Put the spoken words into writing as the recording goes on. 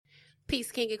Peace,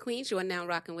 King and Queens. You are now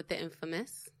rocking with the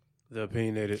infamous, the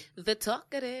opinionated, the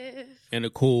talkative, and the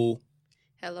cool.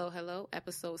 Hello.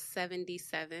 Episode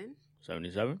 77.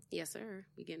 77? Yes, sir.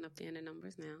 We getting up there in the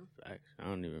numbers now. Facts. I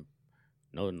don't even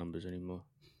know the numbers anymore.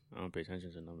 I don't pay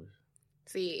attention to numbers.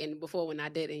 See, and before when I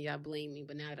didn't, y'all blame me,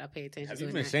 but now that I pay attention Have to you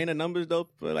it, been saying the numbers though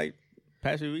for like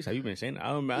past few weeks? Have you been saying that?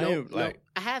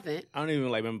 I haven't. I don't even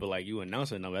like remember like you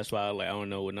announcing the number. That's why I don't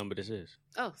know what number this is.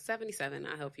 Oh, 77.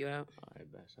 I'll help you out. All right,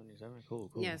 77. Cool.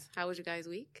 Yes. How was your guys'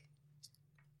 week?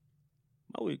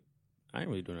 My week, I ain't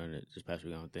really doing nothing this past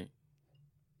week. I don't think.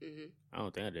 Mm-hmm. I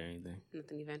don't think I did anything.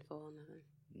 Nothing eventful.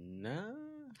 Nothing. Nah.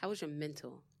 How was your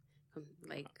mental?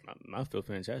 Like, I feel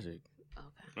fantastic. Okay.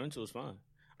 Mental was fine.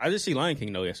 I just see Lion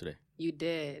King though yesterday. You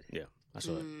did. Yeah, I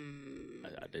saw it.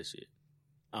 I did see it.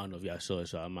 I don't know if y'all saw it,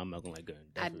 so I'm not gonna go.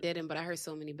 I didn't, but I heard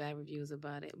so many bad reviews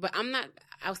about it. But I'm not.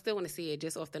 I still want to see it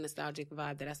just off the nostalgic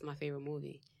vibe. That's my favorite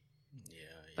movie. Yeah.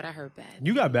 But I heard bad.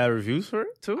 You got bad reviews for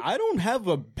it too? I don't have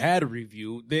a bad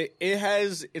review. It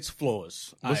has its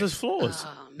flaws. What's its flaws?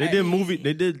 They man. did movie.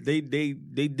 They did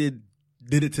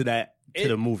it to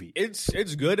the movie.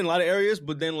 It's good in a lot of areas,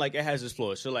 but then like it has its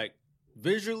flaws. So like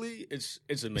visually, it's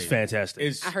amazing. It's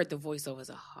fantastic. I heard the voiceovers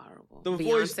are horrible. The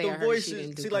voice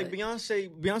is see like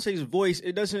Beyonce's voice.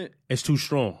 It doesn't. It's too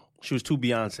strong. She was too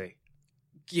Beyonce.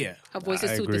 Yeah, her voice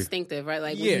is too distinctive, right?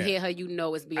 Like when you hear her, you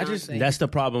know it's Beyonce. That's the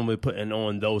problem with putting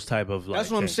on those type of. Like, that's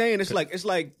what I'm saying.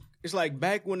 It's like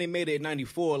back when they made it in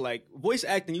 '94. Like voice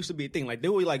acting used to be a thing. Like they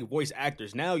were like voice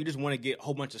actors. Now you just want to get a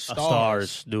whole bunch of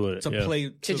stars do it to play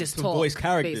to just to talk, voice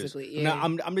characters. Basically, yeah. Now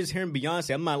I'm just hearing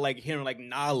Beyonce. I'm not like hearing like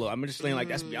Nala. I'm just saying like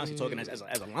that's Beyonce talking as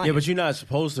a line. Yeah, but you're not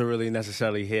supposed to really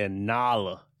necessarily hear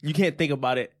Nala. You can't think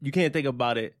about it.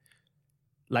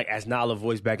 Like as Nala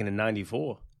voice back in the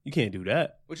 '94. You can't do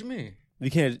that. What you mean? You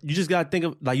can't. You just gotta think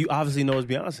of like you obviously know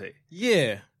it's Beyonce.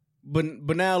 Yeah, but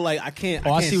now like I can't.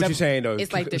 I see what you're saying though.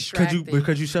 It's like distracting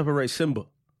because you separate Simba.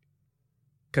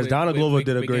 Because Donald Glover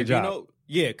did a great job.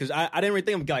 Yeah, because I didn't really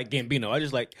think of like Gambino. I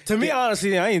just like to me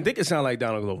honestly, I didn't think it sounded like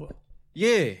Donald Glover.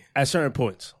 Yeah, at certain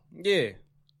points. Yeah,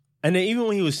 and then even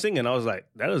when he was singing, I was like,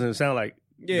 that doesn't sound like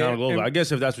Donald Glover. I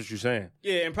guess if that's what you're saying.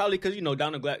 Yeah, and probably because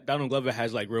Donald Glover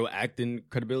has like real acting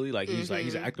credibility. Like he's like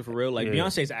he's an actor for real. Like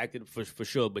Beyonce's acted for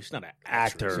sure, but she's not an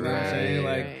actress. You know what I'm saying?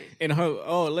 Like in her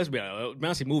let's be honest,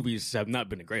 Beyonce movies have not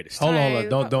been the greatest. Hold on,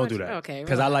 don't do that. Okay,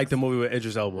 because I like the movie with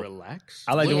Idris Elba. Relax.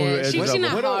 I like the movie with Idris Elba. She's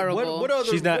not horrible. What other,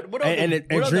 she's not. What other, and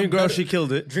Dreamgirls, she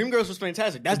killed it. Dreamgirls was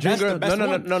fantastic. That's Dreamgirls. The best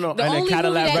one. No. And then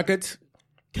Cadillac Records.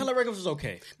 Cadillac Records was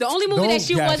okay. The only movie that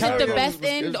she wasn't the best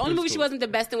in, she wasn't the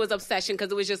best in was Obsession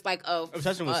because it was just like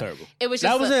Obsession was terrible. It was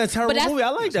just that wasn't a terrible movie.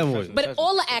 I like that movie. But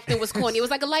all the acting was corny. It was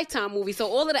like a Lifetime movie, so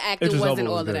all of the acting wasn't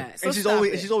all of that. So and she's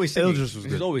always singing.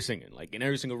 She's always singing. Like in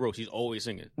every single role, she's always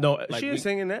singing. No, she didn't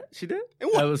sing in that. She did. In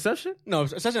what? Obsession? No,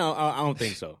 Obsession. I don't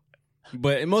think so.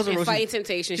 But in most of the Fighting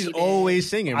Temptation, she's always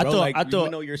singing. Bro. I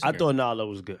thought Nala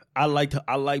was good. I like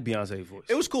Beyonce's voice.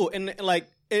 It was cool, and like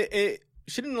it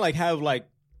she didn't like have like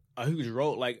a huge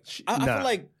role. Like I feel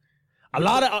like a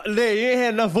lot of you ain't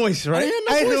had enough voice, right? I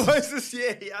didn't hear no voices.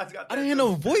 Yeah, I got that. I didn't hear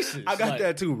no voices. I got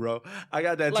that too, bro. I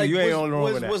got that too. Like, You ain't on wrong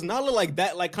with that. Was Nala like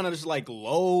that? Like kind of just like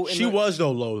low. She was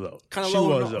low. Kind of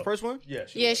low. In the first one.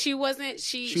 Yeah, she wasn't.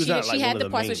 She not, like, had one the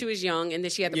of parts main. when she was young, and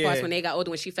then she had the parts when they got older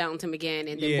when she found him again,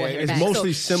 and then brought him it's back.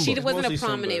 mostly so Simba. She wasn't mostly a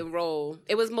prominent Simba. role.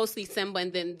 It was mostly Simba,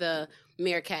 and then the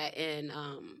Meerkat and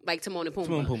like Timon and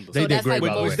Pumbaa. So they did great.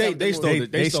 Like By the way,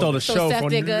 they stole the show. So Seth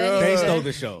did good. They stole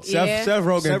the show. Yeah. Seth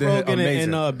Rogen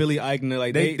and Billy Eichner,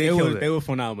 like they were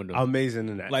phenomenal. Amazing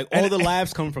in that. Like all the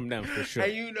laughs come from them for sure.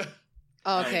 And you know.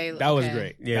 Okay, that was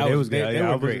great. Yeah, that was good. They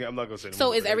were great. I'm not gonna say.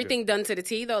 So is everything done to the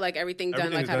T though? Like everything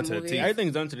done like how the movie?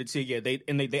 Everything's done to the T. Yeah,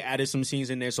 they added some scenes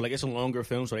in there, so like it's a longer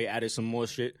film, so they added some more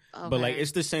shit. Okay. But like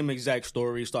it's the same exact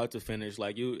story, start to finish.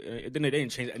 Like then they didn't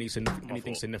change anything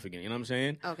significant. You know what I'm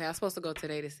saying? Okay, I was supposed to go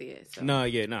today to see it. So.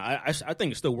 I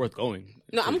think it's still worth going.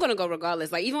 No, I'm gonna go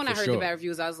regardless. Like even when I heard sure. the bad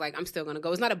reviews, I was like, I'm still gonna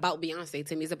go. It's not about Beyonce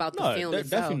to me. It's about the film itself.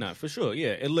 Definitely not for sure.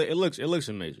 Yeah, it looks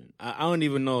amazing. I don't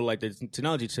even know, like the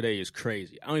technology today is crazy.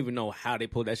 I don't even know how they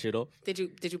pulled that shit off. Did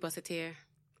you bust a tear?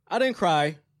 I didn't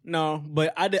cry. No,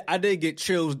 but I did get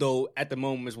chills though at the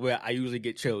moments where I usually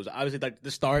get chills. Obviously, like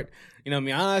the start, you know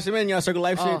what I mean? Man, y'all circle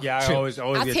life shit. Yeah, I always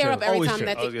I get tear chills. up every Always time chills.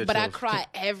 that Always thing, get but I chills. cry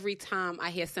every time I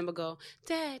hear Simba go,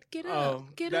 "Dad, get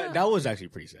up, get up." That was actually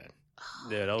pretty sad.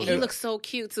 Yeah, that was. And he looks so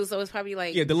cute too, so it's probably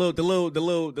like Yeah, the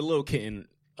little kitten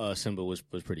Simba was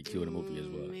pretty cute in the movie as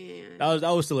well. Man.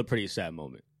 That was still a pretty sad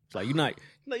moment. It's like you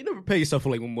never prepare yourself for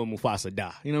like when Mufasa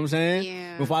die. You know what I'm saying?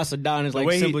 Yeah. Mufasa die and it's like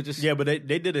Simba just but they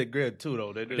did it good too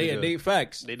though.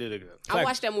 facts. They did it good. I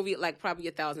watched that movie like probably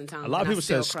 1,000 times. A lot of and I people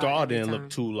said still cry Scar every didn't time. look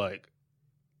too like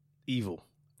evil.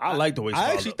 I like the way Scar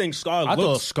I actually think Scar. I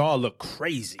thought Scar looked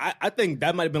crazy. I think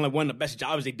that might have been like one of the best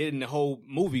jobs they did in the whole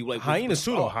movie. Like Hyena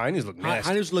suit, Hyenas look nasty.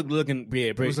 Hyenas looking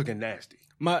it was looking nasty.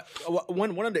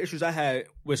 One of the issues I had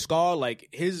with Scar, like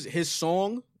his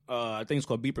song. I think it's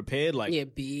called "Be Prepared."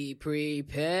 Like, be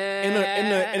prepared.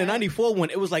 In the '94 one,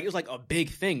 it was like a big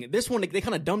thing. This one, they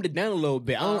kind of dumbed it down a little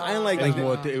bit. I didn't like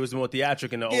it was more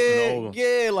theatric in the old one.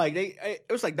 Yeah, like it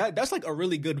was like that. That's like a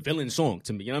really good villain song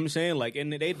to me. You know what I'm saying? Like,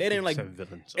 and they didn't like.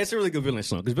 It's a really good villain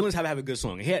song because villains have a good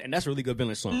song, and that's a really good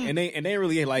villain song. And they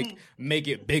really like make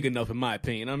it big enough, in my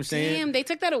opinion. You know what I'm saying? Damn, they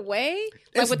took that away.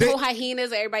 Like with the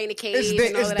hyenas, everybody in the cage.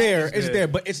 It's there,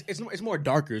 but it's more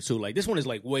darker too. Like this one is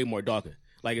like way more darker.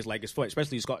 Like it's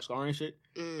especially Scar and shit.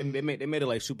 And they made it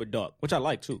like super dark, which I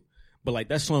like too. But like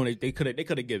that song, they could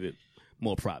have give it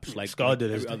more props. Like Scar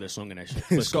did every other song in that shit.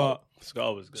 But Scar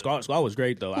was good. Scar was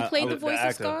great though. Who played the voice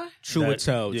of Scar?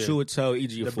 Chiwetel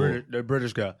Ejiofor. The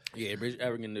British guy. Yeah, British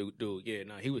African dude. Yeah,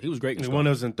 no, he was great. The one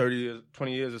that was in 20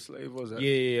 years a slave. What was that?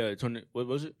 Yeah. What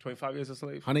was it? 25 years a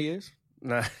slave. 100 years?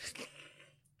 Nah.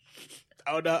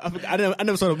 Oh no, I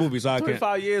never saw the movie, so I can't.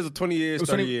 25 years or 20 years,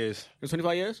 30 years. It was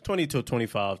 25 years? 20 to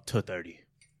 25 to 30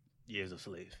 years a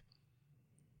slave.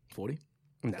 40?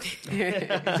 No.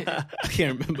 I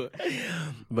can't remember.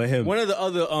 But him. One of the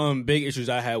other big issues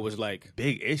I had was like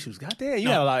big issues. Goddamn, you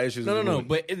had a lot of issues. No.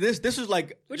 But this is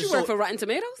like. Would you work for Rotten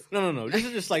Tomatoes? No. This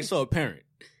is just like so apparent.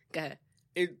 Go ahead.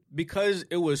 Because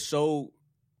it was so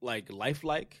like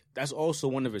lifelike. That's also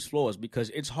one of its flaws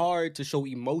because it's hard to show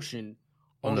emotion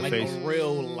on like face. A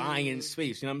real lion's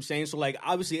face. You know what I'm saying? So like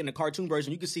obviously in the cartoon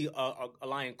version, you can see a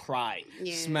lion cry,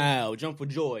 smile, jump for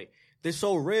joy. They're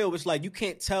so real. It's like you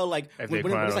can't tell like when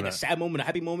it's like a sad moment, a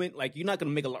happy moment. Like you're not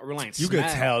gonna make a real lion smile. You could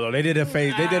tell though. They did a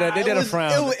face. They did a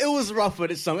frown. It was rough for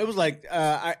this song. It was like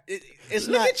it's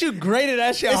Look not. At you graded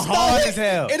that shit hard as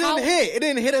hell. It didn't hit. It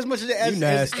didn't hit as much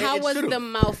as how was the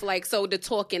mouth like? So the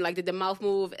talking, like did the mouth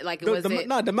move? Like the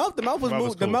mouth was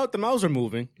moving. Cool. The mouths are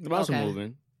moving. The mouths are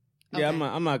moving. Yeah, okay.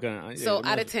 I'm not gonna. So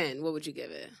out of 10, what would you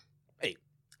give it? 8.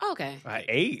 Okay.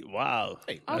 8? Wow.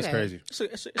 8. That's crazy.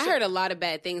 I heard a lot of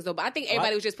bad things though, but I think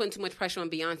everybody was just putting too much pressure on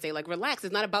Beyonce. Like, relax.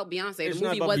 It's not about Beyonce. The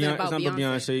movie wasn't about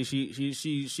Beyonce. It's not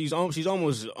about Beyonce. She's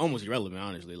almost irrelevant.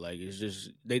 Honestly, like it's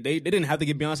just they didn't have to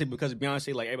get Beyonce because of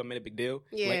Beyonce. Like everybody made a big deal.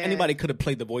 Yeah. Like anybody could have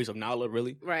played the voice of Nala.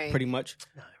 Really. Right. Pretty much.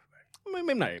 Not everybody. I mean,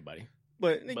 maybe not everybody,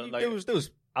 but like, there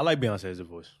was. I like Beyonce as a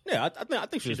voice. Yeah, I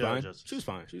think she's fine. She was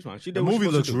fine. The movie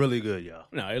looks really good, y'all.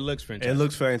 No, it looks fantastic. It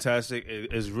looks fantastic.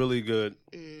 It's really good.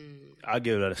 I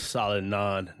give it a solid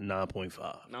 9.5.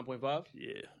 9.5?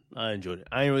 Yeah, I enjoyed it.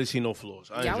 I ain't really seen no flaws.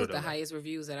 That was the highest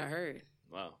reviews that I heard.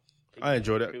 Wow. I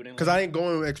enjoyed it because I ain't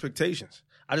going with expectations.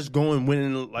 I just go and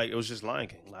winning like it was just Lion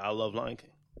King. Like I love Lion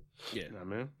King. Yeah, you know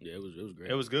what I mean? Yeah, it was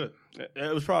great. It was good.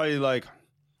 It was probably like,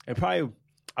 I probably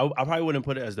wouldn't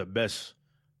put it as the best.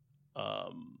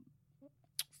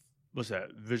 What's that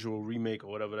visual remake or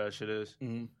whatever that shit is?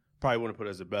 Mm-hmm. Probably wouldn't put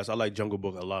it as the best. I like Jungle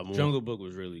Book a lot more. Jungle Book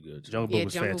was really good. Jungle Book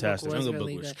was fantastic. Jungle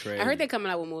Book was crazy. I heard they're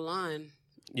coming out with Mulan.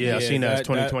 Yeah, I've seen that. It's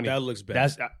 2020. That looks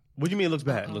bad. What do you mean it looks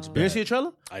bad? It looks bad. You didn't see a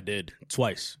trailer? I did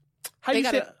twice. How you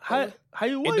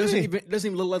it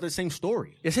doesn't even look like the same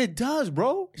story. Yes, it does,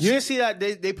 bro. You didn't see that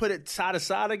they put it side to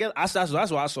side together. That's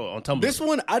what I saw on Tumblr. This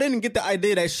one, I didn't get the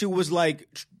idea that she was like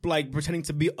pretending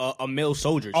to be a male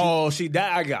soldier.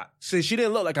 That I got. See, she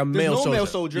didn't look like a male soldier. Male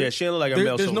soldier. Yeah, she didn't look like a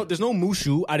male soldier. There's no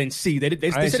Mushu. I didn't see.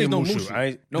 They said there's no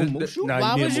Mushu. No Mushu.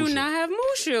 Why would you not have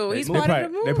Mushu? He's part of the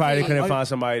movie. They probably couldn't find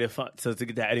somebody to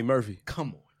get that Eddie Murphy. Come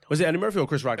on. Was it Eddie Murphy or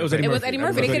Chris Rock? It was Eddie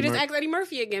Murphy. They could just act Eddie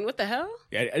Murphy again. What the hell?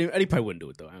 Yeah, Eddie probably wouldn't do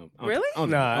it though. Really?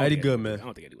 Nah, Eddie good, man. I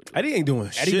don't think Eddie would do it. Eddie ain't doing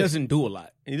shit. Eddie doesn't do a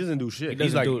lot. He doesn't do shit.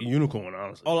 He's like a unicorn,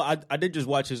 honestly. I did just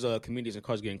watch his Comedians and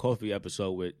Cars Getting Coffee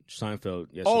episode with Seinfeld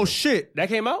yesterday. Oh shit, that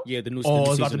came out? Yeah, the new.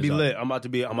 It's about to be lit. I'm about to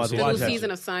watch that. The new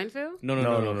season of Seinfeld?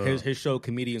 No. His show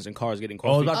Comedians and Cars Getting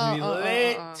Coffee. Oh, it's about to be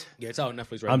lit. Yeah, it's out on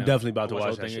Netflix right now. I'm definitely about to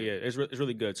watch that shit. Yeah, it's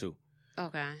really good too.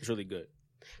 Okay, it's really good.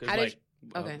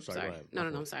 Okay, sorry. No,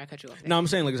 I'm sorry. I cut you off. No, I'm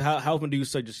saying like how often do you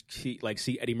just see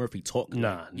Eddie Murphy talk?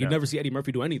 Nah, you never see Eddie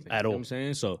Murphy do anything at all. You know what I'm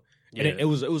saying so. Yeah. And it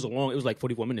was like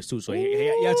 44 minutes too. So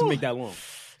he had to make that long.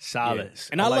 Solid.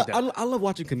 Yeah. And I love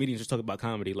watching comedians just talk about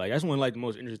comedy. Like that's one of like the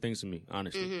most interesting things to me,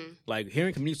 honestly. Mm-hmm. Like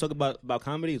hearing comedians talk about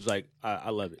comedy is like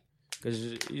I love it because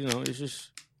it's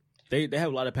just. They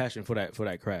have a lot of passion for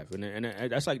that craft, and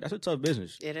that's a tough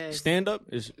business. It is. Stand up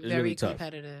is very really tough.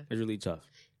 Competitive. It's really tough.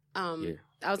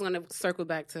 I was going to circle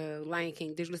back to Lion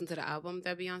King. Did you listen to the album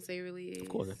that Beyonce released? Of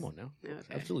course, come on now.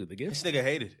 Okay. Absolutely, the gift. This nigga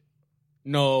hated it.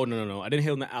 No. I didn't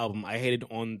hate on the album. I hated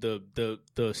on the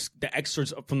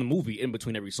excerpts from the movie in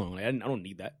between every song. Like, I don't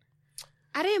need that.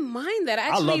 I didn't mind that. I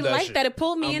actually liked that. It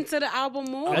pulled me into the album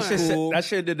more. That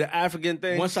shit did the African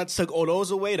thing. Once I took all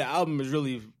those away, the album is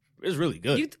really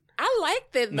good. I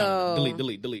liked it though.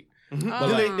 Delete. Delete.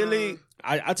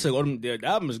 I took all them. The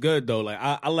album is good though. Like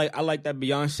I like that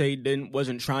Beyonce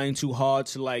wasn't trying too hard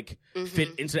to like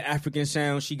fit into the African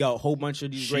sound. She got a whole bunch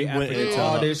of these great African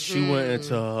artists. She went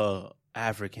into her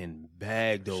African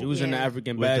bag though. She was in the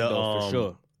African bag though for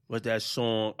sure. With that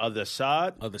song Other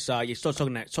Side? Other Side. You start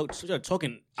talking that.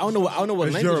 Talking. I don't know what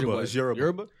it's language Yoruba, it was. It's Yoruba.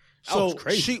 Yoruba. So was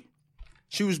crazy.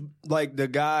 She was like the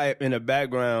guy in the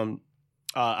background.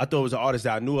 I thought it was an artist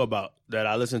that I knew about that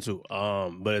I listened to.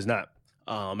 But it's not.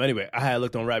 Anyway, I had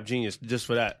looked on Rap Genius just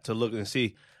for that to look and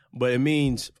see. But it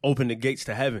means open the gates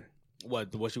to heaven.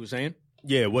 What she was saying?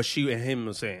 Yeah, what she and him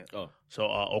was saying. Oh, so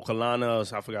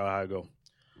Okalana, I forgot how it go,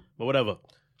 but whatever.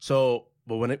 So,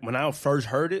 but when I first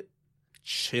heard it.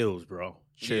 Chills, bro.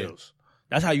 Chills. Yeah.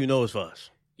 That's how you know it's for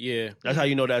us. Yeah. That's how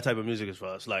you know that type of music is for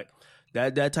us. Like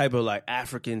that type of like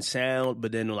African sound,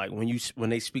 but then like when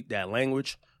they speak that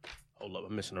language. Hold up,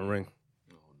 I'm missing a ring.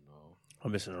 Oh no.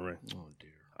 I'm missing a ring. Oh dear.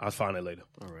 I'll find it later.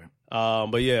 All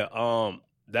right. But yeah,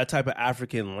 that type of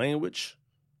African language,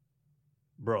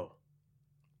 bro.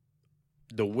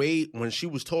 The way when she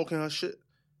was talking her shit,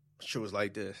 she was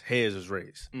like this. Hairs was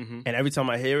raised. Mm-hmm. And every time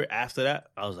I hear it after that,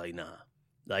 I was like, nah.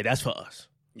 Like that's for us.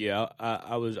 Yeah,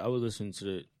 I was listening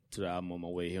to the album on my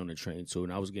way here on the train too,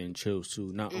 and I was getting chills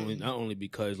too. Not only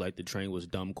because like the train was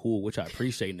dumb cool, which I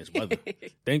appreciate in this weather.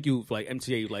 Thank you for like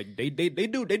MTA. Like they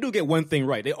do get one thing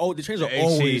right. The trains are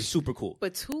always super cool.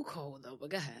 But too cold though.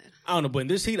 But go ahead. I don't know, but in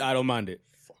this heat, I don't mind it.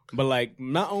 But like,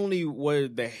 not only were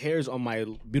the hairs on my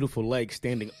beautiful legs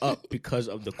standing up because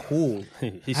of the cool.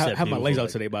 I have my legs out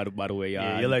today, by the way.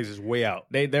 Yeah, your legs is way out.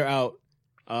 They're out.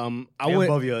 I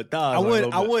above your thighs.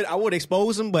 I would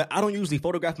expose them, but I don't usually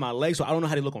photograph my legs, so I don't know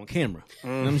how they look on camera. You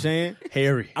know what I'm saying?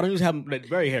 Hairy. I don't usually have them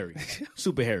very hairy,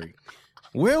 super hairy.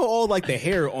 Where are all like the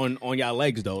hair on y'all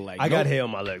legs though? Like I got hair on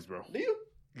my legs, bro. Do you?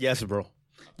 Yes, bro.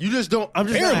 You just don't. I'm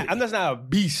just not a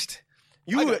beast.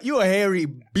 You a hairy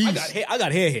beast. I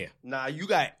got hair. Nah, you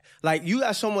got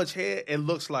so much hair. It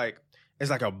looks like it's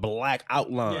like a black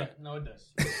outline. Yeah, no, it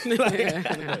does. It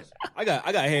does. I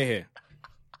got hair.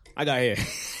 I got hair.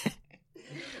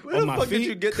 Where the fuck did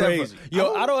you get that from?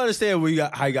 Yo, I don't understand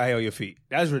how you got hair on your feet.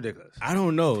 That's ridiculous. I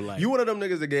don't know. Like you one of them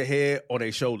niggas that get hair on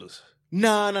their shoulders.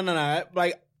 Nah.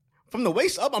 Like from the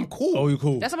waist up, I'm cool. Oh, you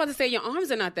cool. That's about to say your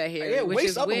arms are not that hairy. Yeah, which waist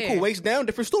is up, weird. I'm cool. Waist down,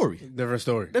 different story. Different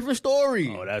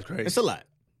story. Oh, that's crazy. It's a lot.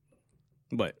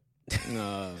 But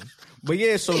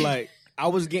yeah, so like I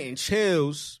was getting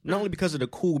chills not only because of the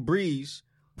cool breeze,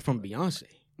 but from Beyonce.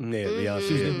 Yeah, Beyonce.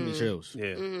 She was giving me chills.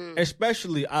 Yeah.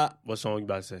 Especially what song you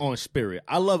about to say? On Spirit.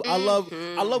 I love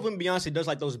when Beyonce does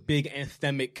like those big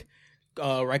anthemic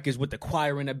records with the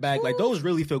choir in the back. Like those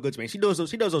really feel good to me. She does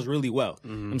those really well.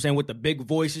 You know what I'm saying, with the big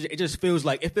voices, it feels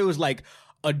like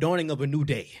a dawning of a new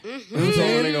day.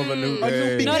 Dawning of a new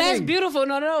day. No, that's beautiful.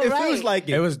 No, it right. feels like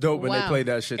it. It was dope when they played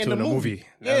that shit too in the movie.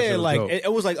 Yeah, like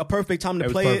it was like a perfect time to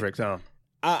play it. It was perfect time.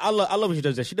 I love when she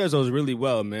does that. She does those really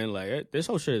well, man. Like this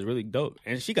whole shit is really dope,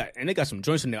 and they got some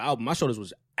joints in their album. My shoulders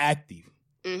was active.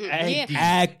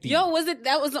 Active. Yo,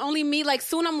 that was only me? Like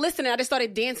soon I'm listening, I just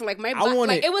started dancing. Like my body,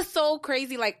 like it was so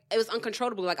crazy. Like it was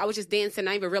uncontrollable. Like I was just dancing.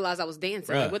 I didn't even realize I was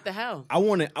dancing. Like, what the hell? I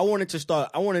wanted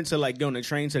to like get on the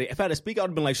train today. If I had to speak, I would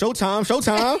have been like,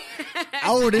 Showtime.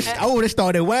 I would have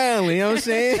started wilding. You know what I'm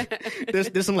saying?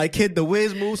 There's some like Kid the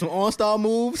Wiz moves, some All-Star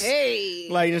moves. Hey,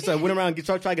 like just went around and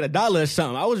try to get $1 or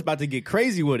something. I was about to get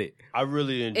crazy with it. I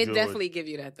really enjoyed it. Definitely give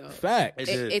you that though. Fact.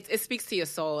 It speaks to your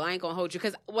soul. I ain't gonna hold you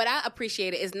because what I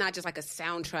appreciate it's not just like a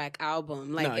soundtrack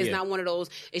album. Like it's not one of those.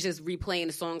 It's just replaying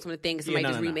the songs from the thing. Somebody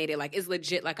just remade it. Like it's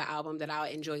legit like an album that I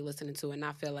enjoy listening to, and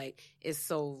I feel like it's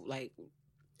so like.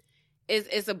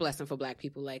 It's a blessing for Black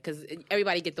people, like, because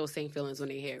everybody get those same feelings when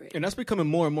they hear it. And that's becoming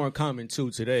more and more common,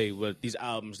 too, today, with these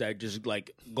albums that just,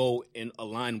 like, go in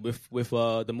align with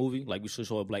the movie. Like, we should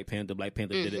saw Black Panther. Black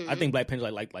Panther did it. I think Black Panther,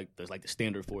 like the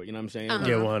standard for it, you know what I'm saying? Uh-huh.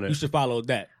 Yeah, 100. You should follow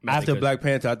that. After Black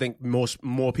Panther, I think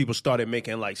more people started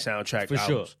making, like, soundtrack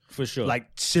albums. For sure. Like,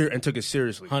 and took it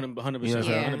seriously. 100%. You know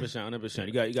 100%.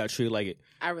 You got to treat it like it.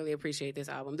 I really appreciate this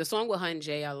album. The song with Hun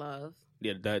Jay, I love.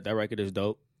 Yeah, that record is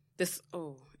dope.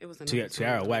 It was another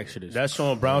Tiara Wax shit is that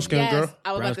song Brown Skin Girl.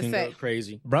 I was about to say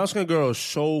crazy. Brown Skin Girl is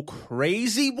so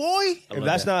crazy, boy. If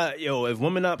that's not if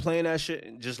women not playing that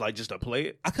shit just to play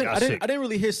it, I didn't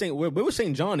really hear where was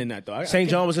St. John in that though. St.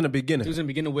 John was in the beginning. He was in the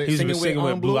beginning with singing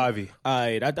with Blue Ivy.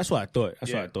 That's what I thought.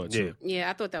 That's what I thought too. Yeah,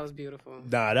 I thought that was beautiful.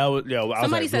 Nah, that was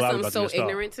somebody said something so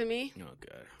ignorant to me. Oh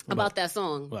god. About that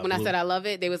song. When I said I love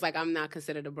it, they was like, I'm not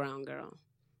considered a brown girl.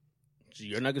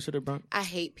 You're not considered brown? I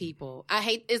hate people.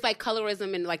 It's like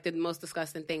colorism and like the most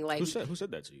disgusting thing. Like who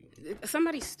said that to you?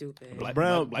 Somebody stupid. Black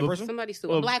person? Somebody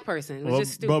stupid. A black person. It was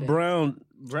just stupid. But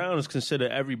brown is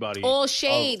considered everybody. All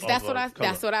shades. That's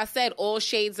what I said. All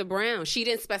shades of brown. She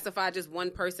didn't specify just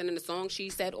one person in the song. She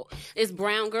said it's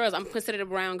brown girls. I'm considered a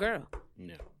brown girl.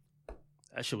 Yeah.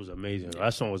 That shit was amazing.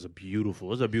 That song was beautiful.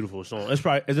 It was a beautiful song. It's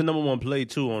the number one play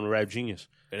too on Rap Genius.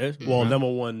 It is. Well,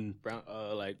 number one. Brown,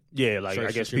 I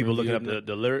guess people looking up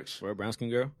the lyrics. For a brown skin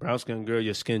girl. Brown skin girl,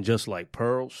 your skin just like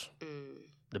pearls.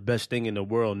 The best thing in the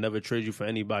world. Never trade you for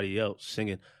anybody else.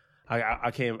 Singing.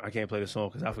 I can't play the song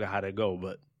because I forgot how to go.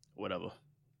 But whatever.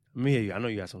 Let me hear you. I know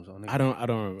you got some song. I don't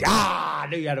remember. I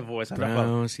know you got a voice.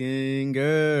 Brown skin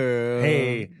girl.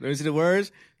 Hey, let me see the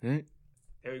words. There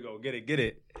we go. Get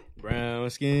it. Brown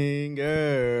skin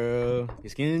girl, your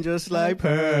skin just like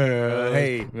pearl.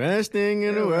 Hey, best thing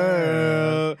in the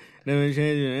world. Never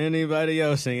changing anybody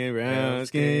else singing brown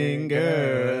skin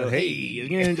girl. Hey, your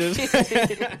skin just.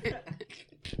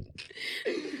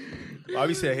 Why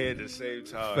we sit here at the same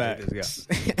time? Facts.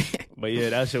 But yeah,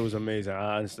 that shit was amazing.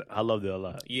 I loved it a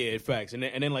lot. Yeah, facts. And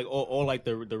then like all like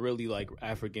the really like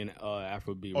African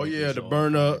Afrobeat. Oh yeah, the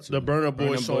Burna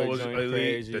Boy song was elite.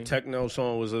 Crazy. The techno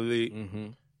song was elite. Mm-hmm.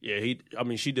 Yeah,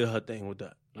 she did her thing with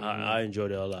that. Mm-hmm. I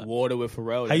enjoyed it a lot. Water with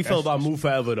Pharrell. How you felt about Move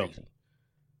Forever though?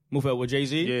 Move Forever with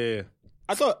Jay-Z? Yeah.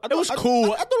 I thought it was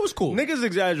cool. I thought it was cool. Niggas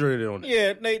exaggerated on it.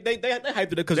 Yeah, they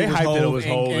hyped it because it was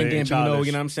Hov and Gambino.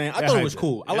 You know what I'm saying? I thought it was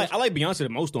cool. I like Beyonce the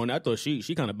most on it. I thought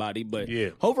she kind of bodied, but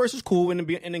Hov verse was cool, and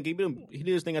then Gambino, he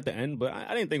did his thing at the end. But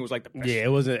I didn't think it was like the best. Yeah,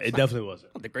 it wasn't. It definitely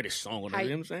wasn't the greatest song on it. You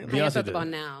know what I'm saying? How you felt about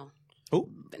Now? Who?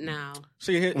 Now.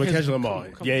 So you hit with Kendrick Lamar.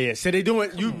 Yeah. So they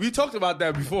doing. We talked about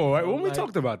that before, right? When we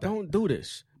talked about that, don't do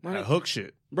this. That hook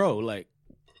shit, bro. Like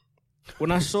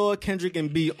when I saw Kendrick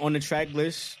and B on the track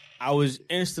list, I was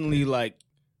instantly like,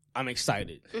 I'm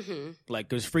excited. Mm-hmm. Like,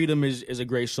 because Freedom is a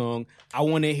great song. I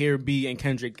want to hear B and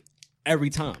Kendrick every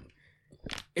time.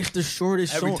 It's the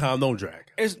shortest song. Every time, don't drag.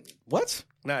 It's what?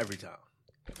 Not every time.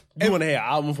 You want to hear an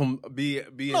album from B?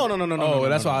 No. Oh,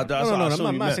 that's why. I'm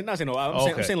not saying no.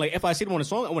 I'm saying like if I see them on a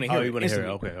song, I want to hear it. You want to hear it?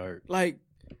 Okay, all right. Like.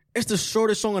 It's the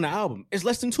shortest song on the album. It's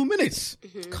less than 2 minutes.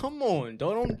 Mm-hmm. Come on,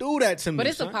 don't do that to me. But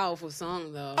it's a powerful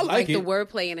song, though. I like it. The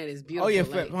wordplay in it is beautiful. Oh yeah,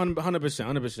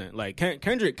 100%. Like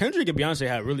Kendrick and Beyonce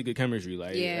have really good chemistry.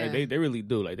 Like they really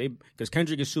do. Like because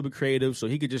Kendrick is super creative, so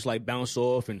he could just like bounce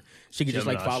off, and she could just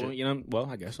like follow. Shit. You know,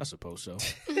 well, I suppose so.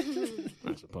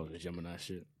 I suppose it's Gemini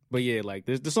shit. But yeah, like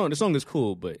the song is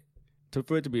cool, but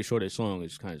for it to be a shorter song,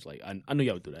 it's kind of like I knew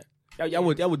y'all would do that. Y'all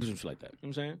would do some shit like that. You know what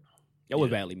I'm saying? Y'all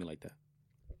would validate me like that.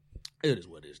 It is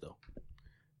what it is, though.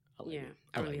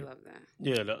 I really love that.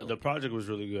 Yeah, the project was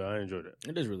really good. I enjoyed it.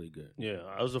 It is really good. Yeah,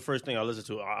 that was the first thing I listened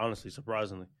to, honestly,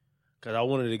 surprisingly. Because I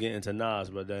wanted to get into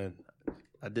Nas, but then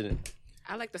I didn't.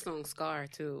 I like the song Scar,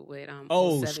 too, with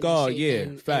Scar,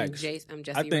 facts. And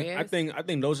Jesse Reyes. I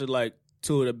think those are, like,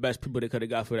 two of the best people they could have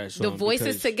got for that song. The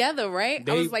voices together, right?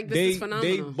 I was like, this is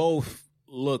phenomenal. They both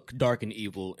look dark and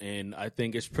evil, and I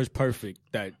think it's perfect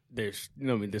that there's,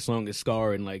 this song is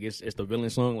Scar, and like it's the villain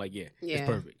song. Like, it's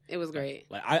perfect. It was great.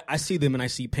 Like I see them and I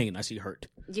see pain, I see hurt.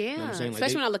 Yeah, you know what I'm saying?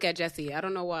 Especially when I look at Jesse. I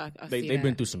don't know why. They've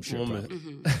been through some shit.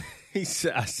 Mm-hmm. He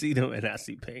said, "I see them and I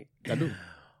see pain." I do.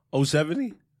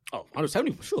 070? Oh,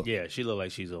 70 for sure. Yeah, she look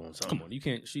like she's on something. Come on, you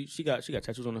can't. She got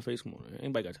tattoos on her face. Come on,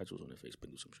 anybody got tattoos on their face? Been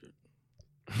through some shit.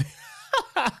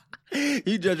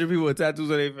 You judging people with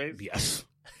tattoos on their face? Yes,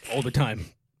 all the time.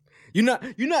 You're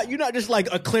not just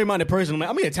like a clear-minded person. I'm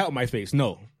gonna get a tat on my face.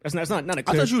 No, that's not a clear.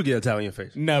 I thought you would get a tat on your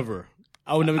face. Never.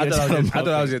 I would never get a tat on my face. I thought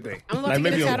that was your thing. I'm about to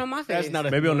get a tat on my face. That's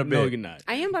not maybe on the bed. No, you're not.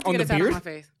 I am about to get a tat on my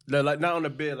face. Like not on the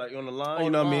bed, like on the line. You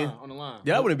know what I mean? On the line.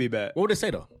 Yeah, that wouldn't be bad. What would it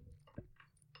say though?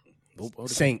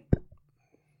 Saint.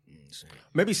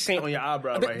 Maybe Saint on your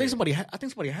eyebrow. I think somebody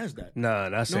has that. Nah,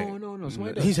 not Saint.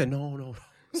 No. He said no.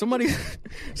 Somebody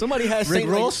has Rick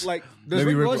Ross. Like does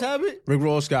Rick Ross have it? Rick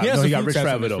Ross got. No, he got Rich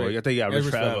Forever though. I think he got Rich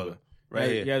Forever. Right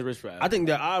here. He has Rich Forever. I think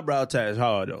the eyebrow tat is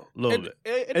hard though, a little bit.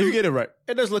 If you get it right,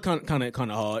 it does look kind of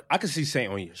hard. I can see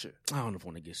Saint on your shit. I don't know if I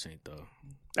want to get Saint though.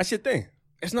 That's your thing.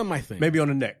 It's not my thing. Maybe on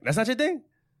the neck. That's not your thing.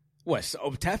 What?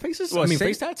 So, tat faces? Well,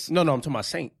 face tats? No, I'm talking about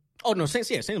Saint. Oh no, Saint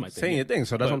is my thing. Saint your thing.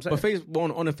 So that's what I'm saying. But face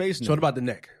on the face. So what about the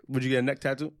neck? Would you get a neck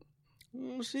tattoo?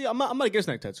 See, I'm not against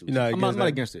neck tattoos. I'm not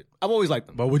against it. I've always liked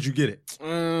them. But would you get it?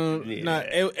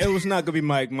 It was not gonna be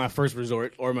my first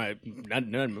resort or my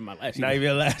last. Not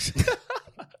even last.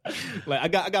 Like I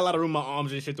got a lot of room in my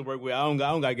arms and shit to work with. I don't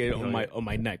gotta get it on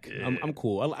my neck. Yeah. I'm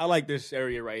cool. I like this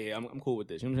area right here. I'm cool with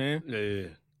this. You know what I'm saying? Yeah.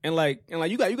 And like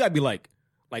you gotta be like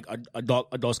a dark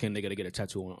skin nigga to get a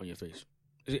tattoo on your face.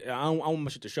 I don't want my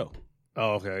shit to show.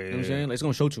 Oh, okay. Yeah, you know what I'm saying? Like, it's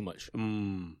gonna show too much.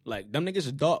 Like, them niggas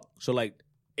is dark, so like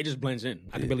it just blends in.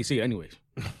 I can barely see it anyways.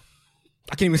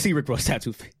 I can't even see Rick Ross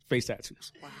face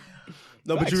tattoos. Wow.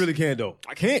 No, but you really can't though.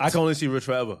 I can't. I can only see Rich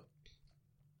forever.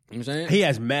 You know what I'm saying? He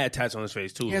has mad tats on his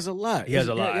face too. He has a lot. He has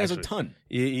a lot. He has a ton.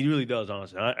 He really does,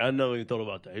 honestly. I never even thought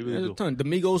about that. He really has a ton. The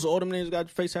Migos, all them niggas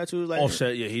got face tattoos. Like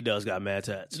Offset, yeah, he does got mad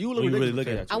tats. You look ridiculous.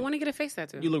 Really I want to get a face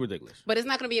tattoo. You look ridiculous. But it's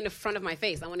not going to be in the front of my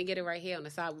face. I want to get it right here on the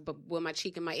side, but where my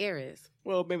cheek and my ear is.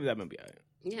 Well, maybe that might be all right.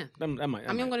 Yeah, that might.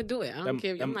 I'm going to do it. I don't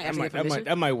care.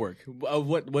 That might work.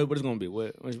 What is it going to be?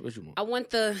 What you want? I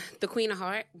want the Queen of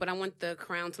Heart, but I want the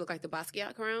crown to look like the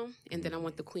Basquiat crown, and then I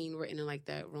want the Queen written in like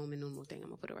that Roman numeral thing. I'm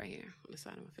gonna put it right here on the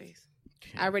side of my face.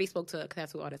 Okay. I already spoke to a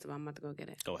tattoo artist, but I'm about to go get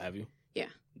it. Oh, have you? Yeah.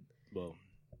 Well,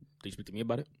 did you speak to me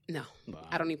about it? No,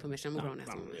 I don't need permission. I'm a grown ass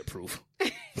woman. I don't really approve.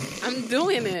 I'm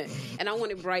doing it, and I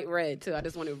want it bright red too. I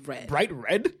just want it red. Bright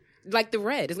red? Like the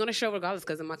red. It's gonna show regardless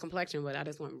because of my complexion, but I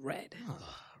just want red.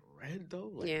 Red though?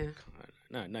 Like, yeah.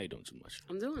 Now you're doing too much.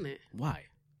 I'm doing it. Why?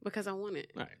 Because I want it.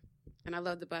 All right. And I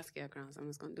love the Basquiat crown, so I'm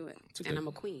just gonna do it. And I'm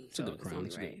a queen, so it's only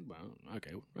right. Well,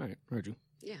 okay, all right, heard you.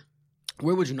 Yeah.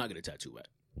 Where would you not get a tattoo at?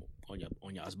 On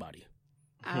y'all's body.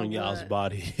 On y'all's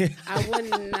body. I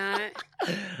would not.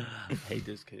 I hate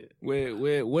this kid.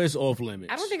 Where's off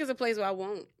limits? I don't think it's a place where I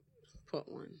won't put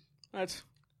one.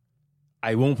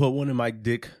 I won't put one in my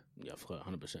dick. Yeah,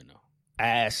 100% no.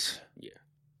 Ass. Yeah.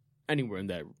 Anywhere in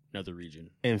that nether region.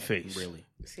 And face. Really.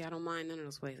 See, I don't mind none of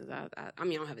those places. I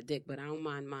mean, I don't have a dick, but I don't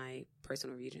mind my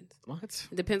personal regions. What?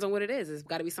 It depends on what it is. It's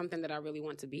got to be something that I really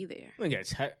want to be there.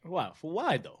 Wow. For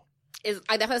why, though?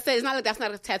 Like I said, it's not like that's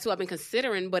not a tattoo I've been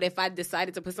considering, but if I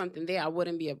decided to put something there, I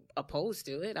wouldn't be opposed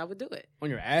to it. I would do it. On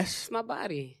your ass? It's my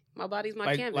body. My body's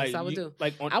my canvas. I would do.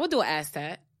 I would do an ass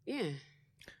tat. Yeah.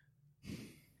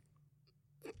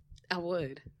 I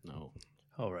would. No.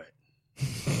 All right.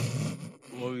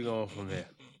 Where we going from there?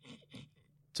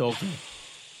 Talk to me.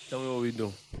 Tell me what we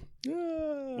do.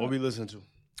 What we listen to?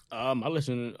 I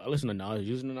listen to Nas.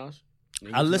 You listen to Nas?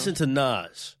 I listen to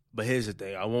Nas, but here's the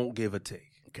thing. I won't give a take.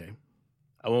 Okay.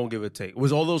 I won't give a take.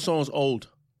 Was all those songs old?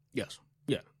 Yes.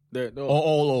 Yeah. They're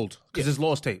all old. Because it's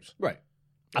lost tapes. Right.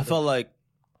 I felt like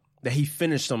that he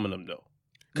finished some of them, though.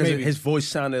 Because his voice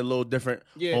sounded a little different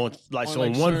on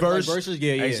one verse. Like verses,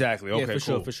 yeah. Exactly. Okay,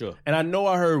 for cool. sure. And I know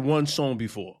I heard one song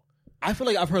before. I feel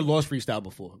like I've heard Lost Freestyle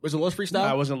before. Was it Lost Freestyle? Nah,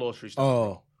 I wasn't Lost Freestyle.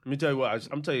 Oh. Let me tell you what.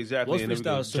 I'm tell you exactly. Lost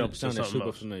Freestyle sounded super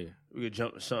else. familiar. We could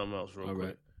jump to something else real quick.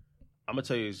 Right. I'm going to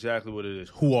tell you exactly what it is.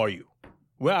 Who Are You?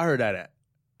 Where I heard that at?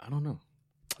 I don't know.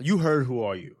 You heard Who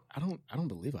Are You? I don't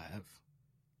believe I have.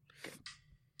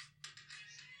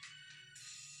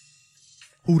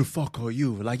 Who the fuck are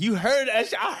you? Like, you heard that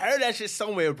shit. I heard that shit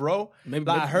somewhere, bro.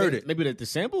 I heard it. Maybe the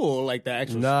sample or like the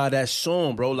actual... Nah, that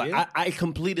song, bro. Like, yeah? I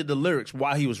completed the lyrics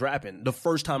while he was rapping the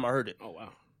first time I heard it. Oh, wow.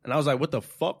 And I was like, what the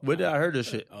fuck? Where did I hear this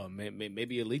shit? Oh,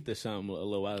 maybe it leaked or something a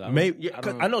little while ago. Maybe, yeah,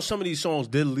 I know some of these songs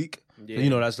did leak. Yeah.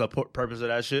 You know, that's the purpose of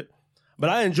that shit.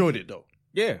 But I enjoyed it, though.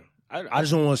 Yeah. I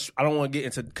just don't want to get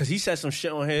into, because he said some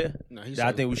shit on here that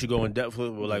I think we should go in depth with,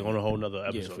 like on a whole nother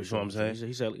episode. Yeah, you know what I'm saying?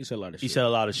 He said a lot of shit. He said a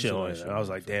lot of shit on it. And I was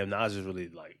like, damn, Nas is really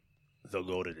like the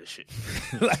go to this shit.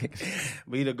 Like,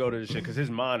 we to go to this shit because his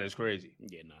mind is crazy.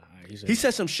 Yeah, nah. He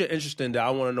said some shit interesting that I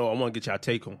want to know. I want to get y'all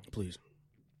take on. Please.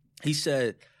 He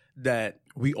said that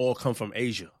we all come from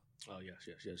Asia. Oh,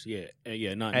 yes.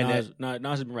 Yeah. Nas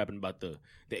has been rapping about the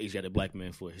Asiatic black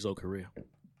man for his whole career.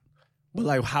 But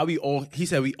like he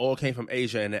said we all came from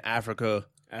Asia, and then Africa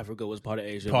was part of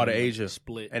Asia.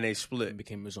 Split. And they split. And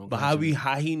became his own But country.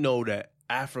 how he know that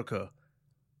Africa,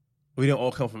 we didn't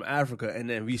all come from Africa, and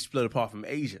then we split apart from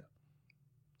Asia.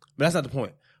 But that's not the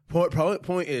point.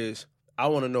 Point is, I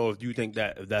want to know if you think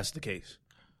that if that's the case.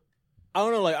 I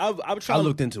don't know. Like I've tried. I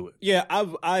looked into it. Yeah,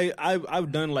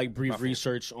 I've done like brief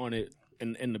research on it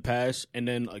in the past, and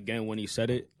then again when he said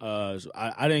it, so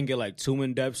I didn't get like too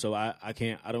in depth, so I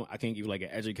can't give you like an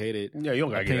educated. Yeah, you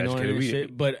don't gotta get educated.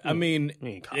 Shit. But I mean,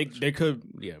 they could.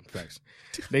 Yeah, facts.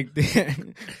 They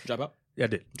drop out. Yeah, I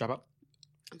did. Drop out.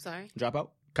 I'm sorry. Drop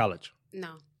out. College.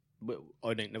 No.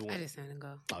 They never went. I just didn't go.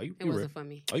 Oh, it wasn't real? For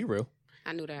me. Oh, you real?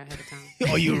 I knew that ahead of time.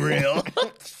 Oh, you real?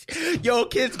 Yo,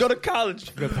 kids, go to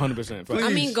college. 100%. I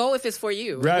mean, go if it's for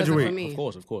you. Graduate. For me. Of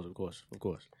course.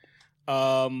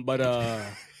 But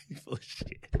full of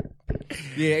shit.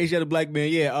 Yeah, Asiatic black man.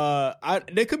 Yeah,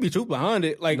 there could be truth behind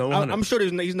it. Like, I'm sure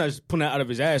he's not just putting that out of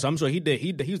his ass. I'm sure he did.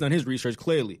 He's done his research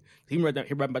clearly. He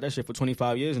rapping about that shit for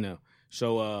 25 years now.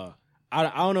 So I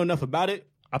don't know enough about it.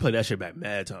 I played that shit back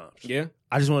mad times. Yeah.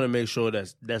 I just want to make sure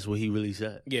that's what he really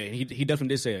said. Yeah, he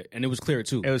definitely did say it, and it was clear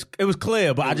too. It was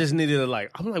clear, but I just needed to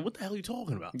I'm like, what the hell are you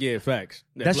talking about? Yeah, facts.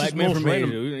 That's black just man most from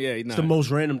random. Asia. Yeah, It's the most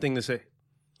random thing to say.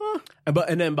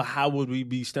 But how would we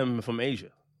be stemming from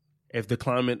Asia if the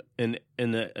climate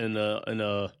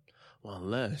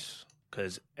unless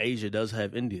because Asia does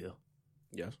have India.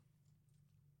 Yes.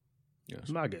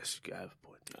 I guess you have a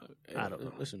point. I don't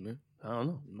know. Listen, man. I don't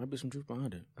know. There might be some truth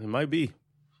behind it. It might be.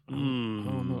 I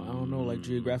don't know. Like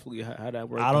geographically, how that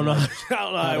works. I don't know. I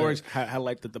don't know how it works. How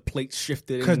like the plates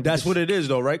shifted. Because that's what it is,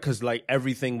 though, right? Because like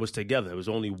everything was together. It was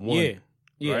only one.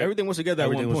 Yeah. Right? Everything was together.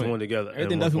 Everything at one was point. one together.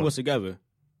 Everything definitely was together.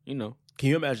 You know. Can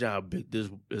you imagine how big this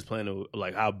is planning?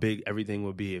 Like how big everything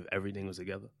would be if everything was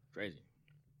together? Crazy.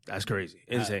 That's crazy.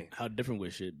 Insane. How different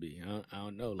would shit be? I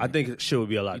don't know. I think shit would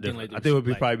be a lot different. I think it would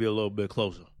be probably be a little bit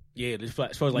closer. Yeah, as far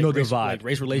as like no race, divide. Like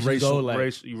race relations go, like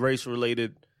race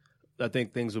related. I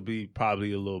think things would be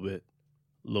probably a little bit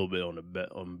on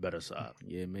the better side.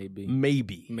 Yeah, maybe.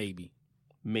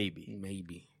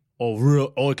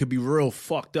 Or it could be real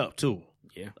fucked up too.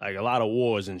 Yeah, like a lot of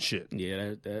wars and shit.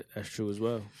 Yeah, that's true as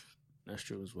well.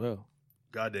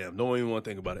 Goddamn, don't even want to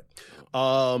think about it.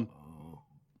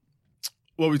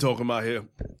 What are we talking about here?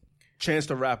 Chance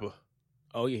the Rapper.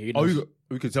 Oh yeah,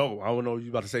 we could talk. I don't know. You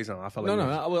about to say something? I felt like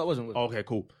I wasn't. Okay,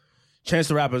 cool. Chance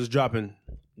the Rapper is dropping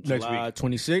next July week.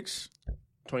 26.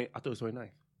 20. I thought it was 29th.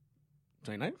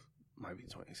 29th? Might be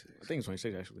 26. I think it's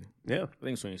 26 actually. Yeah, I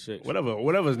think it's 26.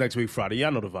 Whatever's next week Friday.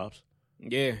 Y'all know the vibes.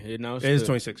 Yeah, it is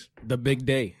 26. The big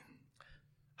day.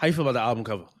 How you feel about the album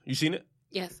cover? You seen it?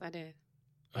 Yes, I did.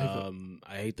 I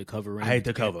hate the cover. I hate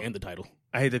the cover and the title.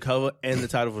 I hate the cover and the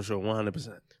title for sure.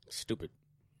 100%. Stupid.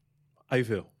 How you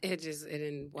feel? It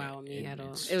didn't wow me at all.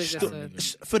 It was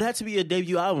just for that to be a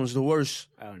debut album is the worst.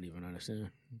 I don't even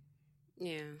understand.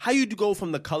 Yeah. How you go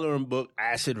from the coloring book,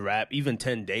 acid rap, even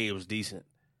 10 Day, it was decent.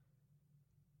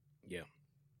 Yeah.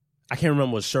 I can't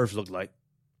remember what Surf looked like.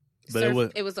 But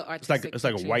it was an artistic. It's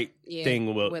like a white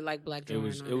thing with like black drawing.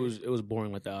 It was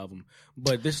boring like the album.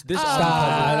 But this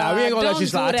stop. We ain't gonna let you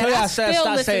stop. I tell you I said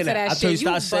stop saying that. I tell you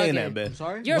stop saying that, man.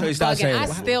 Sorry? You're bugging. I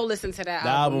still listen to that album. The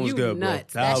album was good, bro.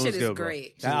 That shit is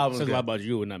great. That album was good. A lot about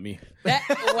you and not me.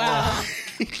 Wow.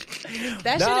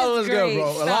 That shit was is great. Good,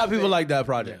 bro. A lot of people like that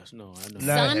project. Yes, no, I know.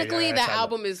 Sonically, that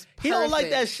album is perfect. He don't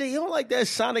like that shit. He don't like that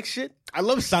Sonic shit. I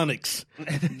love Sonics.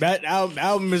 That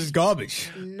album is garbage.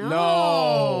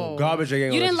 No. Garbage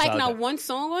again. You didn't like not one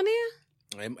song on there?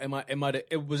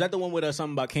 Was that the one with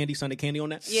something about candy, Sunday candy on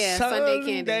that? Yeah, Sunday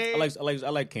candy. I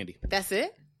like candy. That's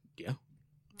it? Yeah.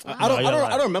 I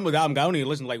don't remember the album. I only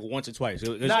listened like once or twice.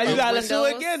 You gotta listen to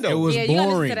it again though. It was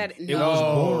boring. It was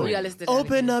boring. You gotta listen to that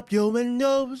Open up your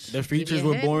windows. The features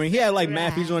were boring. He had like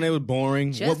mad features on there. It was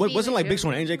boring. Wasn't like Big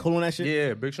Sean and J. Cole on that shit?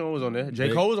 Yeah, Big Sean was on there.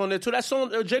 J. Cole was on there too. That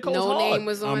song, J. Cole's hard. No Name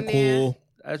was on there. Cool.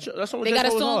 That song they got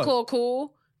a song called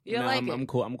Cool. You like it? I'm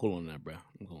cool. I'm cool on that, bro.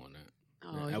 I'm cool on that.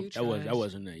 Oh, that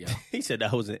wasn't it, y'all. He said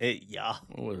that wasn't it, y'all.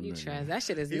 You trash. That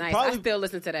shit is nice. I still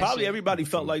listen to that. Probably everybody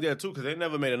felt like that too because they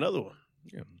never made another one.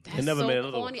 Yeah. That's never made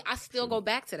another corny. One. I still go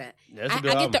back to that. I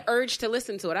get the urge to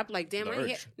listen to it. I'm like, damn, I ain't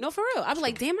hear. No, for real. I'm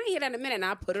like, damn, I ain't hear that in a minute, and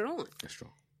I put it on. That's true.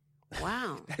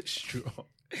 Wow. That's true.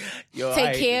 Yo,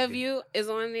 Take Care of You is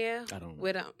on there. I don't.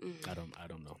 With I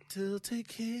don't know. To take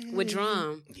care. With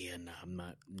Drum. Yeah, nah, I'm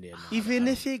not. Yeah, nah, even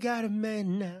if you got a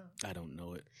man now. I don't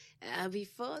know it. I'll be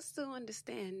forced to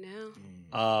understand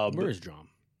now. Where is Drum?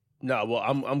 No, well,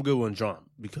 I'm good with Drum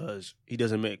because he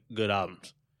doesn't make good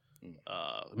albums.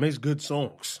 Makes good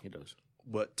songs. He does,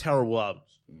 but terrible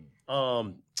albums.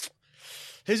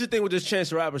 Here's the thing with this Chance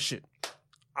the Rapper shit.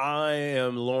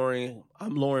 I'm lowering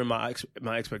my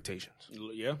expectations.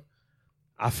 Yeah,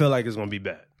 I feel like it's gonna be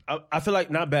bad. I feel like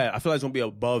not bad. I feel like it's gonna be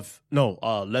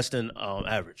less than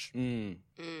average.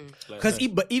 Because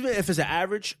but even if it's an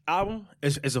average album,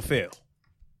 it's a fail.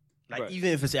 Like even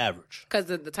if it's average, because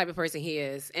of the type of person he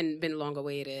is and been long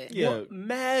awaited. Yeah, well,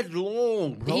 mad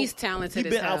long, bro. He's talented.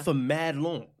 He's been out for mad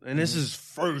long, and this is his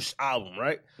first album,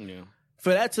 right? Yeah. For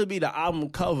that to be the album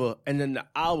cover and then the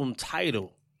album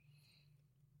title,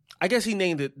 I guess he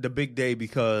named it The Big Day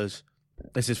because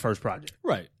it's his first project.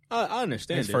 Right. I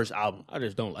understand his first album. I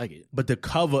just don't like it. But the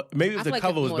cover, maybe if the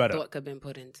cover was better. Thought could have been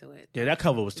put into it. Yeah, that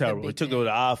cover was terrible. It took it with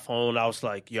the iPhone. I was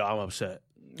like, yo, I'm upset.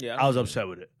 Yeah, I was upset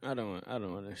with it. I don't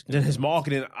understand. Then his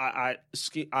marketing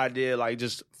idea, like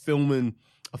just filming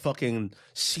a fucking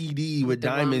CD with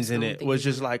diamonds in it, was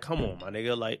just like, come on, my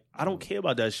nigga. Like, I don't care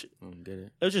about that shit. I don't get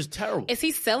it. It was just terrible. Is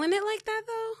he selling it like that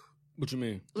though? What you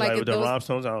mean? Like with the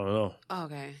rhinestones? I don't know. Oh,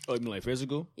 okay. Oh, you mean like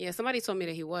physical? Yeah, somebody told me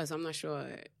that he was. I'm not sure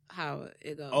how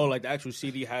it goes. Oh, like the actual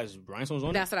CD has rhinestones on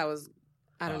it? That's what I was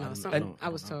I don't know. I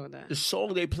was told that the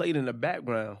song they played in the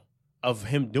background of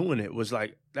him doing it was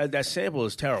like that sample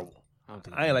is terrible.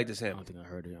 I ain't like the sample. I don't think I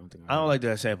heard it. I don't like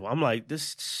that sample. I'm like,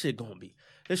 this shit gonna be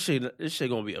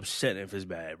upsetting if it's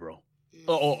bad, bro.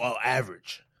 Or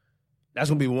average. That's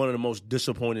gonna be one of the most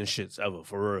disappointing shits ever,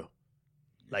 for real.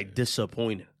 Like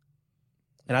disappointing.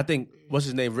 And I think what's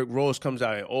his name? Rick Ross comes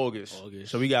out in August.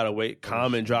 So we gotta wait.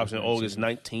 Common drops in August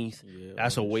 19th. Yeah,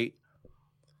 that's a wait.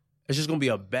 It's just gonna be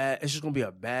a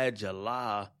bad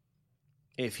July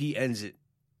if he ends it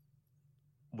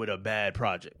with a bad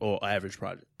project or average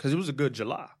project. Because it was a good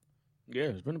July. Yeah,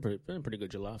 it's been a pretty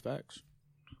good July. Facts.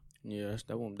 Yeah,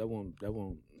 that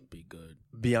won't be good.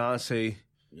 Beyonce.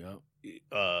 Yeah.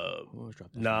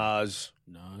 Nas.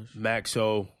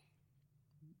 Maxo.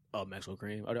 Oh, Maxwell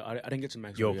Cream. I didn't get to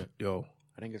Maxwell yet.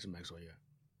 I didn't get to Maxwell yet.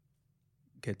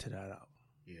 Get to that out.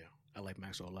 Yeah, I like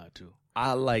Maxwell a lot too.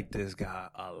 I like this guy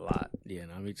a lot. Yeah,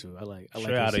 no, me too. I like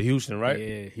straight out of Houston, right?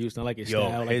 Yeah, Houston. I like his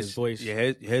style. I like his voice.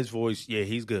 Yeah, his voice. Yeah,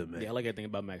 he's good, man. Yeah, I like everything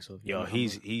about Maxwell. You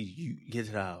get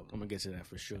to that. I'm gonna get to that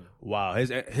for sure. Wow,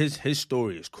 his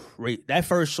story is crazy. That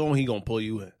first song he gonna pull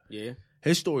you in. Yeah,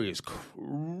 his story is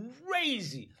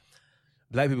crazy.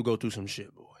 Black people go through some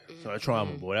shit, boy. So that's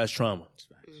trauma, boy. That's trauma.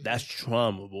 That's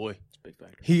trauma, boy. It's a big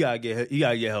factor. He gotta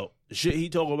get help. The shit he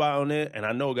talk about on there, and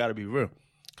I know it gotta be real.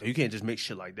 Cause you can't just make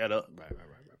shit like that up. Right.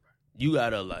 You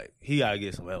gotta he gotta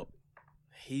get some help.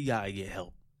 He gotta get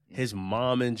help. His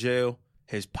mom in jail,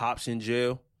 his pops in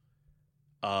jail,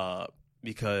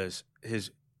 because his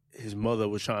mother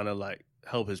was trying to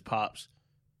help his pops,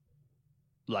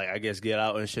 I guess get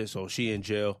out and shit. So she in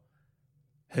jail.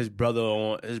 His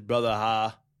brother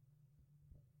high.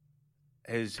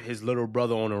 His little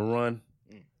brother on the run.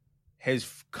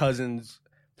 His cousins,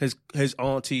 his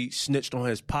auntie snitched on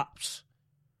his pops.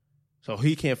 So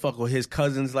he can't fuck with his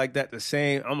cousins like that the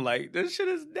same. I'm like, this shit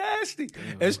is nasty.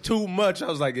 Damn. It's too much. I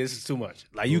was like, this is too much.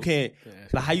 You can't.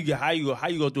 How you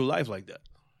go through life like that?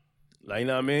 You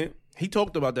know what I mean? He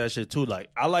talked about that shit too.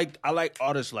 I like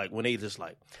artists when they just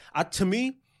to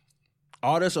me,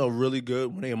 artists are really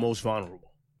good when they are most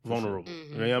vulnerable.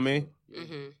 Mm-hmm. You know what I mean?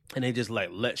 Mm-hmm. And they just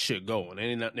let shit go,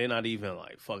 and they're not even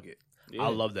fuck it. Yeah. I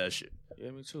love that shit. Yeah,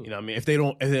 me too. You know what I mean? If they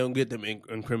don't get them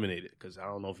incriminated, because I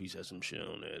don't know if he said some shit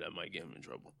on there that might get him in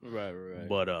trouble. Right.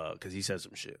 But because he said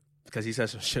some shit. Because he said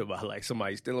some shit about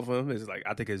somebody stealing from him. It's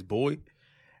I think his boy.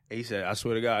 And he said, "I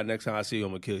swear to God, next time I see you,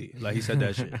 I'm gonna kill you." He said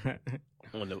that shit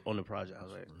on the project. I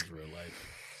was like, "That's real life."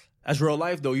 That's real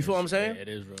life, though. You feel what I'm saying? Yeah, it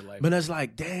is real life. But that's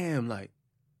damn,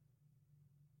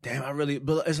 I really.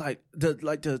 But it's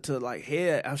to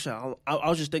hear. I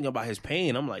was just thinking about his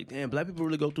pain. I'm like, damn, black people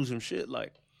really go through some shit.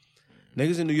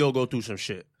 Niggas in New York go through some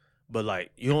shit. But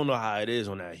you don't know how it is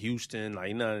on that Houston.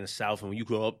 You're not in the South, and when you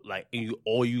grow up, and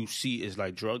all you see is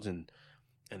drugs and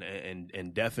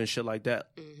death and shit like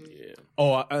that. Mm-hmm. Yeah.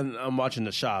 Oh, and I'm watching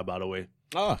The Chi, by the way.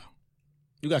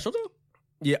 You got Showtime?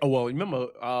 Yeah. Well, remember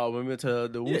when we went to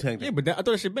the Wu-Tang thing? Yeah, but I thought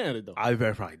that shit banned it though. I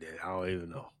probably did. I don't even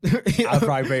know. I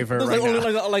probably paid for it right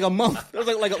only now. Like a month. It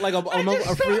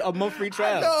was a month free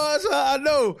trial. I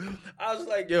know. I was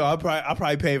like, yo, I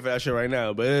probably paid for that shit right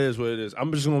now. But it is what it is.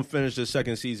 I'm just gonna finish the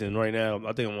second season right now.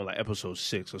 I think I'm on episode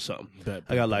 6 or something.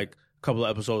 I got a couple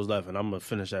of episodes left, and I'm gonna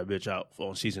finish that bitch out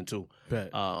on season 2.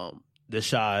 The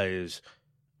Chi is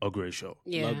a great show.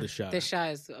 Yeah, love The Chi. The Chi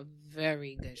is a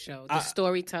very good show. The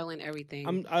storytelling,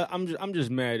 everything. I'm just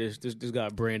mad. This guy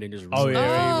Brandon just. Oh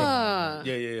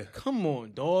yeah. Come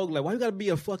on, dog. Why you gotta be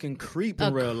a fucking creep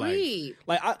in real life?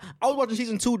 I was watching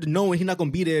season 2 knowing he's not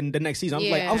gonna be there in the next season.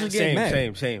 I was just getting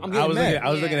mad. Same. I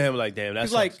was looking at him damn.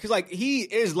 That's because he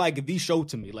is the show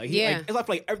to me.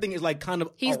 It's everything is kind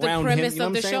of he's around the premise him. You know of what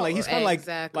I'm the saying? show. He's kind of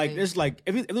exactly. it's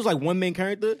if it was one main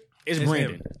character. It's Brandon.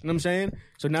 Him. You know what I'm saying?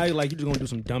 So now you're just gonna do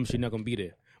some dumb shit, not gonna be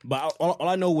there. But all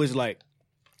I know is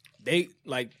they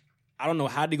I don't know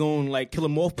how they gonna kill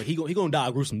him off, but he gonna die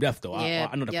a gruesome death though. Yeah.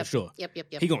 I know that for sure. Yep.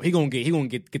 He gonna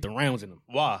get the rounds in him.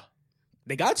 Why?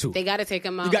 They got to. They got to take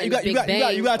him out. You got to take him out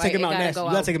nasty. You got to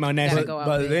take him out nasty.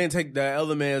 But they didn't take the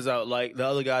other man's out. The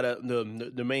other guy,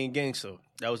 the main gangster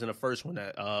that was in the first one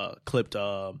that clipped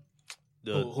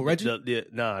Reggie?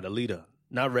 The leader,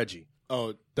 not Reggie.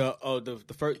 The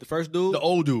first dude, the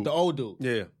old dude,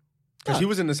 yeah, because he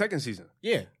was in the second season.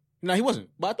 Yeah, no, he wasn't.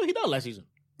 But I thought he died last season.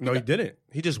 No, he didn't.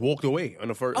 He just walked away on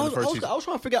the first season. I was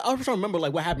trying to figure out. I was trying to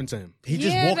remember what happened to him. He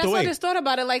just walked away. I just thought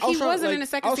about it. He wasn't in the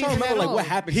second season. I was trying to remember what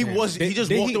happened. He just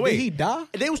walked away. Did he die?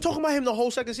 They was talking about him the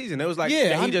whole second season. It was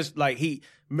he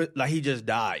just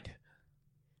died.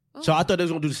 So I thought they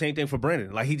was gonna do the same thing for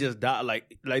Brandon. Like he just died.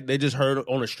 Like they just heard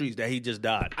on the streets that he just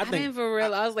died. I think for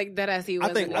real. I was like that as he was.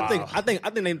 I think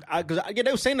they because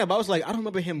they were saying that, but I was like, I don't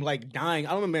remember him like dying.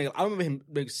 I don't remember him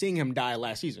like, seeing him die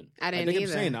last season. I didn't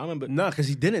either. Saying that. I remember because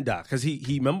he didn't die. Because he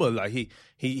remember like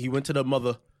he went to the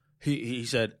mother. He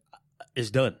said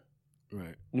it's done.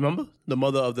 Right. You remember the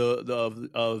mother of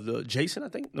the Jason? I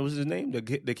think that was his name. The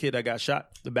kid that got shot,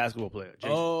 the basketball player.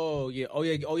 Jason. Oh yeah.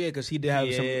 Because he did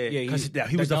have some. Yeah,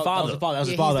 he was the father. That was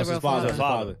his father. That was his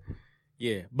father.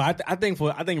 Yeah, but I think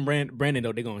Brandon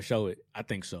though they're gonna show it. I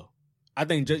think so. I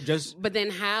think just. But then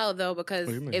how though? Because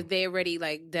if they already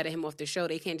like deaded him off the show,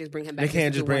 they can't just bring him back. They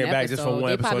can't just bring him back just for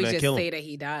one episode. They probably and just kill him. say that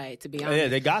he died. To be honest, yeah,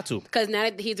 they got to. Because now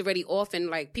that he's already off and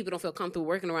like people don't feel comfortable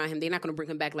working around him, they're not going to bring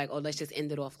him back. Like, oh, let's just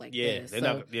end it off like this.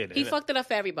 He fucked it up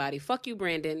for everybody. Fuck you,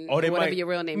 Brandon. Or whatever your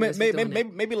real name is.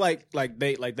 Maybe like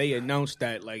they announced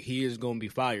that like he is going to be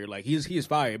fired. Like he is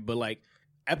fired, but like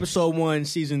episode 1,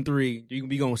 season 3,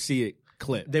 we gonna see it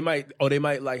clip. They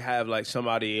might like have like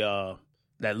somebody.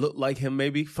 That looked like him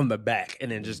maybe from the back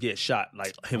and then just get shot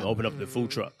like him open up the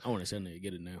food truck. I want to see him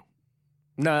get it now.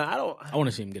 Nah, I don't. I want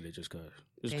to see him get it just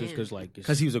because like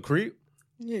because he was a creep.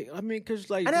 Yeah, I mean because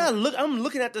like and I'm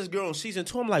looking at this girl in season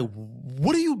 2. I'm like,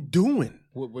 what are you doing?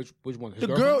 Which one? His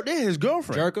girl, his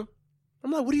girlfriend. Jerka.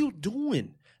 I'm like, what are you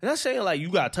doing? And I'm saying like you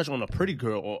got to touch on a pretty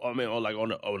girl or like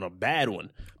on a bad one.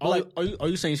 But like, are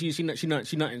you saying she not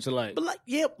into like? But like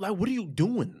yeah, like what are you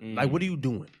doing? Like what are you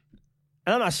doing?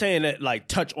 And I'm not saying that like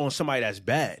touch on somebody that's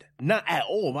bad, not at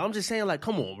all. But I'm just saying like,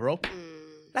 come on, bro,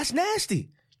 that's nasty.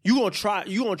 You gonna try?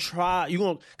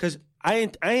 Because I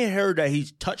ain't heard that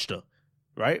he's touched her,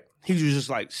 right? He was just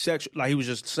like sexual, like he was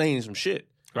just saying some shit,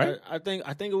 right? I think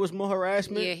it was more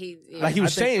harassment. Yeah, like he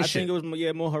was saying shit. I think it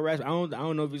was more harassment. I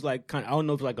don't know if it's like I don't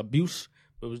know if it's like abuse,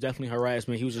 but it was definitely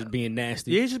harassment. He was just being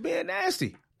nasty. Yeah, he's just being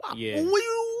nasty. Yeah.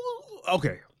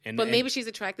 Okay. But maybe she's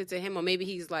attracted to him, or maybe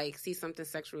he's like sees something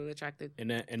sexually attracted.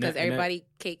 Because everybody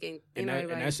caking, and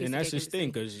that's his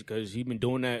thing. Because he's been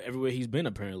doing that everywhere he's been.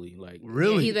 Apparently, like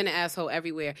really, he's been an asshole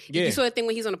everywhere. Yeah. You saw that thing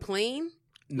when he's on a plane.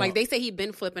 No. Like they say he's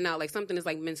been flipping out. Like something is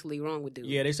like mentally wrong with dude.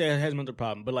 Yeah, they say he has a mental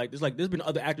problem. But like there's been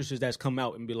other actresses that's come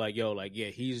out and be like, yo, like yeah,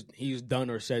 he's done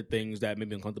or said things that made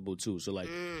me uncomfortable too. So like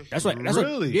that's why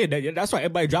that's why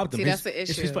everybody dropped him. See, that's the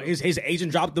issue. His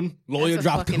agent dropped him. Lawyer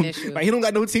dropped him. Like he don't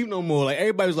got no team no more. Like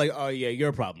everybody was like, oh yeah,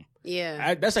 you're a problem.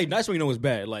 Yeah, that's when you know it's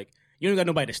bad. Like you don't got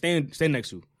nobody to stand next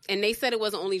to. And they said it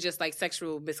wasn't only just like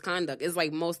sexual misconduct. It's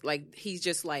like most like he's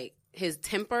just like. His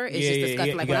temper is just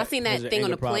disgusting. Like when I seen that thing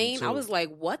on the plane, I was like,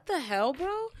 "What the hell,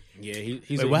 bro?" Yeah,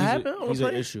 he's what happened? He's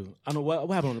an issue. I don't know what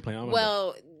happened on the plane. I don't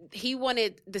well, he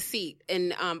wanted the seat,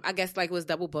 and I guess like it was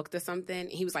double booked or something.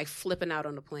 He was like flipping out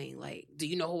on the plane, like, "Do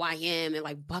you know who I am?" and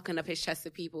like bucking up his chest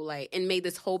to people, like, and made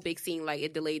this whole big scene. Like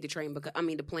it delayed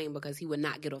the plane because he would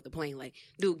not get off the plane. Like,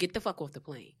 dude, get the fuck off the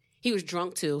plane. He was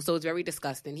drunk too, so it's very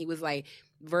disgusting. He was like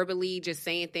verbally just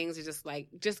saying things, and just like,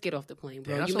 just get off the plane,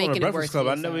 bro. You making it worse.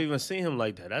 I never even seen him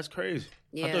like that. That's crazy.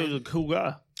 Yeah. I thought he was a cool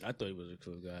guy. I thought he was a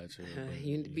cool guy too.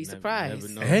 You'd be surprised.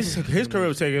 His career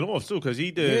was taking off too because he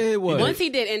did. Yeah, it was. Once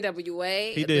he did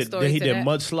NWA, he did. Then he did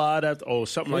Mudslide or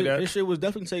something like that. His shit was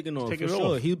definitely taking off for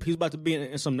sure. He's about to be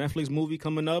in some Netflix movie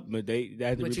coming up, but they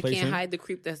had to replace him. But you can't hide the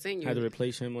creep that's in you. Had to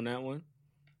replace him on that one.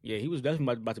 Yeah, he was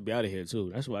definitely about to be out of here too.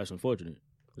 That's why it's unfortunate.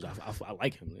 Because I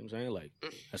like him, you know what I'm saying? Like,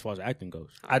 as far as acting goes.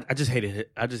 I just hated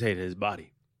his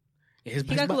body. He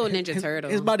got a little Ninja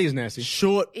Turtle. His body is nasty.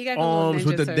 Short arms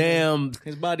with the damn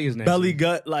his body is nasty. Belly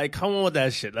gut. Like, come on with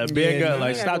that shit. Like, bare gut.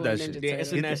 Like, stop that shit. Yeah,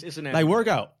 it's a nasty. Like, work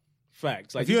out.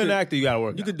 Facts. Like, if you're an actor, you gotta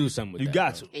work. You could do something with that. You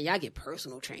got to. And y'all get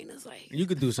personal trainers. Like, you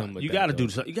could do something with that. You gotta do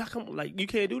something. You gotta come. Like, you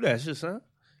can't do that shit, son.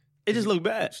 It just look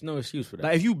bad. There's no excuse for that.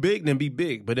 Like, if you big, then be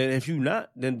big. But then if you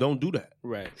not, then don't do that.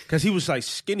 Right. Because he was like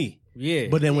skinny. Yeah.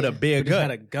 But then with a bare gut. He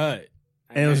had a gut.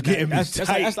 And it was getting me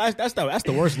tight. That's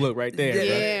the worst look right there.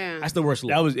 Yeah. That's the worst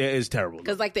look. It's terrible.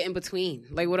 Because like the in between.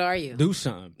 Like, what are you? Do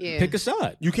something. Yeah. Pick a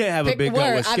side. You can't have a big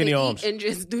gut with skinny arms. And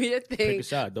just do your thing. Pick a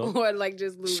side, though. Or like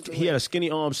just lose. He had a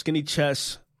skinny arm, skinny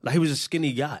chest. Like, he was a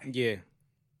skinny guy. Yeah.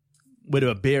 With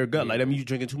a bare gut. Like, that means you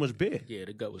drinking too much beer. Yeah,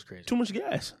 the gut was crazy. Too much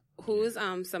gas. Who's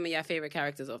some of your favorite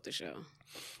characters off the show?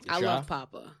 I love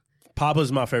Papa.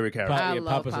 Papa's my favorite character. I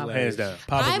love Papa. Hands down.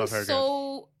 Papa's my favorite character. I'm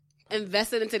so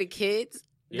invested into the kids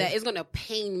that it's gonna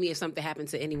pain me if something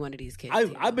happens to any one of these kids.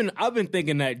 I've been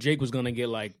thinking that Jake was gonna get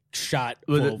like shot.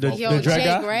 The Drake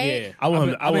guy? Right? Yeah. I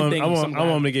want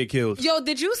him to get killed. Yo,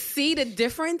 did you see the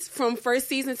difference from first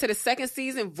season to the second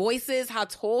season? Voices, how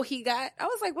tall he got. I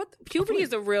was like, what? Puberty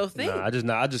is a real thing.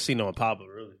 Nah, I just seen it on Papa,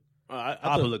 really.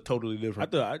 Papa looked totally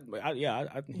different.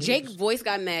 Jake's voice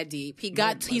got mad deep.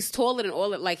 He's taller than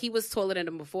all. Like he was taller than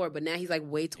him before, but now he's like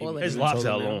way taller. His locks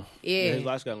got long. Yeah, his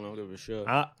locks got longer for sure.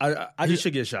 He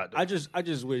should get shot. Though. I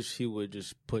just wish he would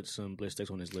just put some bliss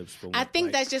sticks on his lips. I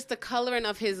think that's just the coloring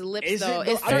of his lips, though.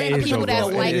 It's certain people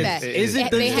that's like that.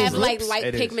 They have like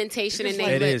light pigmentation in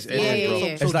their lips. Yeah.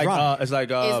 It's like it's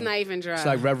not even dry. It's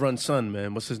like Reverend's son,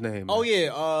 man. What's his name? Oh yeah,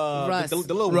 Russ. The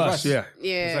little Russ. Yeah,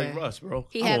 it's like Russ, bro.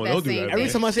 He had that same. Every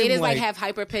time I see they him, just like have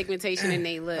hyperpigmentation in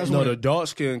their lips. No, the dark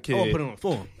skinned kid. Oh, put it on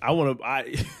phone.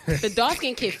 The dark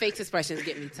skinned kid face expressions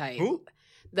get me tight. Who?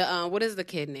 The what is the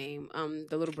kid name?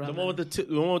 The little brother.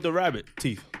 The one with the rabbit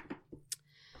teeth.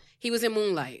 He was in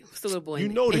Moonlight. What's the little boy? You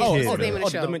know the kid. kid. What's his name in the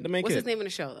show? What's his name in the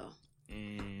show though?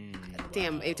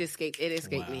 Damn, it escaped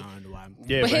me.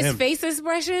 Yeah, but his face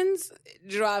expressions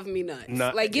drive me nuts.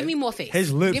 Like, give me more face.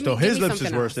 His lips, his lips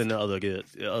is worse than the other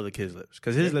kid's lips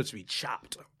because his lips be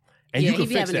chopped. And you can he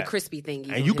be fix having that. the crispy thing.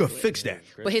 And you can fix that.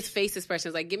 But his face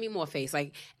expressions, like, give me more face.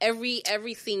 Like,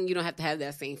 every scene, you don't have to have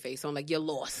that same face on. Like, you're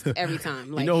lost every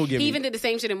time. Like, he even did the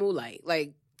same shit in Moonlight.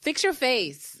 Like, fix your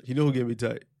face. You know who get me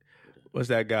tight? What's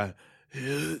that guy?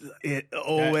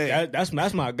 That's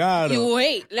my guy. Though. You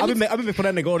wait. I've been for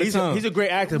that nigga all the time. He's a great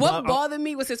actor. What bothered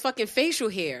me was his fucking facial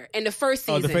hair in the first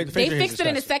season. They fixed it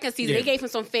in the second season. They gave him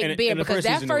some fake beard because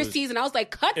that first season, I was like,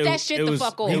 cut that shit the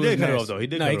fuck off. He did cut it off though. He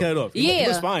cut it off. Yeah, it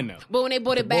was fine though. But when they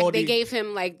brought it back, they gave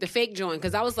him like the fake joint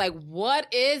because I was like,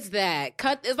 what is that?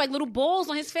 It's like little balls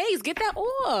on his face. Get that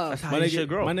off. That's how he should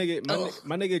grow. My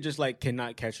nigga just like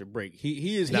cannot catch a break.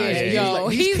 He is.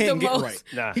 He's the most.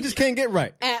 He just can't get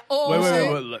right At all. Wait.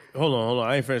 Hold on.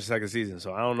 I ain't finished the second season,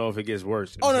 so I don't know if it gets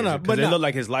worse. But it looked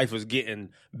like his life was getting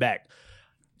back.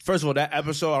 First of all, that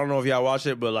episode, I don't know if y'all watched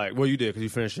it, but like, well, you did because you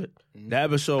finished it. That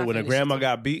episode when the grandma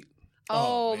got beat.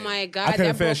 Oh my God. I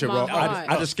couldn't finish it, bro. Heart.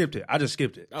 I just skipped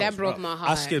it. That broke my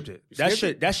heart. I skipped it.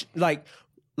 That's like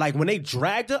when they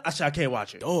dragged her, I said, I can't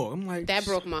watch it. Oh, I'm like, that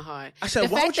broke my heart. I said, the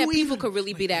fact that people could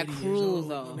really be that cruel,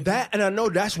 though. That, and I know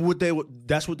that's what they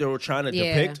were trying to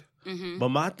depict. Mm-hmm. But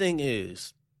my thing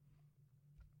is,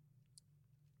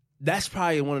 that's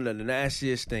probably one of the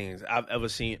nastiest things I've ever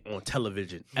seen on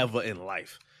television ever in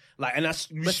life. Like, and that's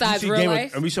besides real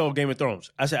life. And we saw Game of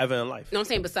Thrones. I said ever in life. No, I'm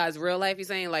saying besides real life. You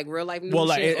saying like real life news? Well,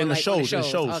 like shit, in the like shows.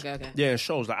 Okay. Yeah, in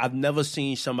shows. Like I've never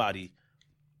seen somebody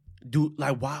do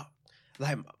like wow.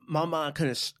 Like my mind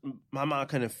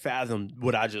couldn't fathom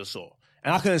what I just saw,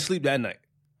 and I couldn't sleep that night.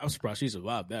 I'm surprised she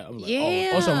survived that. I was like,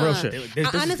 yeah. Oh, some real shit.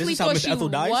 I honestly thought she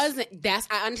wasn't.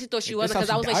 I honestly thought she wasn't because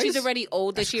I was like, she's already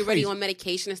older. She's already on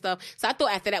medication and stuff. So I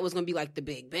thought after that was gonna be like the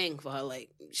big bang for her.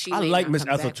 Like I like Miss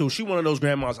Ethel too. She one of those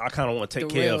grandmas I kind of want to take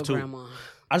care of too. Grandma.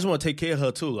 I just want to take care of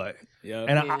her too. Like,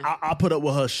 and I put up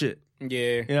with her shit. Yeah,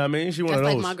 you know what I mean. She one just of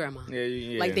those. Like my grandma.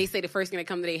 Yeah. Like they say, the first thing that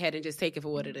come to their head and just take it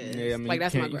for what it is. Yeah, I mean, like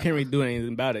that's my grandma. You can't really do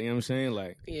anything about it. You know what I'm saying?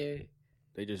 Like, yeah.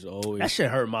 They just always that shit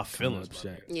hurt my feelings.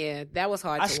 Yeah, that was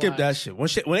hard. I skipped that shit. When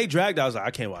they dragged, I was like,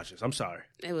 I can't watch this. I'm sorry.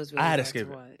 It was. Really I had hard to skip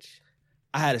to it. watch.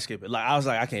 I had to skip it. Like I was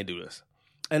like, I can't do this.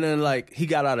 And then like he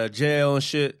got out of jail and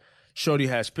shit. Shorty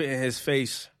had spit in his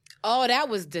face. Oh, that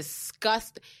was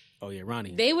disgusting. Oh yeah,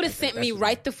 Ronnie. They would have sent me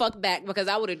right the fuck back because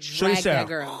I would have dragged that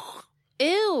girl.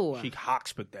 Ew. She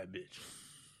hawkspit that bitch.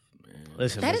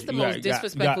 Listen, that is the most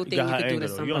disrespectful thing you could do to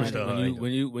somebody.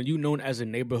 When you known as a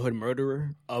neighborhood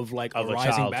murderer of like a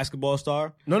rising basketball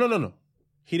star. No.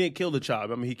 He didn't kill the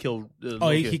child. I mean, he killed.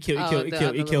 He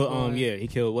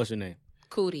killed. What's her name?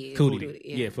 Cootie.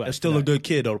 Yeah, it's still a good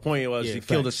kid though. The point was he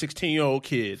killed a 16-year-old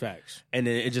kid. Facts. And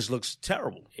then it just looks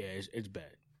terrible. Yeah, it's bad.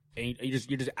 And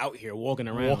you're just out here walking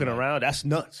around. That's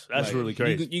nuts. That's like, really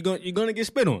crazy. You're gonna get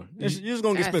spit on. You're just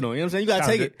gonna get spit on. You know what I'm saying? You gotta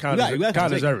take it. You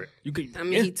gotta deserve it.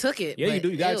 He took it. Yeah, you do.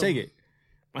 You gotta take it.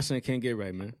 My son can't get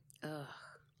right, man.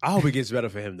 I hope it gets better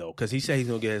for him though, because he said he's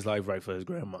gonna get his life right for his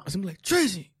grandma. I was like,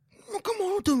 Tracy, come on,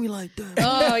 don't do me like that.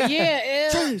 Oh yeah,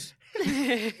 Tracy.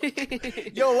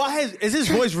 Yo, is his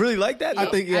voice really like that? I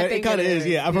think it kind of is.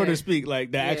 Yeah, I've heard him speak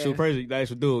like the actual person, the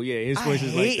actual dude. Yeah, his voice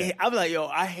is like that. I'm like, yo,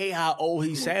 I hate how old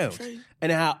he sounds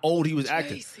and how old he was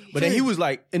acting. But then he was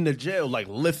like in the jail, like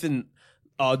lifting,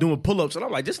 doing pull-ups, and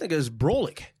I'm like, this nigga is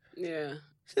brolic. Yeah,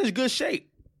 he's in good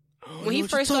shape. When he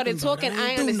first started talking,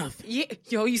 I understand. Yeah,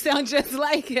 yo, you sound just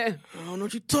like him. I don't know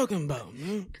what you're talking about,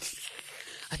 man.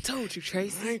 I told you,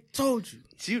 Tracy. I ain't told you.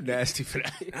 You nasty for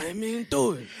that. I didn't mean to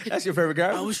do it. That's your favorite guy?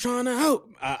 I was trying to help.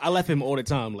 I left him all the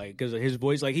time, like, because of his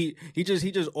voice. Like he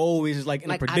just always is like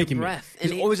in a predicament.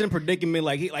 He's always in a predicament.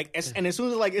 And as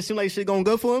soon as it seems like shit going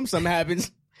good for him, something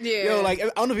happens. Yeah. Yo, like, I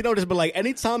don't know if you know this, but like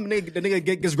anytime the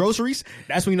nigga gets groceries,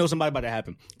 that's when you know somebody about to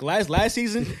happen. Last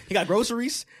season, he got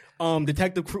groceries.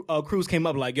 Detective Cruz came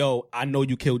up like, yo, I know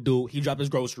you killed dude. He dropped his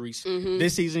groceries.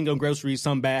 This season, on groceries,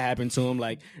 something bad happened to him.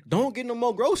 Like, don't get no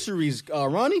more groceries,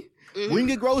 Ronnie. We can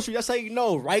get groceries. That's how you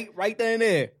know, right there and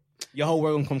there. Your whole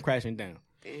world gonna come crashing down.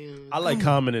 Damn. I like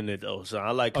Common in it though, so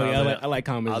I like Common. I like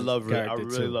Common. I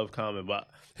really love Common, but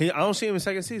I don't see him in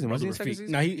second season. Was he in second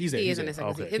season? No, he's in the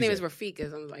second season. His name is Rafiq or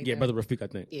something like that. Brother Rafiq, I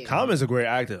think. Yeah. Common's a great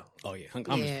actor. Oh yeah,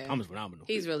 Common's phenomenal.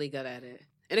 He's really good at it.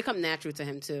 And it comes natural to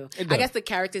him too. I guess the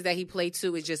characters that he played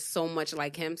too is just so much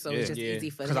like him, so it's just easy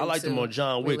for him. Because I like him on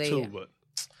John Wick too, but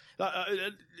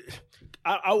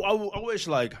I wish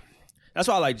like that's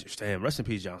why I like. Damn, rest in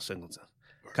peace, John Singleton.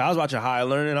 Cause I was watching Higher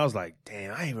Learning, and I was like,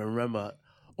 damn, I even remember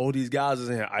all these guys was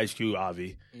in here. Ice Cube,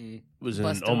 Avi was in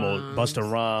Busta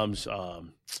Rhymes, not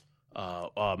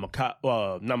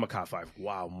Makai 5.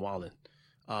 Wow, I'm wildin'.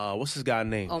 What's this guy's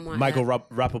name? Michael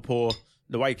Rappaport.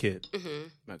 The white kid.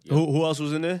 Who else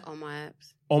was in there? Omar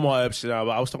Epps.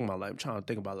 I was talking about like I'm trying to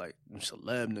think about like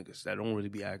celeb niggas that don't really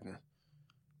be acting.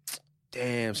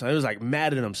 Damn, son. It was like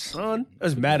mad at him, son. I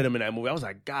was mad at him in that movie. I was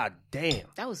like, God damn.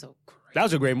 That was so great. That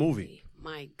was a great movie.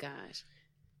 My gosh.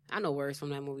 I know words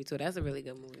from that movie too. That's a really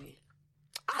good movie.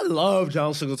 I love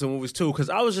John Singleton movies too, because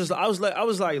I was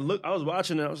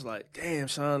watching it, I was like, damn,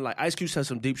 son, like Ice Cube said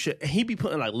some deep shit. And he be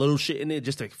putting like little shit in it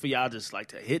just for y'all just like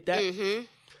to hit that.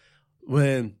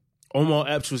 When Omar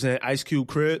Epps was in Ice Cube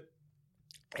crib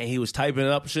and he was typing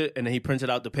up shit and then he printed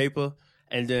out the paper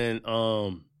and then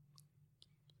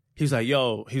he was like,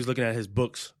 yo, he was looking at his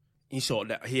books. He saw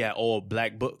that he had all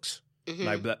black books,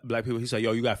 like black people. He said,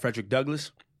 yo, you got Frederick Douglass?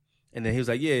 And then he was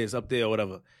like, yeah, it's up there or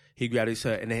whatever. He grabbed his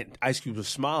head and then Ice Cube was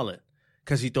smiling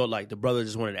because he thought like the brother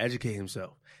just wanted to educate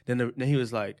himself. Then he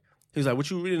was like,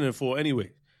 what you reading it for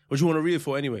anyway? What you want to read it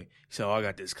for anyway? He said, oh, I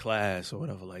got this class or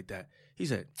whatever like that. He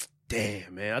said,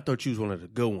 damn, man, I thought you was one of the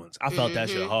good ones. I felt that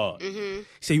shit hard. He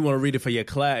said, you want to read it for your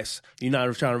class. You're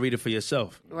not trying to read it for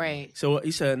yourself. Right. So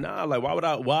he said, nah, like,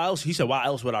 why else? He said, why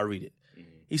else would I read it?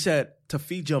 He said, to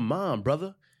feed your mom,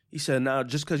 brother. He said, nah,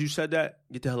 just because you said that,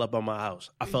 get the hell up on my house.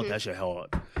 I felt that shit hard.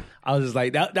 I was just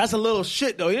like, that's a little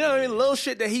shit, though. You know what I mean? Little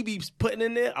shit that he be putting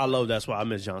in there. I love that's why I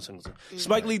miss John Singleton.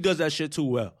 Spike Lee does that shit too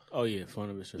well. Oh, yeah. Fun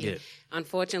of it. Yeah.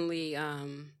 Unfortunately,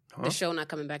 the show not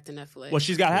coming back to Netflix. Well,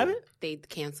 she's got to have it? They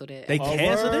canceled it. They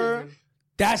canceled it?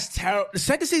 That's terrible. The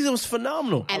second season was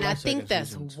phenomenal. And I think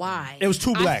that's why. It was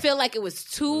too black. I feel like it was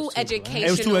too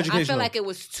educational. I feel like it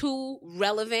was too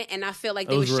relevant. And I feel like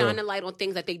they were shining light on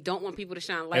things that they don't want people to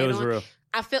shine light on. It was real.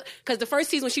 I feel, because the first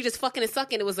season when she just fucking and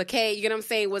sucking, it was okay. You get what I'm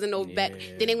saying? It wasn't no bet.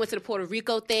 Then they went to the Puerto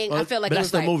Rico thing. I feel like but it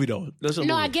that's was the movie though. That's the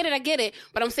movie. I get it.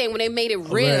 But I'm saying when they made it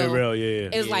real,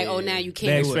 it was like, oh, now you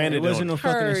can't. They expanded it. Wasn't no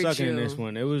fucking and sucking you. in this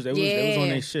one. It was on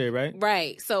their shit, right?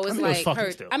 Right. So it's like,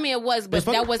 I mean, it was, but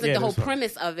that wasn't the whole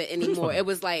premise of it anymore. It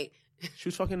was like, she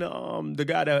was fucking the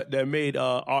guy that made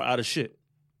art out of shit.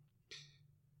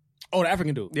 Oh, the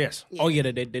African dude. Yes. Oh yeah,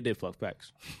 they did fuck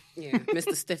facts. Yeah,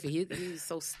 Mr. Stiffy. He's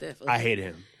so stiff. I hated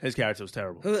him. His character was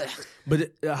terrible.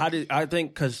 But I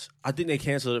think they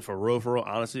canceled it for real.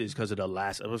 Honestly, it's because of the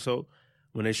last episode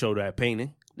when they showed that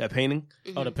painting. Oh,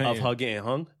 the painting of her getting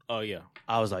hung. Oh yeah.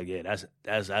 I was like, yeah,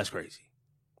 that's crazy.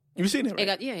 You seen it, right?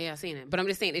 I seen it. But I'm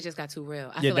just saying it just got too real.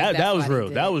 I feel like that was real.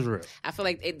 That was real. I feel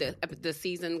like the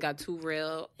season got too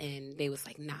real, and they was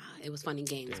like, nah, it was fun and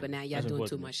games, but now y'all doing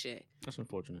too much shit. That's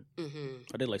unfortunate.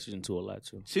 I did like season 2 a lot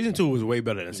too. Season 2 was way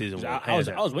better than season 1. I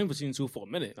was waiting for season 2 for a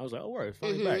minute. I was like, oh, word,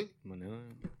 finally back.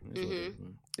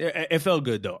 Yeah, it felt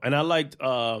good though, and I liked.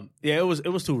 It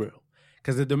was too real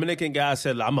because the Dominican guy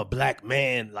said, like, "I'm a black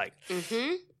man," like.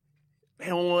 They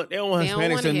don't want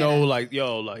Hispanics to know, like,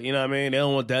 yo, like, you know what I mean? They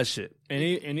don't want that shit. And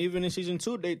even in season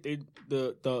 2,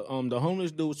 the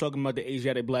homeless dude was talking about the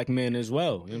Asiatic black man as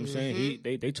well. You know what I'm saying?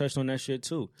 They touched on that shit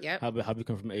too. Yep. How we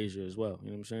come from Asia as well.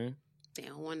 You know what I'm saying? They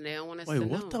don't want us to know. Wait,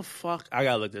 what the fuck? I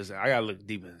gotta look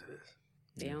deep into this.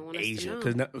 They don't want us Asia,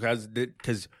 to know. because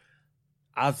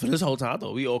for this whole time I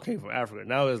thought we all came from Africa.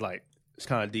 Now it's like it's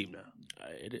kind of deep now.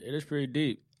 It is pretty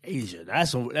deep. Asia,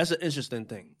 that's an interesting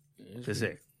thing to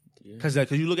say. Because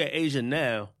you look at Asia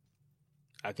now,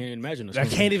 I can't imagine us. I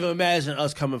can't even imagine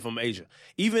us coming from Asia.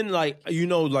 Even like you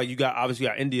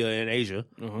got India and Asia,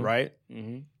 right?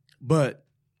 Mm-hmm. But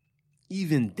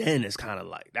even then, it's kind of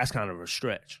like that's kind of a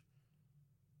stretch.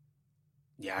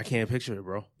 Yeah, I can't picture it,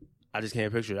 bro. I just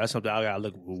can't picture it. That's something I gotta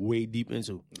look way deep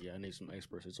into. Yeah, I need some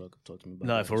experts to talk to me about.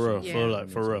 No, for real,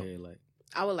 for real.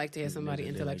 I would like to hear somebody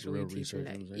intellectually teaching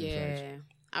that. Yeah,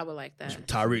 I would like that.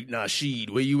 Tariq Nasheed,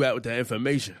 where you at with that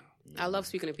information? I love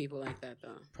speaking to people like that,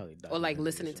 though. Probably or like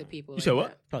listening to people. You said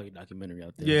what? Probably a documentary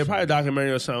out there. Yeah, probably a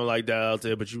documentary or something like that out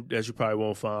there, but you probably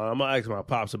won't find. I'm gonna ask my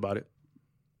pops about it.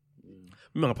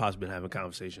 Me and Pop's been having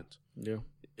conversations. Yeah.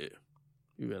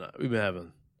 We've been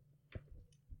having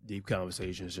deep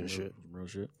conversations and shit.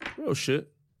 Real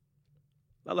shit.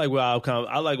 I like where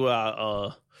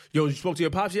yo, you spoke to your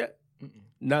Pops yet?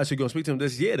 Nah, so you gonna speak to him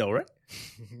this year though, right?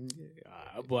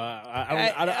 But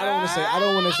I don't want to say. I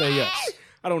don't want to say yes.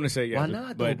 I don't want to say yes. Why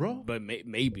not, though, bro? But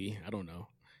maybe I don't know.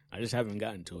 I just haven't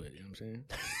gotten to it. You know what I'm saying?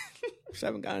 Just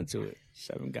haven't gotten to it.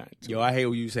 Yo, I hate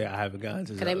when you say I haven't gotten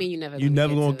to it. Because that mean you never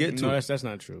gonna get to it. No, that's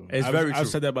not true. It's very true. I've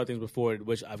said that about things before,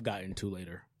 which I've gotten to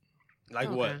later. Like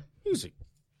what? Music.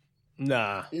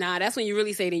 Nah, that's when you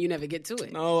really say that you never get to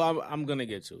it. No, I'm gonna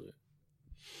get to it.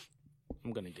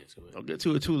 I'll get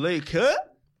to it too late,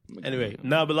 cut. Anyway,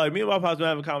 but like me and my pops been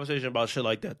having a conversation about shit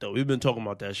like that though. We've been talking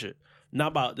about that shit, not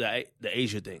about the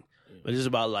Asia thing, but just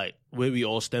about like where we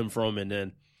all stem from. And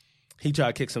then he tried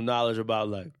to kick some knowledge about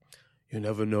like you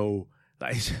never know.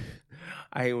 Like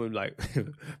I hate when like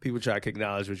people try to kick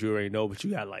knowledge which you already know, but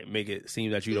you gotta like make it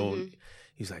seem that you don't.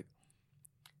 He's like,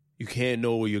 you can't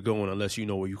know where you're going unless you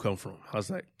know where you come from. I was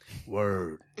like,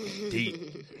 word,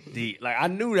 deep. Like I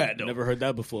knew that though. Never heard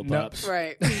that before, Pops. No.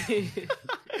 Right.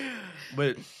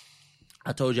 But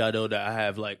I told y'all though that I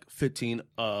have like 15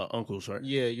 uncles, right?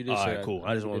 Yeah, you did. All say right, cool.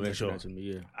 I just want to make sure. To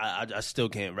me, yeah. I still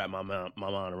can't wrap my mind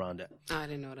around that. I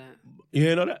didn't know that. You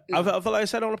didn't know that? No. I feel like I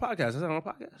said it on the podcast. I said it on the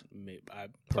podcast. Maybe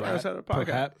Perhaps. I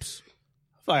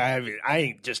feel like I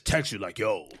ain't just text you like,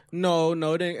 yo. No,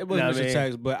 it wasn't just a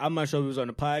text, but I'm not sure if it was on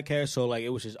the podcast. So like, it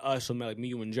was just us, so like me,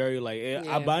 you, and Jerry. Like,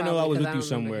 I know I was with you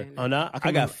somewhere. Oh, no,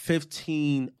 I got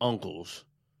 15 uncles,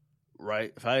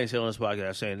 right? If I didn't say it on this podcast,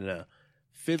 I'm saying it now.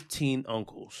 15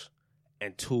 uncles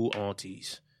and 2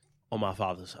 aunties on my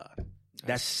father's side.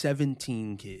 That's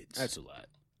 17 kids. That's a lot.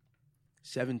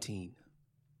 17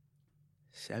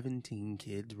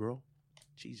 kids, bro.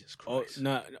 Jesus Christ.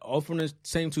 All from the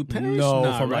same 2 parents?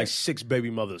 No, from like 6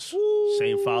 baby mothers. Ooh.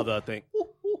 Same father, I think.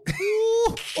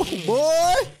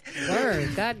 Boy.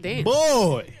 Word, goddamn.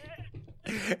 Boy.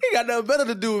 He got nothing better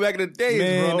to do back in the days,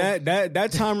 man, bro.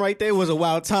 That time right there was a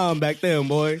wild time back then,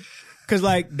 boy. Cause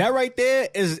like that right there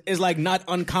is like not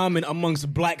uncommon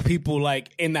amongst black people like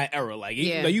in that era. Like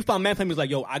you found mad families like,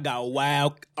 yo, I got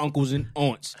wild uncles and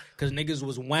aunts. Cause niggas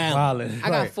was wild. I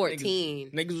got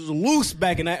 14. Niggas was loose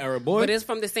back in that era, boy. But it's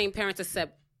from the same parents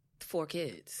except 4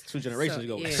 kids. 2 generations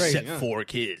ago. Crazy. Except 4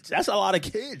 kids. That's a lot of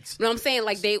kids. No, I'm saying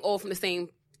like they all from the same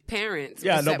parents.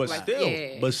 Yeah, no, but like,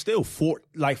 still 4.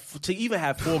 Like to even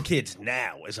have 4 kids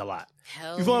now is a lot.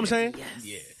 Hell, you feel what I'm saying? Yes.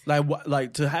 Yeah.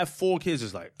 Like to have 4 kids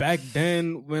is like back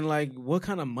then when like what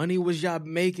kind of money was y'all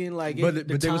making? Like, but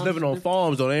they was living on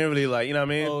farms, though. They didn't really like, you know what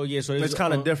I mean? Oh yeah, so it's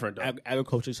kind of different though.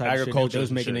 Agriculture side. Agriculture. They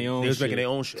was making their own. They was making their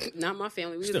own shit. Not my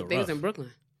family. They was in Brooklyn.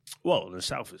 Well, the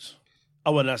South is.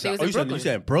 Oh, well, not South. You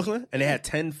said Brooklyn, and they had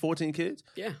 10, 14 kids.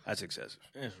 Yeah, that's excessive.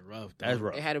 That's rough. That's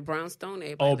rough. They had a brownstone.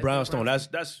 Brownstone. That's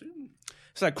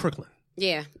it's like Crooklyn.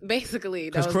 Yeah, basically.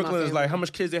 Because Crooklyn is like how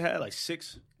much kids they had? Like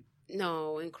 6.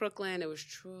 No, in Crooklyn it was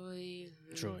Troy.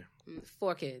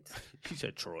 4 kids. She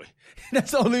said Troy.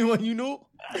 That's the only one you knew.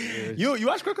 Yeah. You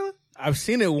watch Crooklyn? I've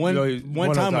seen it one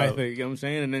time, I think. You know what I'm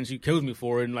saying? And then she kills me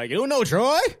for it. And like, you don't know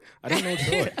Troy? I don't know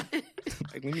Troy.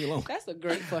 Like, leave me alone. That's a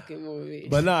great fucking movie.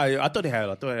 But nah, I thought they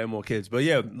had more kids. But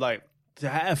yeah, like to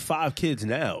have 5 kids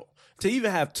now, to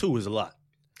even have 2 is a lot.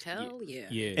 Hell yeah.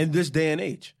 Yeah. In this day and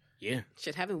age. Yeah.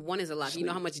 Shit, having 1 is a lot. You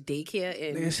know how much daycare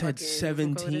and they said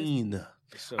 17.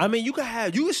 I mean, you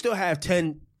could still have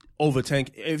 10 over 10.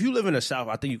 If you live in the South,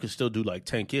 I think you could still do like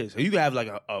 10 kids. So you could have like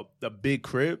a big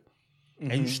crib,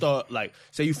 and you start like,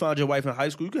 say you found your wife in high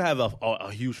school, you could have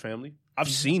a huge family. I've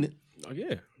seen it. Oh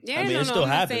yeah. Yeah, I mean, it still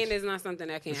happens. I'm saying it's not something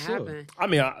that can't happen. I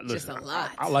mean, just a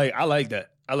lot. I like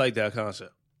that. I like that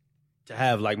concept. To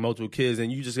have like multiple kids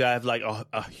and you just gotta have like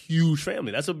a huge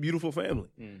family. That's a beautiful family.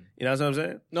 You know what I'm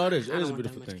saying? No, it is. It is a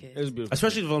beautiful thing. It is beautiful.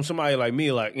 Especially from somebody like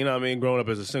me, like, you know what I mean, growing up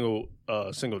as a single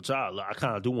child, like, I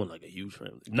kind of do want like a huge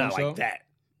family. Not like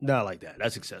that.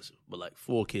 That's excessive. But like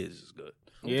 4 kids is good.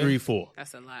 Yeah. 3, 4.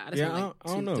 That's a lot. I just want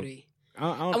like 2, 3.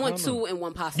 I want 2 and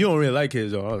 1 possible. You don't really like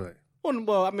kids though, I was like.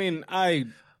 Well, I mean,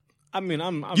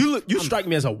 I'm you strike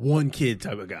me as a 1 kid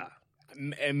type of guy.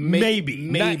 Maybe.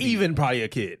 Not even probably a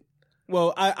kid.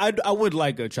 Well, I would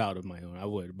like a child of my own. I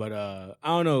would, but I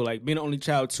don't know, like being an only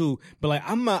child too. But like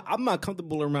I'm not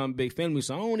comfortable around big families,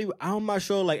 so I'm not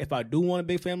sure like if I do want a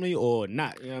big family or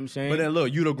not. You know what I'm saying? But then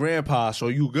look, you the grandpa, so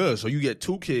you good. So you get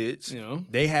 2 kids. You know,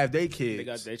 they have their kids. They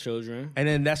got their children, and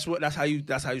then that's how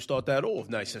you start that off,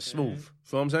 nice and smooth. You know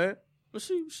what I'm saying? We'll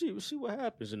see what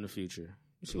happens in the future.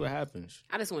 See what happens.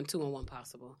 I just want 2 and 1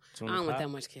 possible. I don't want that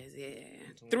much kids. Yeah,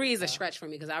 3 is a stretch for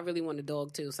me because I really want a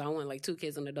dog too. So I want like 2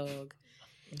 kids and a dog.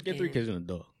 Get 3 kids and a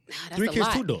dog. That's 3 a kids,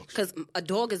 lot. 2 dogs. Because a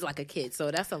dog is like a kid,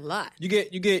 so that's a lot. You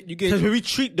get. Because we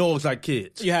treat dogs like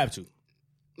kids. You have to.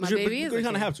 My baby is a You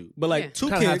kind kid. of have to. But like 2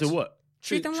 Kinda kids. have to what?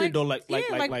 Treat them dog like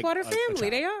part of the family.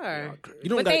 They are. You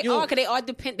don't But got, they you are, don't, because they are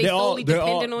they solely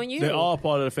dependent on you. They're all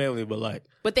part of the family, but like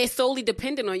But they're solely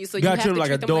dependent on you, so you gotta have treat to them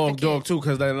like a treat them like a dog kid. too,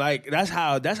 because then like that's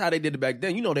how they did it back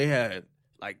then. You know, they had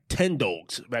like 10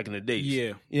 dogs back in the days. Yeah. You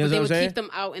know But what they I'm would saying? keep them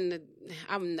out in the.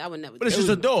 I would never. But it's do just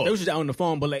that. a dog. They was just out on the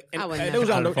farm, but like I would they never. was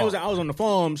On the farm. I was on the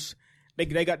farms. They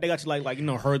got to like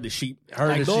herd the sheep. Herd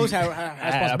like the those sheep. have Had a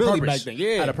responsibility back purpose. then.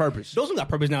 Yeah, Had a purpose. Those don't got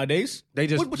purpose nowadays. They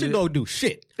just- what your dog do?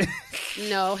 Shit.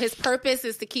 No, his purpose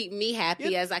is to keep me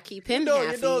happy as I keep him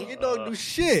happy. Your dog do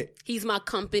shit. He's my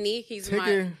company. He's my.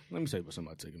 Tigger. Let me say about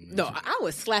something about Tigger. Man. No, I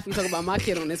would slap you talking about my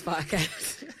kid on this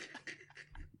podcast.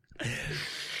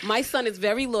 My son is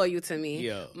very loyal to me.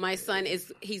 Yeah. My son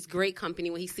he's great company.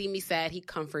 When he see me sad, he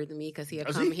comforts me because he'll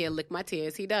Does come he? here, lick my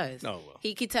tears. He does. Oh, well.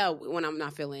 He can tell when I'm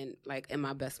not feeling like in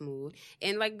my best mood.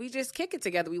 And like we just kick it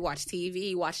together. We watch TV.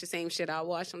 He watch the same shit I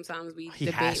watch. Sometimes we He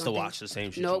debate has on to things. watch the same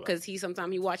shit. No, you because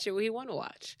sometimes he watch it what he want to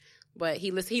watch. But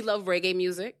he love reggae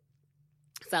music.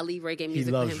 So I leave reggae music.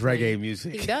 He loves for him reggae playing.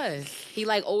 music. He does. He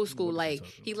like old school, What are you like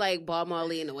talking he like Bob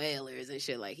Marley and the Wailers and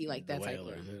shit. Like he like that The type of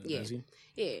Wailers, yeah, does he?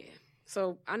 yeah.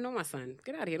 So I know my son.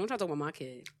 Get out of here! Don't try to talk about my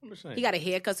kid. I'm just saying. He got a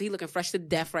haircut, so he looking fresh to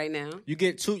death right now. You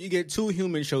get two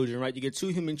human children, right? You get 2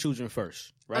 human children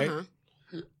first, right?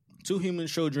 Uh-huh. 2 human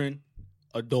children,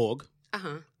 a dog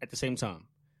Uh-huh. at the same time.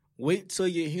 Wait till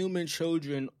your human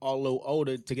children are a little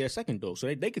older to get a second dog,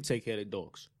 so they could take care of the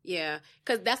dogs. Yeah,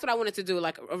 because that's what I wanted to do.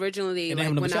 Like originally, And they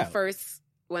like have another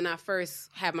when I first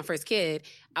had my first kid,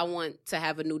 I want to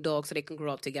have a new dog so they can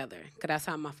grow up together. Because that's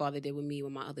how my father did with me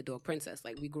with my other dog, Princess.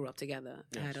 Like we grew up together.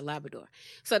 I had a Labrador.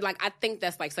 So like I think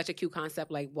that's like such a cute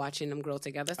concept, like watching them grow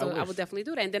together. So I would definitely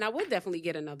do that, and then I would definitely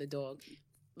get another dog,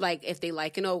 like if they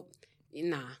like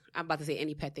Nah, I'm about to say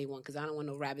any pet they want because I don't want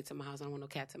no rabbits in my house. I don't want no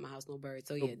cats in my house, no birds.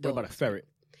 So yeah, What about a ferret?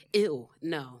 Ew,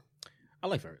 no. I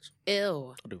like ferrets.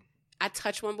 Ew. I do. I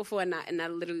touched one before and I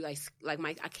literally like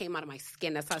I came out of my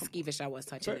skin. That's how skeevish I was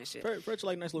touching that shit. Ferrets are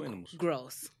like nice little animals.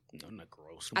 Gross. No, not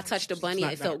gross. I touched a bunny.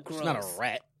 It felt It's not gross. a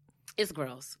rat. It's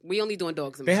gross. We only doing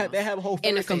dogs and They have whole and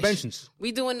ferret a fish. conventions.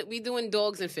 We doing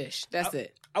dogs and fish. That's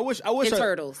it. I wish. And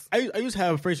turtles. I used to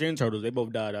have fish and turtles. They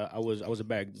both died. I was a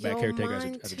bad caretaker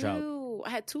mine as a child. too. I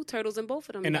had 2 turtles and both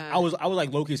of them And died. I was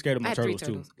like low key scared of I my had 3 turtles too.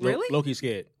 turtles. Really? Low key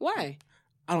scared. Why?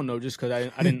 I don't know, just because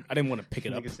I didn't want to pick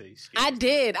it up. I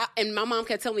did, and my mom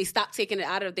kept telling me stop taking it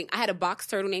out of the thing. I had a box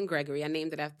turtle named Gregory. I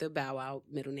named it after Bow Wow,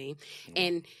 middle name,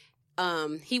 and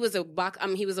he was a box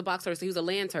turtle, so he was a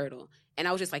land turtle. And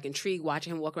I was just like intrigued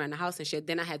watching him walk around the house and shit.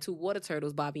 Then I had 2 water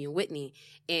turtles, Bobby and Whitney.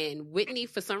 And Whitney,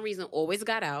 for some reason, always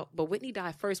got out, but Whitney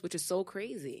died first, which is so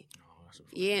crazy.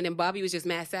 Yeah, and then Bobby was just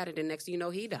mad sad, and the next thing you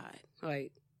know, he died.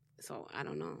 Like, so I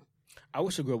don't know. I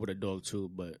wish I grew up with a dog too,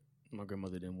 but my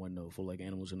grandmother didn't want no full like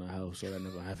animals in the house, so that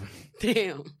never happened.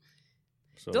 Damn.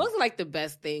 So Those are like the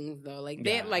best things, though. Like,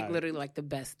 they're Yeah, like literally like the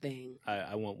best thing.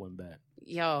 I want one bad.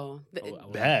 Yo,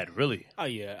 Bad, really. Oh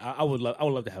yeah, I would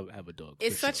love to have a dog.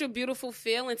 it's such a beautiful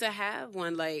feeling to have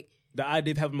one. Like, the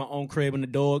idea of having my own crib and a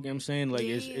dog. You know what I'm saying, like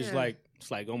it's Yeah.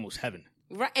 like almost heaven.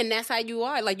 right, and that's how you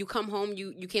are. Like, you come home,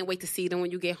 you can't wait to see them when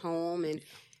you get home, and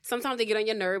sometimes they get on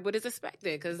your nerve, but it's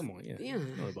expected because Come on, yeah. yeah,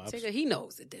 Know the vibes. Tigger, he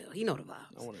knows the deal. He know the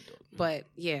vibes. I want a dog. But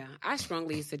yeah, I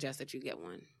strongly suggest that you get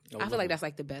one. I I would feel love like it. that's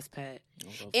like the best pet. I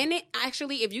would love And it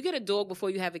actually, if you get a dog before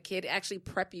you have a kid, it actually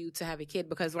prep you to have a kid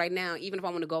because right now, even if I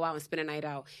want to go out and spend a night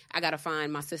out, I gotta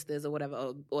find my sisters or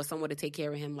whatever or someone to take care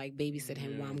of him, like babysit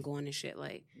him while I'm going and shit.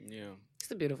 Like, Yeah.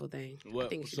 it's a beautiful thing. I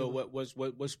think you should So do it.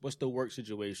 what's the work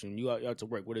situation? You out to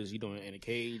work. What is he doing in a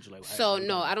cage? Like So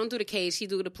no, I don't do the cage. He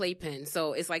do the playpen.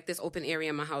 So it's like this open area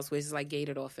in my house where it's like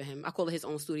gated off for him. I call it his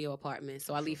own studio apartment.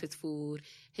 So I leave his food,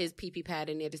 his pee pad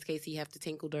in there, just in case he have to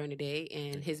tinkle during the day,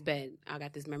 and his bed. I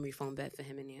got this memory foam bed for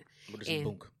him in there. What does he and-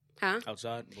 bunk? Huh?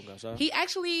 Outside? Bunk outside? He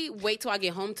actually wait till I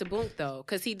get home to bunk though,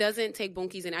 because he doesn't take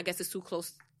bunkies, and I guess it's too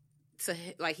close to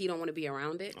like he don't want to be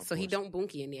around it, so he course. don't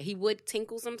bunkie in there. He would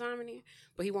tinkle sometime in there,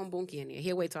 but he won't bunkie in there.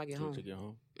 He'll wait till I get home. To get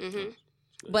home. hmm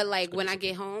But like when I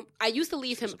get home, I used to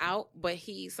leave him out, but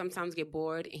he sometimes get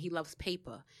bored and he loves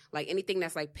paper. Like anything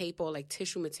that's like paper or like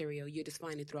tissue material, you just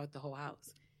find it throughout the whole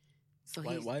house. So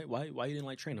he's, Why you didn't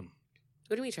like train him?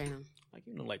 what do we train him? Like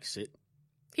like sit.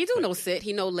 He do know sit.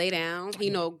 He know lay down. He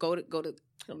know go to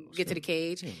get to the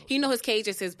cage. He know his cage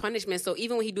is his punishment. So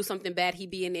even when he do something bad, he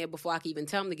be in there before I can even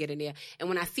tell him to get in there. And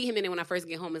when I see him in there when I first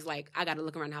get home, it's like I got to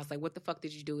look around the house like, what the fuck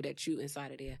did you do that you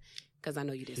inside of there? Because I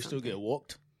know you did He something. still get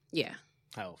walked? Yeah,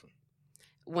 How often?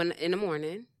 one in the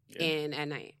morning Yeah. and at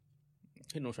night.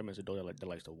 He knows him as a dog that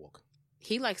likes to walk.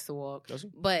 He likes to walk. Does he?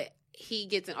 But he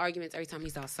gets in arguments every time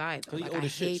he's outside. Though. Like, I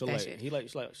hate so that like, shit. He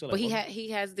but he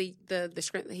has the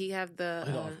strength. He have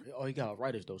the. He got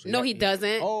arthritis though. So no, he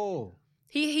doesn't. Oh.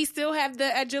 He still have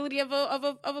the agility of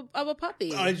a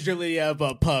puppy. Agility of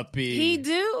a puppy. He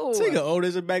do. Nigga old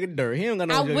as a bag of dirt. He don't got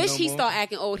no. I wish he start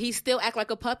acting old. He still act like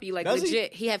a puppy. Like Does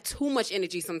legit, he have too much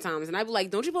energy sometimes, and I be like,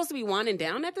 "Don't you supposed to be winding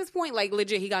down at this point?" Like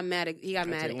legit, he got mad. He got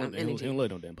mad at energy. He don't love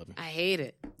no damn puppy. I hate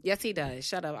it. Yes, he does.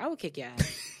 Shut up. I would kick your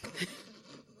ass.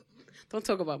 Don't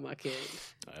talk about my kid.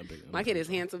 My kid is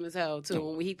handsome as hell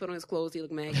too. When he put on his clothes, he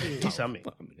look mad cute. Handsome.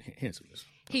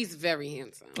 He's very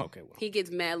handsome. Okay, well. He gets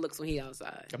mad looks when he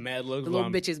outside. A mad look. The little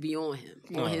bitches be on him,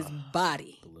 on his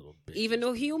body. The little bitches. Even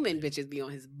though human bitches be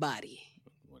on his body.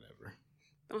 Whatever.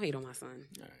 Don't hate on my son.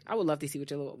 Right. I would love to see what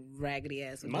your little raggedy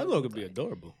ass would My look would be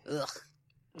adorable. Ugh.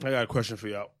 I got a question for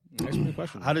y'all. Ask me a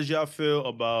question. How did y'all feel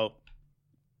about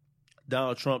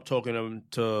Donald Trump talking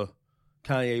to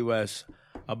Kanye West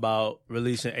about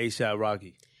releasing A$AP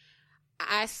Rocky?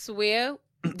 I swear.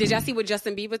 Did y'all see what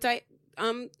Justin Bieber type?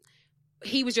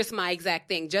 He was just my exact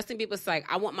thing. Justin Bieber's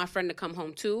like, I want my friend to come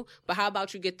home too, but how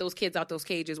about you get those kids out those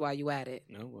cages while you at it?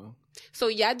 No, well. So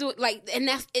y'all do it like, and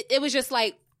that's it was just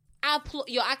like, I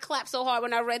clapped so hard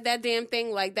when I read that damn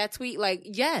thing, like that tweet, like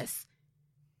yes.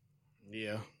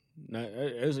 Yeah,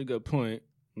 that's a good point,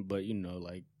 but you know,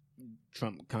 like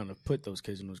Trump kind of put those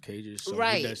kids in those cages, so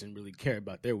he doesn't really care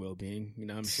about their well-being. You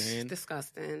know what I'm saying?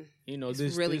 Disgusting. You know,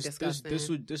 disgusting.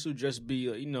 This would just be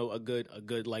a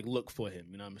good like look for him.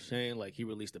 You know what I'm saying? Like he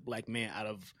released a black man out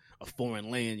of a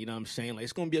foreign land. You know what I'm saying? Like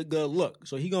it's gonna be a good look.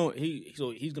 So he's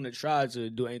gonna try to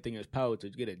do anything in his power to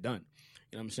get it done.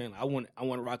 You know what I'm saying? I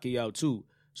want Rocky out too.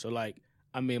 So like.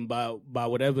 I mean, by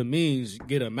whatever means,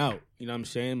 get him out. You know what I'm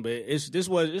saying? But this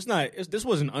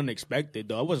wasn't unexpected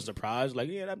though. I wasn't surprised. Like,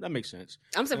 yeah, that makes sense.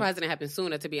 I'm surprised it happened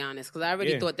sooner, to be honest, because I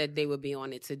already thought that they would be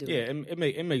on it to do. Yeah,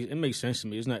 it makes sense to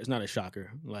me. It's not a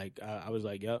shocker. Like I was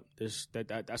like, yep, that's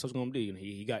what's gonna be. And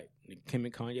he got Kim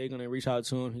and Kanye gonna reach out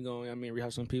to him. He gonna reach out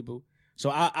to some people. So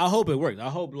I hope it works. I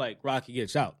hope like Rocky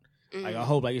gets out. Mm-hmm. Like I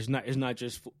hope like it's not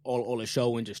just all the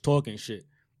show and just talking shit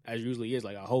as usually is.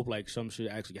 Like I hope like some shit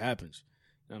actually happens.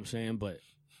 You know what I'm saying? But,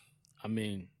 I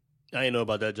mean... I ain't know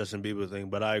about that Justin Bieber thing,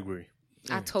 but I agree.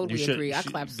 I totally agree. I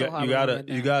clapped so hard.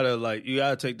 You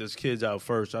gotta take those kids out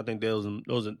first. I think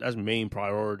that's main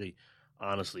priority,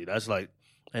 honestly. That's like...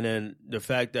 And then the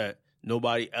fact that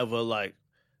nobody ever, like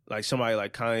somebody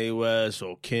like Kanye West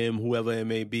or Kim, whoever it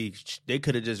may be, they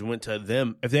could have just went to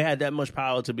them. If they had that much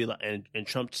power to be like... And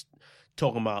Trump's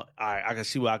talking about, all right, I can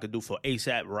see what I could do for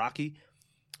A$AP Rocky.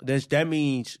 That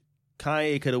means...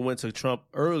 Kanye could have went to Trump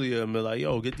earlier and be like,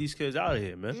 yo, get these kids out of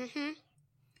here, man. Mm-hmm.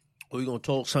 Or we going to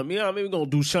talk something. You know what I mean? We're going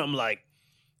to do something like,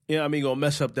 you know what I mean? Going to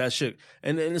mess up that shit.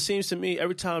 And it seems to me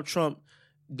every time Trump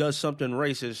does something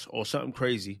racist or something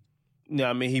crazy, you know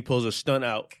what I mean? He pulls a stunt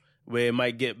out where it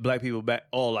might get black people back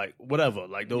or like whatever,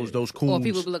 like those cool. Or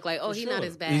people look like, oh, he's not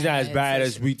as bad. He's not as bad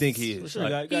as we think he is.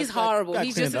 Sure. He's horrible.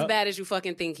 He's just as bad as you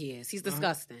fucking think he is. He's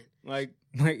disgusting. Like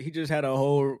he just had a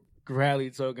whole... rally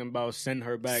talking about send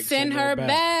her back. Send her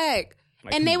back.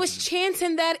 Like, and they was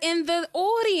chanting that in the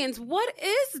audience. What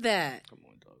is that? Come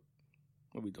on, dog.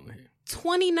 What we doing here?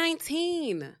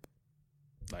 2019.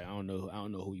 Like I don't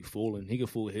know who you fooling. He can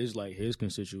fool his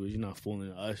constituents. You're not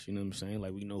fooling us. You know what I'm saying?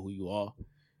 Like we know who you are.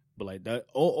 But like that,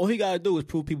 all he gotta do is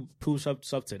prove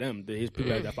stuff to them. His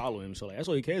people that follow him. So like that's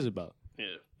all he cares about. Yeah.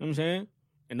 You know what I'm saying?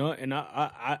 And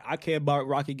I care about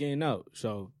Rocky getting out.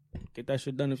 So get that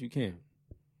shit done if you can.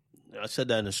 I said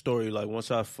that in the story. Like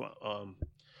once I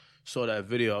saw that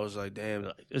video, I was like, "Damn,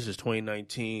 like, this is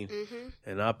 2019,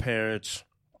 and our parents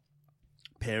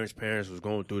was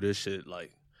going through this shit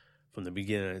like from the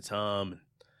beginning of time. And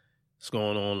it's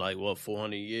going on like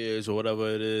 400 years or whatever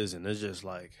it is, and it's just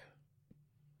like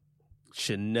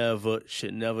should never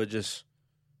just.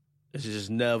 It's just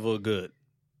never good.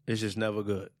 It's just never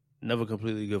good. Never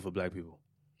completely good for black people.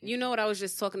 You know what? I was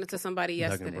just talking to somebody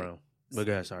yesterday. Black and brown. But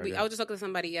go ahead, sorry. I was just talking to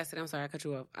somebody yesterday. I'm sorry, I cut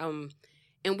you off.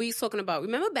 And we was talking about,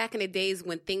 remember back in the days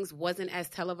when things wasn't as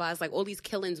televised, like all these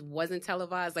killings wasn't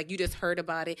televised, like you just heard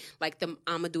about it, like the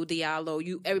Amadou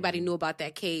Diallo, everybody knew about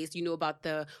that case, you knew about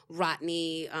the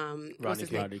Rodney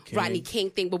King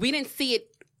thing, but we didn't see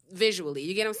it visually,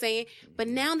 you get what I'm saying? But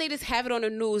now they just have it on the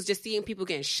news, just seeing people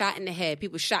getting shot in the head,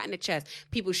 people shot in the chest,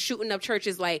 people shooting up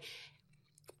churches, like,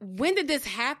 when did this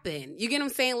happen? You get what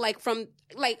I'm saying? Like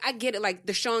I get it, like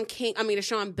the Sean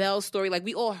Bell story, like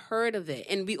we all heard of it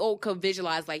and we all could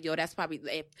visualize like, yo, that's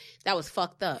probably, that was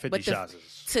fucked up. But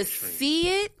to see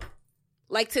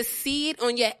it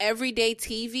on your everyday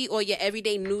TV or your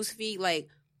everyday news feed, like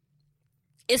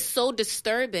it's so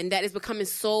disturbing that it's becoming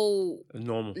so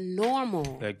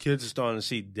normal. That kids are starting to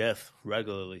see death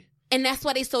regularly. And that's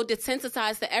why they so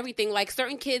desensitized to everything. Like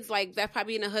certain kids, like that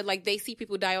probably in the hood, like they see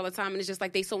people die all the time, and it's just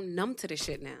like they so numb to the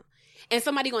shit now. And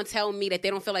somebody gonna tell me that they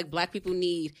don't feel like black people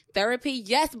need therapy?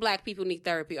 Yes, black people need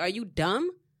therapy. Are you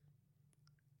dumb?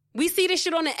 We see this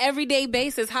shit on an everyday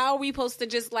basis. How are we supposed to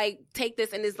just like take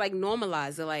this and it's like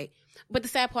normalize it? Like, but the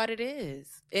sad part, it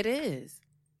is.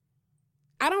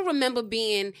 I don't remember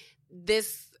being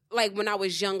this. Like, when I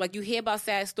was young, like, you hear about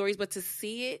sad stories, but to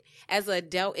see it as an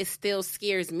adult, it still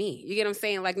scares me. You get what I'm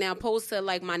saying? Like, now, opposed to,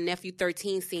 like, my nephew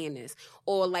 13 seeing this,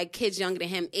 or, like, kids younger than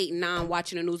him, 8, 9,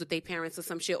 watching the news with their parents or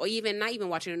some shit, or even not even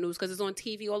watching the news because it's on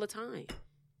TV all the time.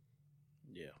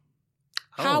 Yeah.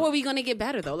 How are we going to get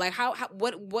better, though? Like, how are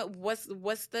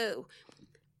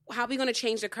we going to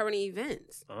change the current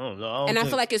events? I don't know. I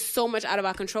feel like it's so much out of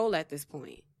our control at this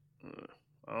point.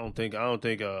 I don't think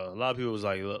a lot of people was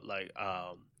like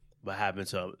what happened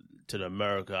to the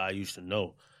America I used to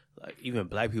know. Like, even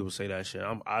black people say that shit.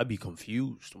 I'd be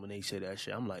confused when they say that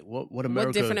shit. I'm like, what America?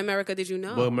 What different America did you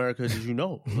know? What America did you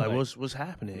know? Like, what's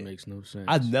happening? It makes no sense.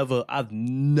 I've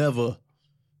never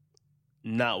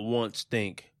not once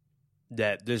think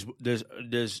that this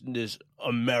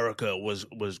America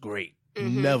was great.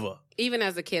 Mm-hmm. Never. Even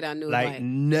as a kid, I knew like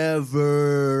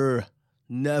never.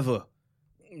 No.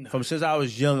 From since I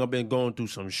was young, I've been going through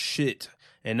some shit.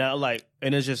 And now,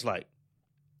 and it's just like,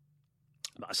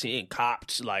 seeing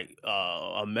cops,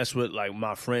 I mess with,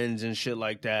 my friends and shit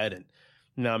like that. And,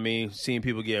 you know what I mean? Seeing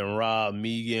people getting robbed,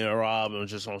 me getting robbed, and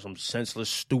just on some senseless,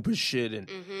 stupid shit. And,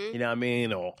 you know what I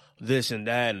mean? Or this and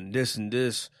that and this and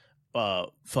this.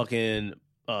 Can't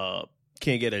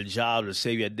get a job to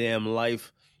save your damn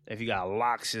life. If you got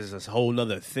locks, it's a whole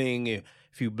nother thing.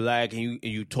 If you black and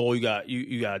you tall, you got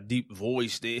a deep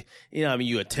voice. You know what I mean?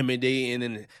 You intimidating,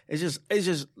 and it's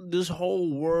just this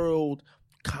whole world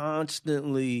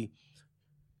constantly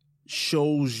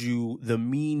shows you the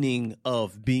meaning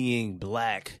of being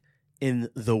black in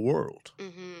the world.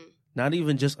 Mm-hmm. Not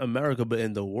even just America, but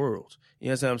in the world. You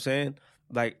know what I'm saying?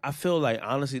 Like, I feel like,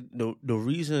 honestly, the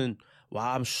reason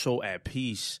why I'm so at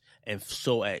peace and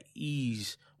so at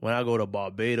ease when I go to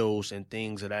Barbados and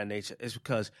things of that nature is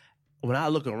because when I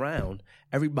look around,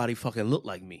 everybody fucking look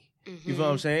like me. Mm-hmm. You feel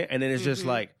what I'm saying? And then it's just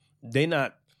like, they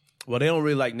don't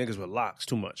really like niggas with locks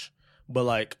too much.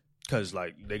 But cause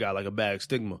they got a bad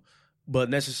stigma.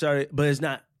 But it's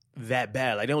not that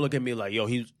bad. Like, they don't look at me like, yo,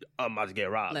 I'm about to get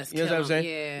robbed. You know what I'm saying?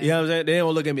 Yeah. You know what I'm saying? They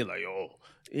don't look at me like, yo.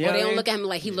 You or they don't look at him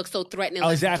like he looks so threatening.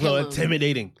 Exactly,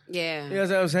 intimidating. Yeah. You know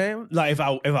what I'm saying? Like, if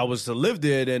I was to live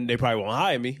there, then they probably won't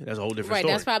hire me. That's a whole different story.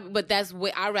 Right, that's probably, but that's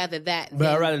what I'd rather that but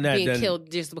I'd rather that being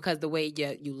killed just because the way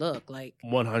you look. Like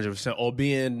 100%. Or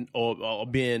being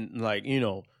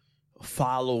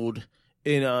followed,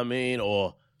 you know what I mean?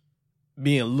 Or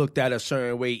being looked at a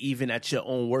certain way, even at your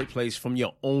own workplace from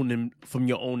your own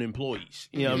employees.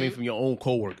 You know what I mean? From your own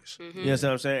coworkers. Mm-hmm. You know what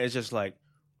I'm saying? It's just like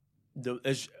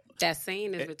that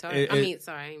saying is retarded. I didn't mean to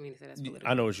say that's political.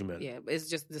 I know what you meant. Yeah, but it's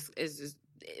just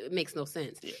it makes no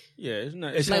sense. Yeah, it's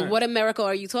not. It's like, what America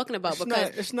are you talking about?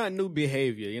 It's not new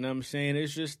behavior. You know what I'm saying?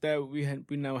 It's just that we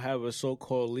now have a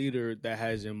so-called leader that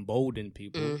has emboldened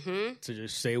people to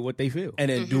just say what they feel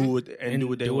and then do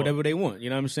whatever they want.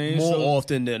 You know what I'm saying? More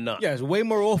often than not. Yeah, it's way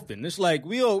more often. It's like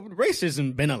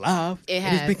racism been alive. It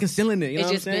has. It's been concealing it. You know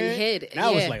what I'm saying? It's just been hid.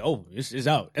 Now it's like, oh, it's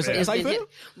out. That's how you feel?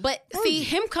 But see,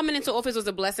 him coming into office was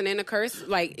a blessing and a curse.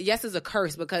 Like, yes, it's a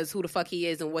curse because who the fuck he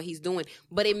is and what he's doing.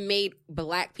 But it made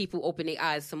black people open their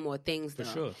eyes to more things, though.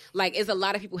 For sure. Like, it's a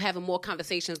lot of people having more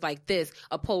conversations like this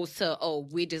opposed to,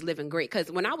 we're just living great. Because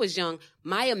when I was young,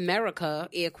 my America,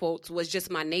 air quotes, was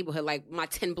just my neighborhood, like my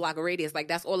 10-block radius. Like,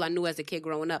 that's all I knew as a kid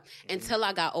growing up until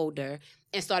I got older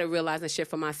and started realizing shit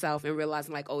for myself and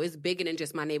realizing, like, it's bigger than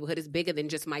just my neighborhood. It's bigger than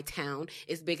just my town.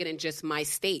 It's bigger than just my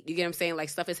state. You get what I'm saying? Like,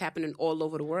 stuff is happening all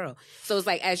over the world. So it's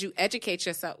like, as you educate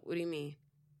yourself, what do you mean?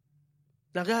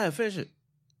 Now, go ahead, finish it.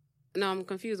 No, I'm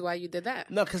confused why you did that.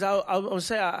 No, because I would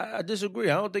say I disagree.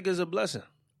 I don't think it's a blessing.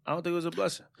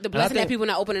 The blessing that people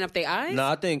not opening up their eyes? No,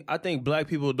 I think black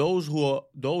people, those who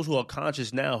are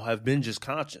conscious now, have been just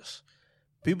conscious.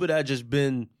 People that just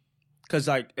been, because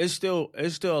it's still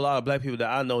a lot of black people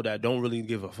that I know that don't really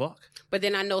give a fuck. But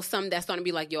then I know some that's starting to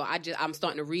be like, I'm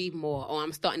starting to read more, or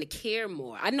I'm starting to care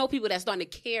more. I know people that's starting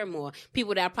to care more.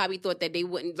 People that I probably thought that they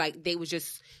wouldn't, like, they was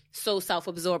just so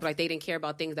self-absorbed, like they didn't care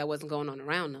about things that wasn't going on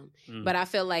around them. But I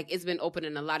feel like it's been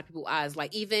opening a lot of people's eyes,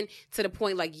 like even to the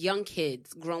point like young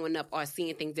kids growing up are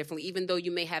seeing things differently. Even though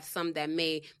you may have some that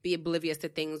may be oblivious to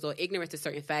things or ignorant to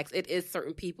certain facts, it is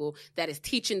certain people that is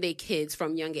teaching their kids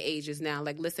from younger ages now,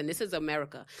 like, listen, this is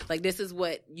America. Like, this is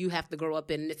what you have to grow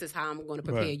up in, and this is how I'm going to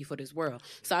prepare you for this world.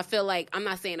 So I feel like, I'm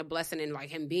not saying a blessing in like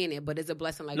him being there, but it's a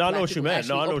blessing like, no, I know what you meant.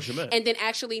 No, I know what you meant. And then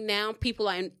actually now people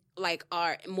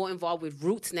are more involved with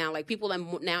roots now. Like, people are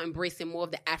now embracing more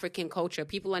of the African culture.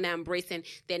 People are now embracing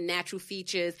their natural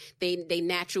features, they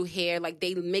natural hair. Like,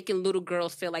 they making little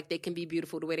girls feel like they can be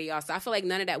beautiful the way they are. So I feel like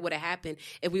none of that would have happened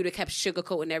if we would have kept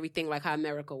sugarcoating everything like how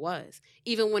America was.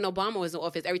 Even when Obama was in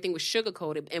office, everything was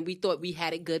sugarcoated, and we thought we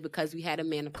had it good because we had a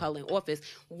man of color in office,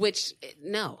 which,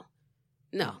 no.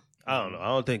 I don't know. I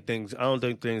don't think things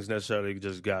necessarily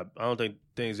got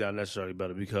necessarily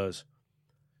better, because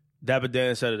Dapper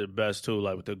Dan said it the best too,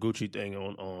 like with the Gucci thing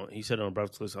on he said it on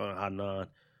Breakfast on Hot 9. He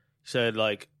said,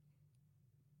 like,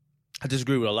 I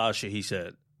disagree with a lot of shit he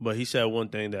said, but he said one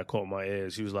thing that caught my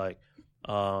ears. He was like,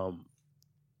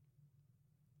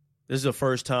 this is the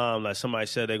first time that somebody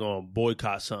said they're gonna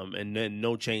boycott something and then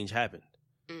no change happened.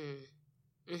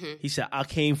 Mm-hmm. He said, I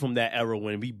came from that era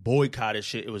when we boycotted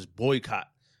shit. It was boycott.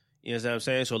 You know what I'm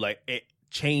saying? So like,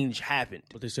 change happened.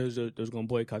 But they said they was gonna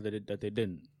boycott that they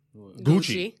didn't.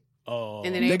 Gucci. Oh,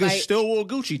 and then niggas still wore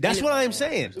Gucci. That's what I'm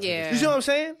saying. Yeah, you see what I'm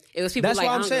saying? It was people that's like,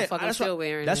 what I'm I don't saying. give a fuck, I'm still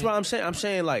wearing That's it. what I'm saying. I'm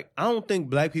saying, like, I don't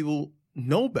think black people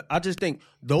know, but I just think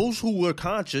those who were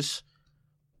conscious,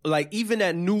 like, even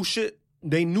that new shit,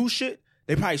 they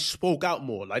probably spoke out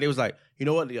more. Like, they was like, you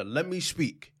know what? Yeah, let me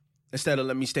speak instead of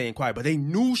let me stay in quiet. But they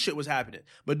knew shit was happening.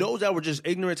 But those that were just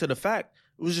ignorant to the fact,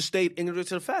 it was just stayed ignorant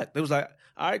to the fact. They was like,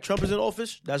 all right, Trump is in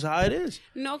office. That's how it is.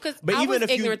 No, because I was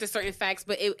ignorant to certain facts,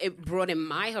 but it broadened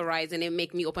my horizon. It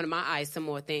made me open my eyes to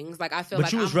more things. Like, I feel but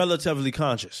like you was relatively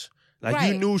conscious. Like,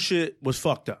 right. You knew shit was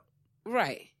fucked up.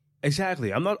 Right.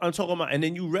 Exactly. I'm talking about, and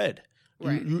then you read.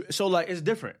 Right. So, like, it's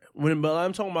different. But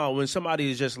I'm talking about when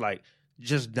somebody is just not,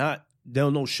 they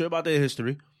don't know shit about their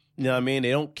history. You know what I mean?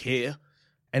 They don't care.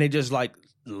 And they just, like,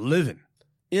 living.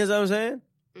 You know what I'm saying?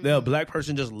 Mm-hmm. They're a black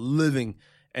person just living.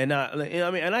 And I, you know what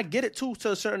I mean? And I get it too,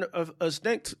 to a certain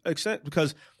extent,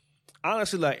 because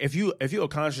honestly, like, if you're a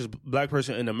conscious black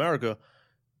person in America,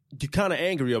 you're kind of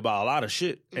angry about a lot of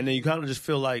shit, and then you kind of just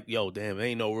feel like, yo, damn, there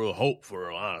ain't no real hope for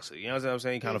real, honestly. You know what I'm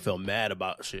saying? You kind of feel mad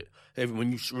about shit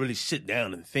when you really sit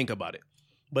down and think about it.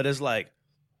 But it's like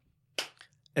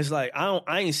I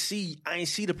ain't see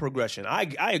the progression.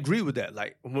 I agree with that.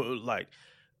 Like when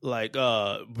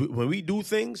we do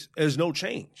things, there's no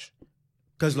change.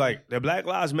 Because, like, the Black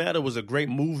Lives Matter was a great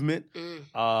movement,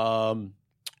 but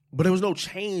there was no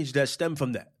change that stemmed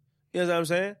from that. You know what I'm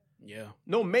saying? Yeah.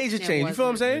 No major change. You feel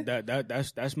what I'm saying?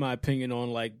 That's my opinion on,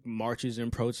 like, marches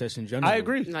and protests in general. I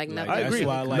agree. Like, I agree.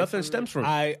 Why, like, nothing stems from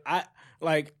it. I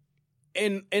like,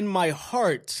 in my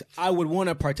heart, I would want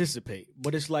to participate,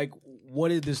 but it's like, what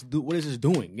is this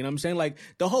doing? You know what I'm saying? Like,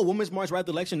 the whole Women's March right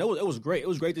after the election, it was great. It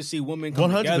was great to see women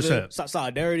come 100%. Together,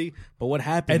 solidarity. But what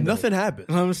happened? And nothing happened.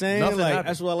 You know what I'm saying? Nothing happened.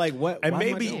 That's what, like, what? And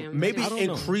maybe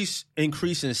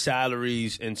increase in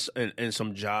salaries and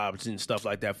some jobs and stuff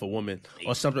like that for women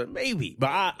or something. Maybe,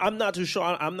 but I'm not too sure.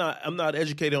 I'm not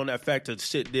educated on that fact to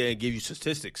sit there and give you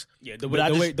statistics. Yeah,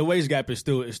 the wage gap is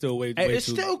still way it's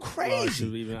too still crazy. I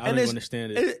don't even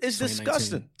understand it. It's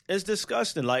disgusting. It's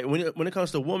disgusting. Like, when it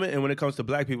comes to women and when it comes to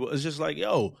black people, it's just like,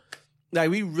 yo, like,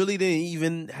 we really didn't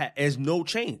even there's no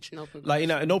change, like,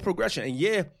 no progression. And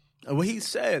yeah, what he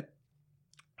said,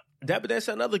 Dapper Dan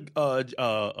said another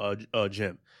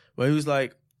gem where he was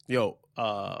like, yo,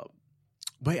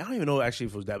 wait, I don't even know actually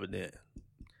if it was Dapper Dan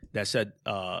that said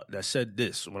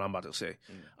this. What I'm about to say,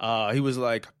 he was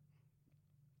like,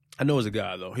 I know it was a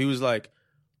guy though. He was like,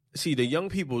 see, the young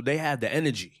people, they have the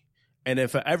energy, and then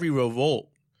for every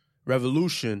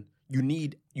revolution, you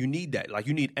need that. Like,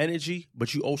 you need energy,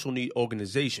 but you also need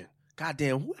organization.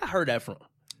 Goddamn, who I heard that from?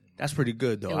 That's pretty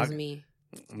good, though. It was me.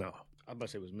 No. I'm about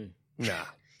to say it was me. Nah.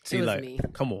 See, it was like, me.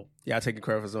 Come on. Yeah, I take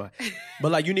credit for somebody.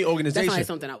 But, like, you need organization. That's not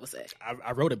something I would say.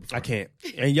 I wrote it before. I can't.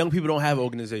 And young people don't have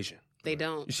organization. They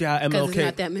don't. You see how MLK... Because there's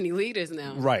not that many leaders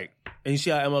now. Right. And you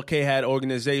see how MLK had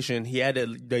organization. He had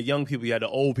the young people. He had the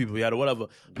old people. He had whatever.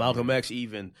 Malcolm X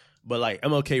even... But, like,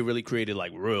 MLK really created,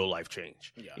 like, real life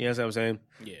change. Yeah. You know what I'm saying?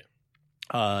 Yeah.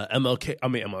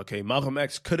 Malcolm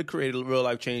X could have created real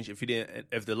life change if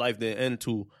the life didn't end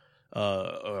too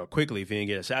quickly, if he didn't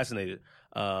get assassinated.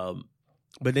 But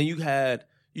then you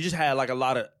just had a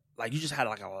lot of what's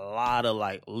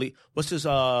this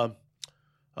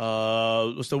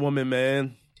what's the woman,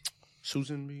 man?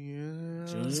 Susan B.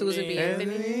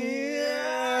 Anthony.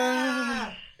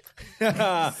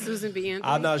 Susan B.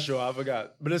 Anthony. I'm not sure. I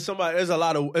forgot. But there's a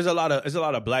lot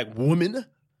of black women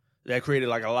that created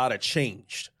like a lot of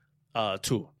change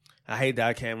too. I hate that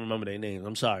I can't remember their names.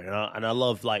 I'm sorry. And I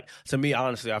love, like, to me,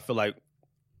 honestly, I feel like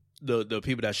the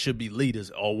people that should be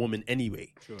leaders are women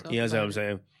anyway. Sure. You know what I'm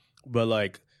saying? But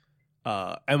like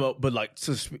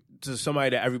to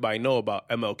somebody that everybody know about,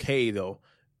 MLK though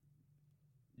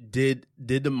did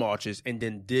the marches and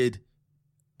then did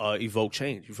evoke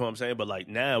change. You feel what I'm saying? But like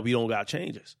now we don't got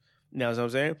changes. You know what I'm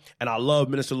saying? And I love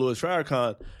Minister Louis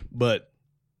Farrakhan, but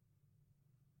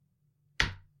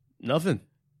nothing.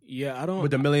 Yeah, I don't.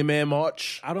 With the Million Man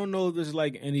March, I don't know if there's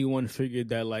like any one figure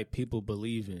that like people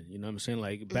believe in. You know what I'm saying?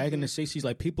 Like back in the '60s,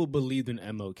 like people believed in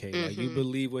MLK. Like you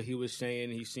believe what he was saying.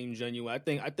 He seemed genuine.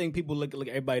 I think people look at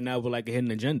everybody now with like a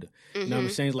hidden agenda. You know what I'm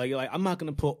saying? Like I'm not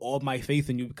gonna put all my faith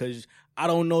in you because I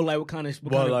don't know like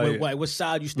what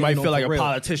side you stand on. Might feel like a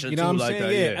politician. You know what I'm like saying?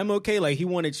 That, yeah, MLK like he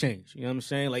wanted change. You know what I'm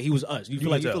saying? Like he was us. You feel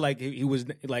like he was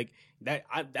like that.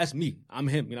 That's me. I'm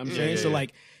him. You know what I'm saying? So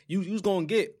like you was gonna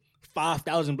get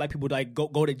 5,000 black people like go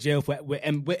to jail with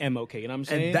MLK, you know what I'm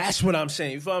saying? And that's what I'm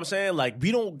saying. You feel what I'm saying? Like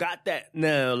we don't got that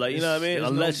now. Like you know what I mean?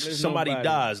 Unless somebody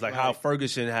dies, like how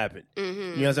Ferguson happened.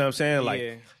 You know what I'm saying?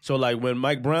 Like so, like when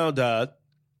Mike Brown died,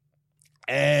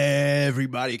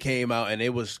 everybody came out and they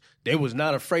was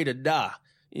not afraid to die.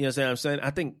 You know what I'm saying?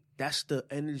 I think that's the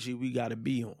energy we got to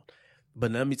be on.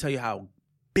 But let me tell you how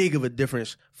big of a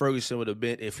difference Ferguson would have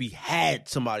been if we had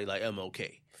somebody like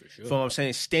MLK. Sure. So I'm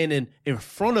saying standing in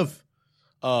front of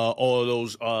all of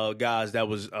those guys that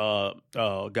was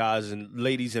guys and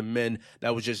ladies and men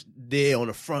that was just there on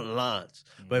the front lines.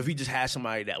 But if we just had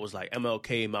somebody that was like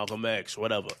MLK, Malcolm X,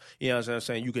 whatever, you know what I'm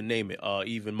saying? You can name it.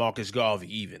 Even Marcus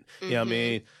Garvey, even. You know what I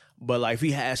mean? But like if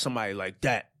we had somebody like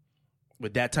that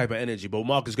with that type of energy, but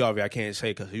Marcus Garvey I can't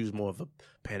say because he was more of a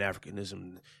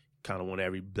Pan-Africanism. Kind of want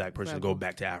every black person to go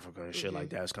back to Africa and shit like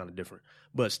that. It's kind of different.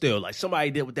 But still, like somebody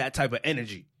did with that type of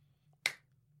energy,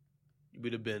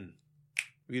 we'd have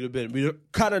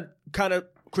kind of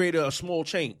created a small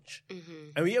change.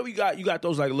 And yeah, you got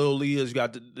those like Lil Leahs, you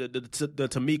got the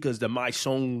Tamikas, the My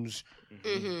Songs.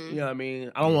 You know what I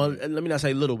mean? I don't want. Let me not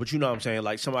say little, but you know what I'm saying.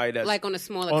 Like somebody that's like on a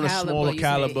smaller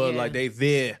caliber, like they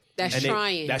there. That's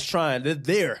trying. They're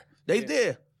there. They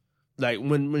there. Like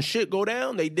when shit go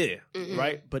down, they there,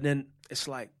 right? But then it's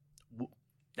like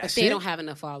that's they don't have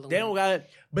enough following. They don't got it,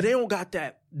 but they don't got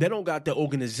that. They don't got the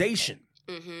organization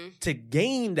to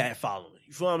gain that following.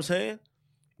 You feel what I'm saying?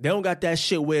 They don't got that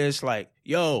shit where it's like,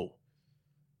 yo,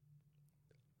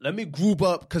 let me group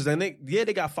up because then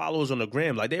they got followers on the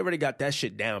gram. Like they already got that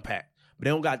shit down pat, but they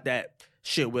don't got that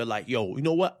shit where like, yo, you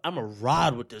know what? I'm gonna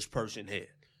ride with this person here.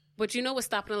 But you know what's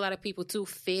stopping a lot of people too?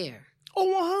 Fear.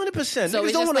 Oh, 100%. So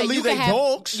niggas don't want to leave their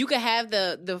dogs. You can have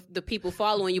the people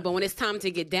following you, but when it's time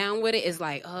to get down with it, it's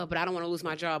like, but I don't want to lose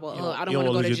my job. Or, I don't want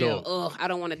to go to jail. I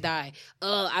don't want to die.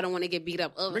 I don't want to get beat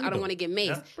up. I don't want to get maced.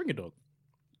 Yeah. Bring your dog.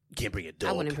 You can't bring a dog.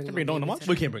 I wouldn't bring my baby to that.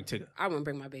 We can't bring Tigger. I wouldn't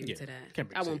bring my baby to that.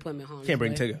 I wouldn't put him in harm's way. Can't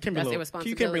bring Tigger. That's irresponsibility.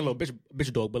 You can't bring a little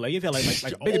bitch dog, but like if you have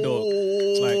like a bigger dog,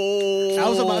 like I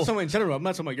was talking about someone in general. I'm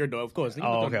not talking about your dog, of course. Okay.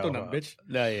 Bitch.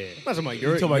 Yeah. I'm not talking about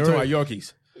your. Talking about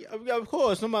Yorkies. Yeah, of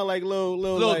course, somebody like little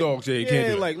like, dogs. Yeah, you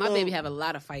can't do like my baby have a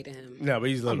lot of fight in him. No, but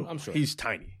he's little. I'm sure he's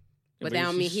tiny. But that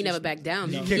don't mean he never backed down.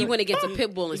 He went against a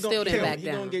pit bull and still didn't back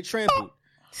down. He don't get trampled.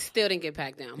 Still didn't get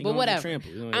packed down. But whatever.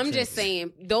 I'm just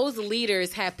saying, those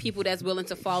leaders have people that's willing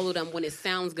to follow them when it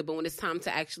sounds good, but when it's time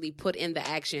to actually put in the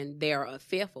action, they are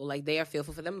fearful. Like they are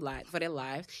fearful for their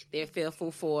lives. They're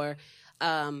fearful for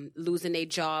losing their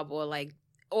job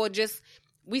or just.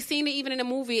 We seen it even in the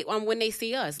movie When They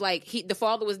See Us. Like the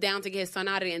father was down to get his son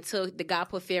out of there until the guy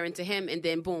put fear into him, and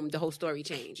then boom, the whole story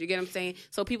changed. You get what I'm saying?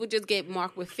 So people just get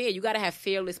marked with fear. You got to have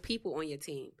fearless people on your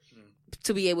team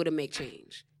to be able to make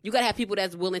change. You got to have people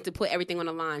that's willing to put everything on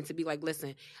the line to be like,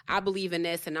 listen, I believe in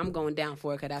this and I'm going down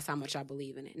for it because that's how much I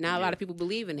believe in it. Now, a lot of people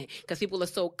believe in it because people are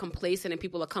so complacent and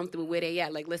people are comfortable where they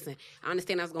at. Like, listen, I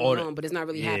understand that's going on, but it's not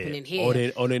really happening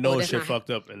here. Or they know shit fucked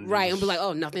up. And and be like,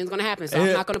 oh, nothing's going to happen, so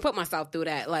I'm not going to put myself through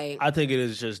that. Like, I think it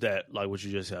is just that, like what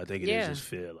you just said, I think it is just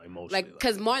fear, like mostly. Like,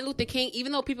 because Martin Luther King,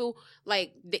 even though people,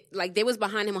 they was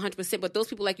behind him 100%, but those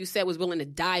people, like you said, was willing to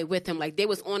die with him. Like, they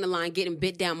was on the line getting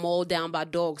bit down, mauled down by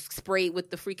dogs, sprayed with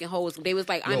the freaking hose. They was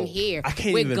like, I'm here. I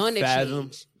can't even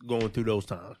fathom going through those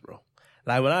times, bro.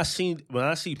 Like when I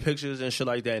see pictures and shit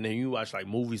like that, and then you watch like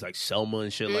movies like Selma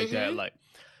and shit like that, like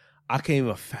I can't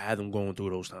even fathom going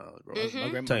through those times, bro.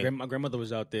 My grandmother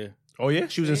was out there. Oh yeah,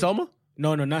 she was in Selma.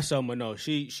 No, not Selma. No,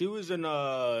 she was in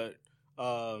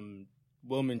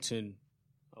Wilmington.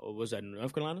 Was that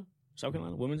North Carolina, South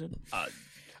Carolina, Wilmington?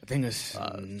 I think it's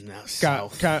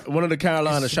South. One of the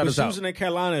Carolinas. Shout us out. She was in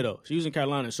Carolina though. She was in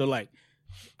Carolina, so like,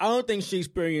 I don't think she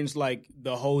experienced like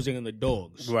the hosing and the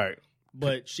dogs, right?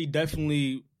 But she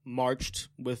definitely marched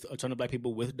with a ton of black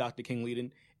people with Dr. King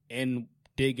leading, and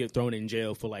did get thrown in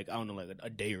jail for like, I don't know, like a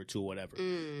day or two or whatever.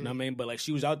 You know what I mean? But like,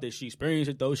 she was out there. She experienced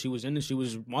it though. She was in it. She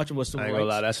was marching with civil rights. I ain't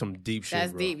gonna lie, that's some deep shit.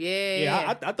 That's bro. deep.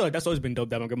 Yeah. I thought that's always been dope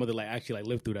that my grandmother like actually like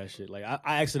lived through that shit. Like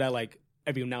I asked her that like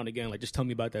every now and again, like just tell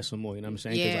me about that some more. You know what I'm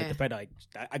saying? Because like the fact that like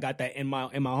I got that in my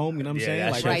home. You know what I'm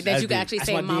saying? Like, right. That you can actually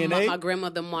say my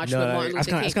grandmother marched with Martin Luther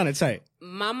King. That's kind of tight.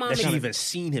 My mom. That she even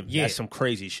seen him. Yeah. That's some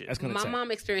crazy shit. My mom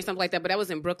experienced something like that, but that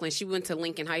was in Brooklyn. She went to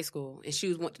Lincoln High School, and she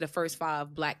was one of the first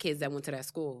 5 black kids that went to that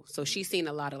school. So she's seen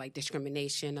a lot of like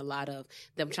discrimination, a lot of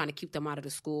them trying to keep them out of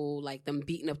the school, like them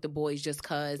beating up the boys just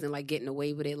cause and like getting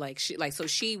away with it. So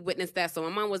she witnessed that. So my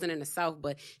mom wasn't in the South,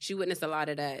 but she witnessed a lot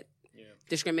of that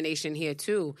discrimination here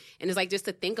too. And it's like, just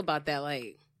to think about that,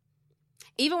 like,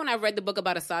 even when I read the book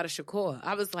about Assata Shakur,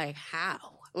 I was like,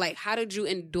 how? Like, how did you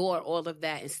endure all of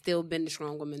that and still been the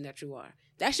strong woman that you are?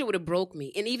 That shit would have broke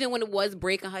me. And even when it was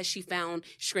breaking her, she found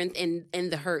strength in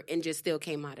the hurt and just still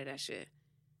came out of that shit.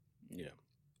 Yeah.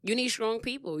 You need strong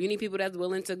people. You need people that's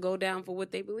willing to go down for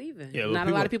what they believe in. Yeah, not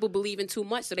a lot of people believe in too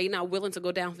much, so they're not willing to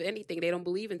go down for anything. They don't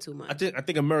believe in too much. I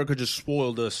think America just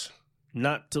spoiled us.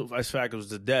 Not to as fact it was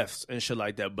the deaths and shit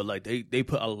like that, but like they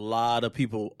put a lot of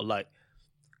people like,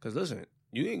 because listen,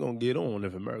 you ain't gonna get on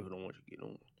if America don't want you to get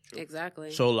on.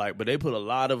 Exactly. So like, but they put a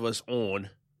lot of us on,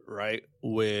 right?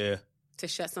 Where to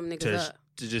shut some niggas up.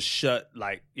 To just shut,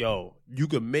 like, yo, you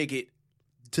can make it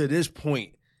to this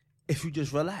point if you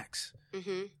just relax.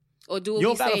 Mm-hmm. Or do what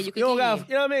we say. You know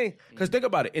what I mean? Because think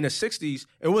about it. In the 60s,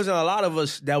 it wasn't a lot of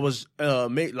us that was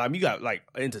made, like, you got like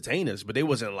entertainers, but they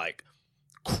wasn't like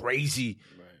crazy,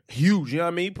 huge. You know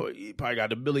what I mean? You probably got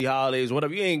the Billie Holidays,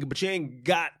 whatever. But you ain't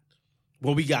got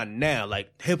what we got now.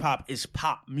 Like, hip hop is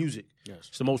pop music. Yes.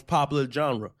 It's the most popular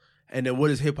genre. And then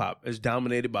what is hip hop? It's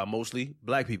dominated by mostly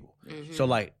black people. Mm-hmm. So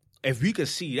like, if we could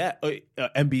see that,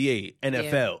 NBA,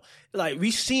 NFL, like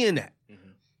we seeing that.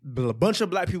 Mm-hmm. A bunch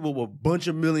of black people with a bunch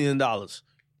of $1 million. We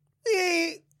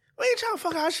ain't trying to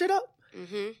fuck our shit up.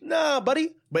 Mm-hmm. Nah,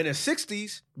 buddy. But in the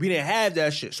 60s, we didn't have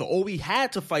that shit. So all we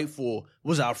had to fight for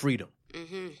was our freedom.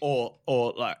 Mm-hmm.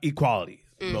 Or like equality,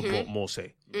 more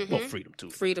say. Mm-hmm. Well, freedom too.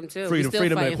 Freedom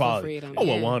and equality. Freedom. Oh,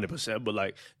 well, 100%. But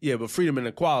like, but freedom and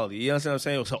equality. You understand what I'm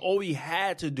saying? So all we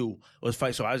had to do was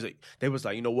fight. So they was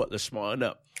like, you know what? Let's smarten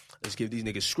up. Let's give these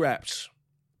niggas scraps.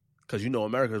 Because you know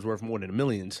America is worth more than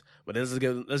millions. But let's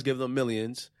give them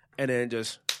millions and then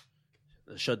just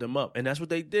shut them up. And that's what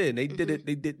they did. They did it.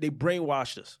 They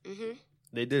brainwashed us. Mm-hmm.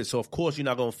 They did. So of course you're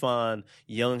not gonna find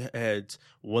young heads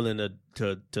willing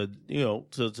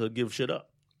to give shit up.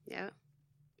 Yeah.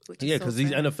 Because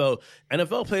these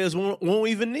NFL players won't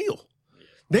even kneel.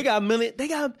 They got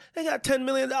 $10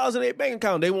 million in their bank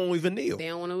account. They won't even kneel. They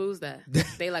don't want to lose that.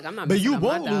 They like, I'm not. But you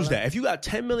won't lose that if you got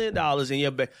 $10 million in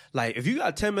your bank. Like if you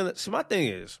got $10 million. So my thing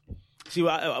is, see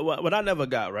what I never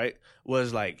got right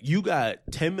was like you got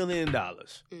 $10 million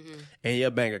in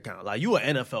your bank account. Like you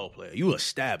an NFL player, you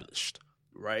established,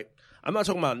 right? I'm not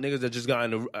talking about niggas that just got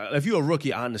in the. If you're a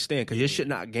rookie, I understand because your shit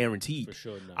not guaranteed. For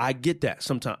sure, no. I get that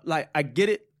sometimes. Like I get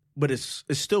it. But it's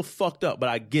still fucked up, but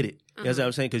I get it. You know what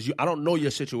I'm saying? Because I don't know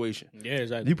your situation. Yeah,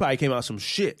 exactly. You probably came out some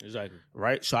shit. Exactly.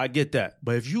 Right? So I get that.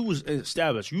 But if you was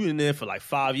established, you in there for like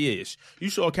 5 years, you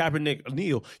saw Kaepernick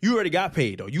kneel, you already got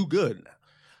paid, though. You good now.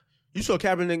 You saw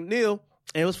Kaepernick kneel,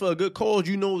 and it was for a good cause.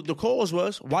 You know what the cause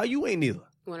was. Why you ain't kneel? You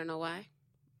want to know why?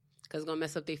 Because it's going to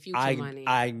mess up their future money.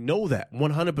 I know that,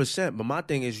 100%. But my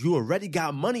thing is, you already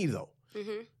got money, though.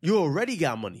 Mm-hmm. You already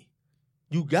got money.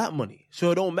 You got money.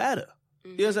 So it don't matter.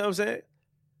 Mm-hmm. You know what I'm saying?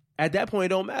 At that point, it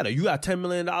don't matter. You got $10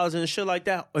 million in shit like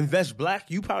that. Invest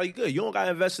black, you probably good. You don't got to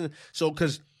invest in... So,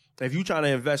 because if you trying to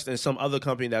invest in some other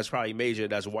company that's probably major,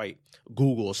 that's white,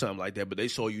 Google or something like that, but they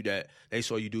saw you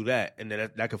do that, and then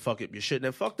that could fuck up your shit,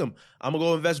 then fuck them. I'm going to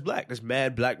go invest black. There's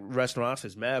mad black restaurants.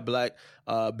 There's mad black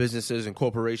businesses and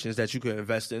corporations that you can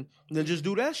invest in. And then just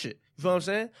do that shit. You feel what I'm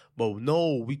saying? But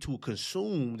no, we too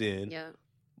consumed in... Yeah.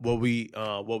 What we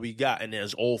got, and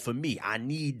it's all for me. I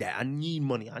need that. I need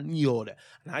money. I need all that.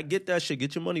 And I get that shit.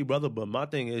 Get your money, brother. But my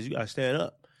thing is, you gotta stand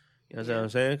up. You know what I'm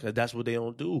saying? Because that's what they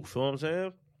don't do. Feel what I'm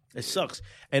saying? It sucks.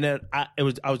 And then I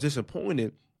was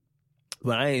disappointed,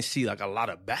 but I ain't see like a lot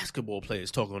of basketball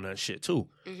players talking on that shit too.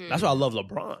 Mm-hmm. That's why I love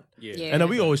LeBron. Yeah. And then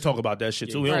we always talk about that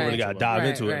shit too. We don't really gotta dive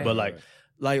into it, but like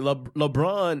Like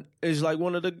LeBron is like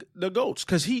one of the GOATs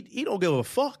because he don't give a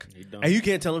fuck, and you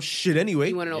can't tell him shit anyway.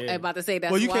 You want to know? I'm about to say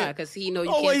that's why because he know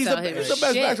you can't tell him he's the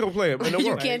best basketball player in the world.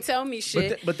 You can't tell me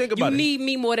shit. But think about it. You need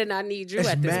me more than I need you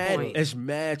at this point. It's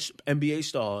mad NBA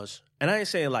stars, and I ain't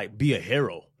saying like be a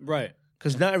hero, right?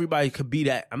 Because not everybody could be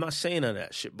that. I'm not saying none of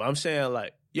that shit, but I'm saying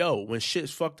like, yo, when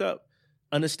shit's fucked up,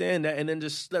 understand that, and then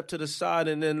just step to the side,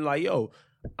 and then like, yo.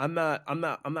 I'm not going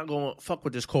to fuck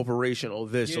with this corporation or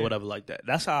this or whatever like that.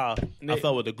 That's how I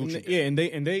felt with the Gucci. And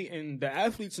the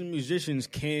athletes and musicians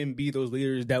can be those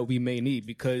leaders that we may need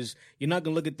because you're not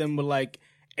going to look at them but like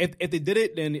if they did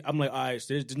it, then I'm like, all right,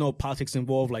 so there's no politics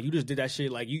involved. Like you just did that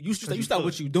shit. Like you stop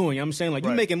what you're doing. You know what I'm saying? Like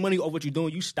you making money off what you're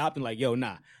doing. You stop and like, yo,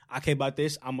 nah, I care about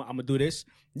this. I'm gonna do this.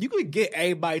 You could get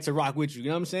everybody to rock with you. You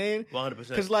know what I'm saying? 100%.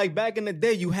 Because like back in the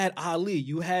day, you had Ali.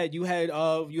 You had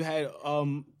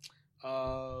Kareem.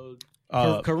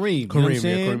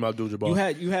 Kareem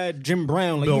Abdul-Jabbar. You had Jim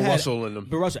Brown, like Bill Russell in them.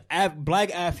 Bill Russell,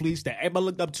 black athletes that everybody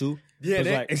looked up to.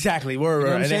 Yeah, exactly. Word.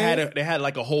 And they had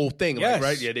like a whole thing, like,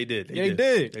 right? Yeah, they did. They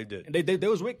did. They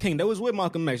was with King. They was with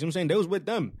Malcolm X. You know what I'm saying? They was with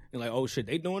them. And like, oh shit,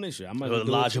 they doing this shit. I might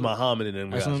Elijah Muhammad and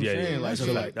them guys. That's what I'm saying. Yeah.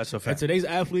 Like, that's a fact. And today's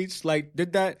athletes like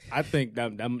did that. I think I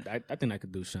think I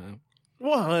could do something.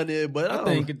 100, but I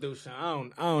think it could do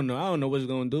something. I don't know. I don't know what it's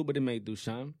gonna do, but it may do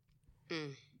something.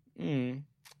 And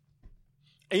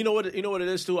you know what it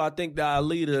is too? I think that our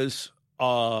leaders,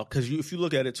 because if you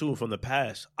look at it too from the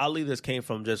past, our leaders came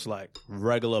from just like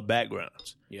regular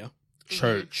backgrounds. Yeah,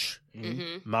 church.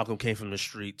 Malcolm came from the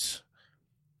streets.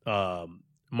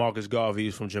 Marcus Garvey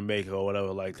was from Jamaica or whatever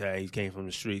like that. He came from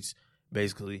the streets,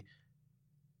 basically.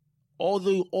 All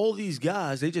these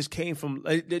guys, they just came from.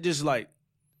 They're just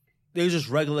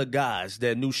regular guys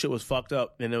that knew shit was fucked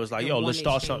up, and it was like, yo, let's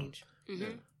start something.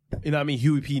 You know what I mean?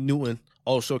 Huey P. Newton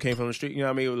also came from the street, you know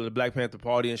what I mean, with the Black Panther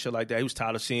Party and shit like that. He was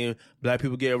tired of seeing black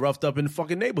people get roughed up in the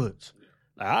fucking neighborhoods.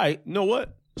 Like, all right, you know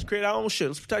what? Let's create our own shit.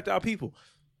 Let's protect our people.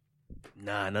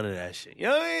 Nah, none of that shit. You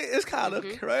know what I mean? It's kind of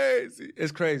crazy.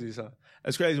 It's crazy, son.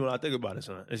 It's crazy when I think about it,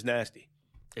 son. It's nasty.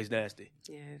 Yeah.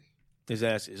 It's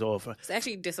nasty. It's all fun. It's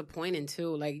actually disappointing,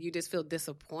 too. Like, you just feel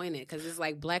disappointed because it's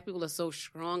like black people are so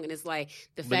strong and it's like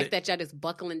the fact that y'all just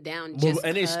buckling down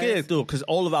and they scared, too, because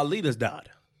all of our leaders died.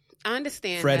 I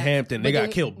understand Fred Hampton, they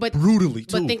got killed brutally,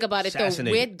 too. But think about it, though.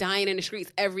 We're dying in the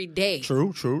streets every day.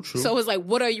 True. So it's like,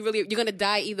 what are you really... You're going to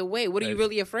die either way. What are you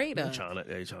really afraid of? They're trying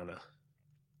to...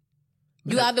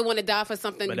 You either want to die for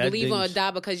something you believe or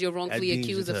die because you're wrongfully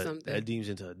accused of something. That deems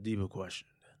into a deeper question.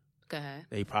 Go ahead.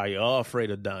 They probably are afraid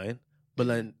of dying. But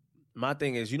then my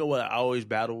thing is, you know what I always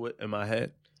battle with in my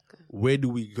head? Okay. Where do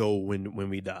we go when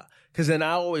we die? Because then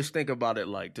I always think about it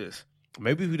like this.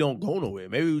 Maybe we don't go nowhere.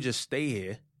 Maybe we just stay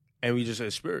here. And we just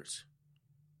as spirits.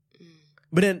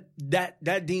 But then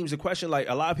that deems the question like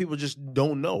a lot of people just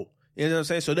don't know. You know what I'm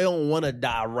saying? So they don't want to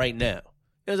die right now.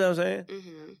 You know what I'm saying?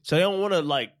 So they don't want to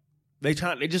like, they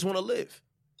just want to live.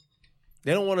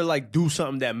 They don't want to like do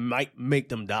something that might make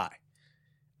them die.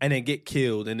 And then get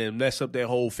killed and then mess up their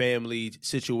whole family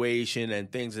situation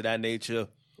and things of that nature.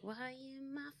 Why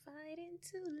am I fighting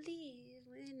to live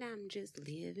when I'm just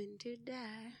living to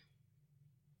die?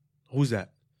 Who's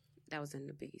that? That was in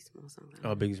the Biggie Smalls song.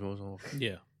 Biggie Smalls song.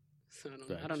 Yeah. So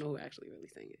I don't know who actually really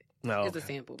sang it. No, it's a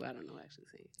sample, but I don't know who actually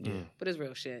sang it. Yeah. But it's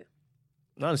real shit.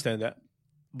 I understand that.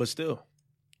 But still.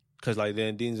 Because like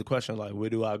then Dean's the question, like, where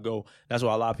do I go? That's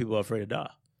why a lot of people are afraid to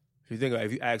die.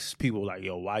 If you ask people like,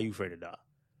 yo, why are you afraid to die?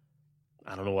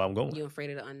 I don't know where I'm going. You're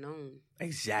afraid of the unknown.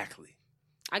 Exactly.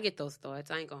 I get those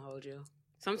thoughts. I ain't gonna hold you.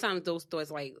 Sometimes those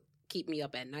thoughts like keep me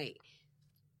up at night.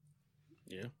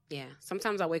 Yeah.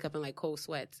 Sometimes I wake up in like cold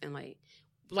sweats and like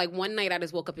one night I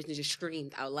just woke up and just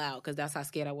screamed out loud because that's how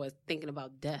scared I was thinking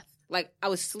about death. Like I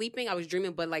was sleeping, I was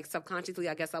dreaming, but like subconsciously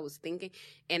I guess I was thinking,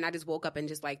 and I just woke up and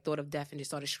just like thought of death and just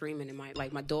started screaming, and my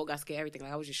dog got scared, everything.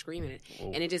 Like I was just screaming it,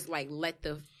 and it just like let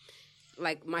the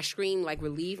my scream like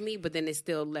relieve me, but then it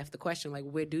still left the question like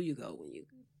where do you go when you?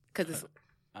 Because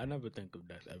I never think of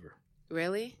death ever.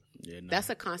 Really? Yeah, no. That's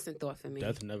a constant thought for me.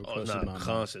 Death never crosses my mind. Not a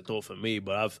constant thought for me,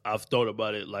 but I've thought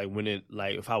about it like when it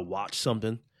like if I watch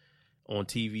something on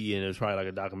TV and it's probably like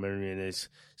a documentary and it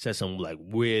says some like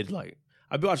weird like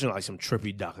I'd be watching like some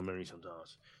trippy documentary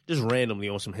sometimes, just randomly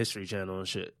on some History Channel and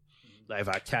shit. Like if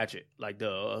I catch it, like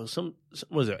the some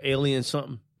was it alien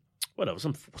something, whatever,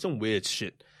 some weird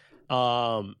shit,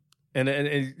 and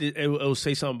it'll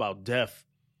say something about death,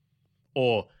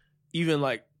 or even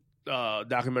like.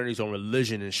 Documentaries on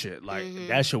religion and shit like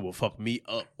that shit will fuck me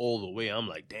up all the way. I'm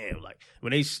like, damn, like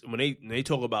when they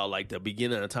talk about like the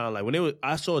beginning of time, like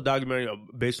I saw a documentary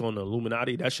based on the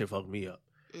Illuminati, that shit fucked me up.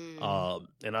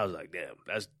 And I was like, damn,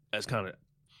 that's kind of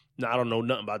Now, I don't know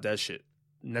nothing about that shit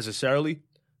necessarily,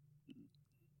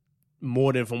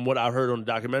 more than from what I heard on the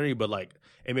documentary, but like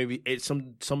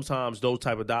sometimes those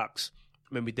type of docs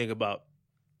make me think about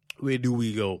where do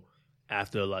we go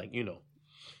after, like, you know,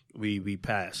 we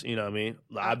pass. You know what I mean?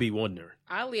 Like, I be wondering.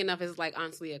 Oddly enough, it's like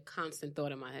honestly a constant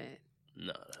thought in my head.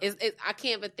 No. I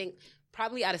can't but think.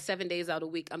 Probably out of 7 days out of the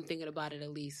week, I'm thinking about it at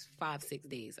least 5-6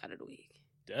 days out of the week.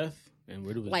 Death? And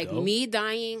where do we go? Like, me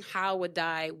dying, how I would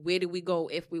die, where do we go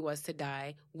if we was to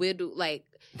die?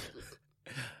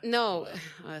 No.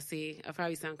 See, I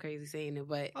probably sound crazy saying it,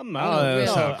 but... I'm not.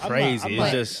 Sound crazy.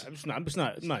 I'm just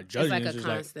not judging. It's like a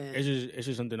constant. It's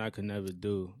just something I could never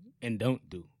do and don't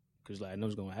do. Because, like, I know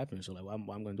it's going to happen, so, like, why I'm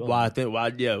going to do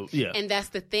it? Yeah. And that's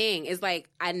the thing. It's like,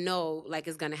 I know, like,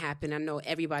 it's going to happen. I know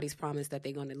everybody's promised that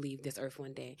they're going to leave this earth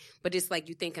one day. But it's like,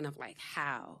 you're thinking of, like,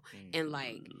 how? And,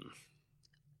 like...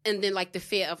 And then, like, the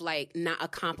fear of, like, not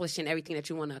accomplishing everything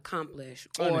that you want to accomplish.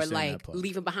 Or, like,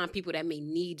 leaving behind people that may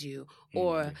need you.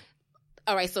 Or...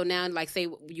 All right, so now, like, say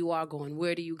you are going,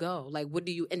 where do you go? Like, what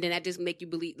do you, and then that just make you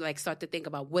believe, like, start to think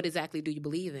about what exactly do you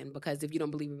believe in? Because if you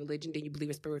don't believe in religion, then you believe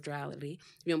in spirituality.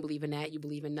 If you don't believe in that, you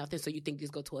believe in nothing. So you think you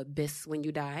just go to abyss when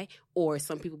you die. Or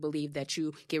some people believe that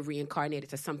you get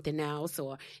reincarnated to something else.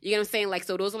 Or, you know what I'm saying? Like,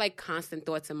 so those are, like, constant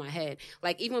thoughts in my head.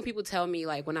 Like, even when people tell me,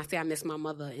 like, when I say I miss my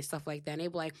mother and stuff like that, and they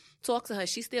be like, talk to her.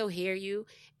 She still hear you.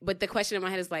 But the question in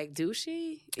my head is, like, do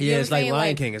she? You know it's like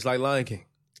Lion King. It's like Lion King.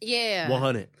 Yeah.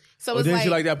 100. So it's didn't you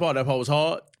like that part? That part was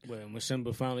hard. When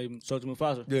Simba finally spoke to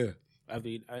Mufasa. Yeah. After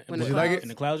did you like it? In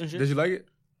the clouds and shit. Did you like it?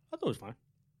 I thought it was fine.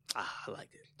 I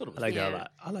liked it. I liked that a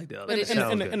lot. I liked that. But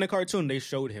in the cartoon, they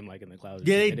showed him like in the clouds.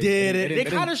 Yeah, they did. They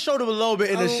kind of showed him a little bit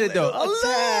in the shit though. A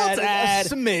tad. A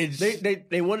smidge.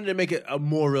 They wanted to make it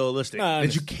more realistic.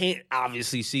 That you can't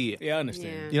obviously see it. Yeah, I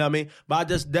understand. Yeah. You know what I mean? But I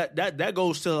just that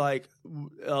goes to like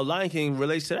Lion King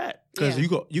relates to that because you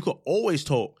could always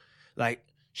talk like.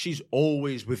 She's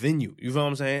always within you. You know what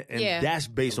I'm saying? And that's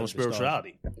based on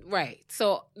spirituality. Right.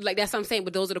 So, like, that's what I'm saying.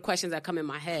 But those are the questions that come in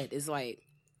my head. Is like,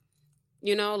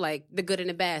 you know, like the good and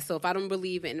the bad. So if I don't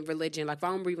believe in religion, like if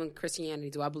I don't believe in Christianity,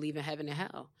 do I believe in heaven and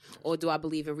hell? Or do I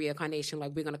believe in reincarnation?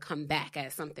 Like we're going to come back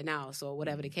as something else or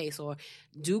whatever the case. Or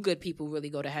do good people really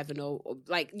go to heaven? Or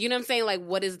like, you know what I'm saying? Like,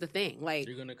 what is the thing? Like,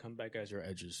 you're going to come back as your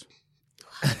edges.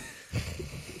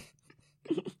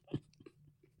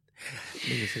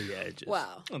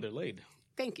 Wow. Oh, they're laid.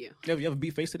 Thank you. You have a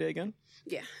beat face today again?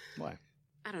 Yeah. Why?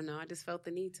 I don't know. I just felt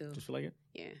the need to. Just feel like it?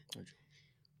 Yeah.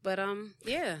 But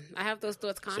yeah, I have those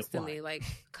thoughts constantly, like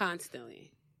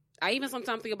constantly. I even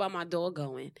sometimes think about my dog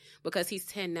going because he's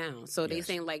 10 now. So they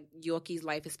saying like Yorkie's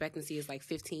life expectancy is like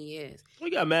 15 years.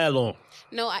 We got mad long.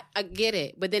 No, I get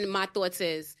it. But then my thoughts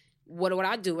is, what would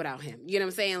I do without him? You know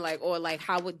what I'm saying? Like, or like,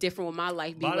 how would different would my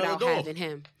life be without having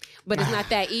him? But it's not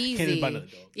that easy. Can't buy another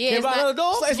dog. Yeah, can't buy another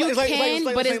dog? You can,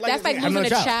 but that's like losing a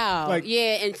child. Like,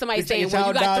 yeah, and somebody saying, well,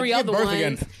 you got 3 other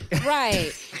ones.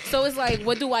 Right. So it's like,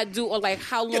 what do I do? Or like,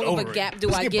 how long of a gap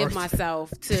do I give myself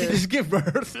to... Just give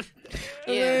birth.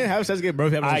 Yeah. How does give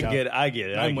birth? I get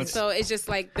it. So it's just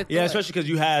like the yeah, especially because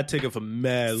you had taken for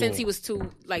mad long. Since he was 2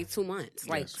 months.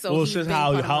 Like, so well, since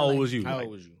how old was you? How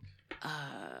old was you?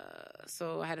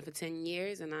 So I had it for 10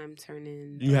 years, and I'm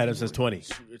turning... You had him since 20?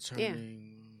 Yeah.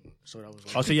 So that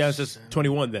was like so you had him since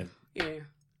 21 then? Yeah.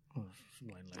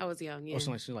 I was young, yeah. Oh,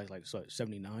 so like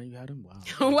 79 you had him?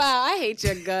 Wow. Wow, I hate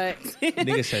your guts.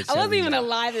 Nigga said 79. I wasn't even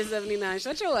alive in 79.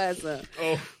 Shut your ass up.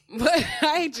 Oh. But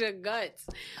I hate your guts.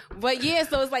 But yeah,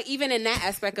 so it's like even in that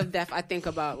aspect of death, I think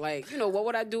about like, you know, what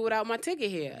would I do without my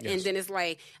ticket here? Yes. And then it's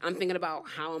like, I'm thinking about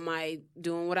how am I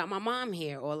doing without my mom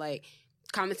here? Or like,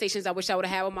 conversations I wish I would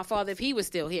have had with my father if he was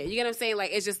still here. You get what I'm saying?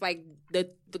 Like, it's just like the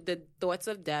thoughts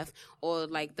of death or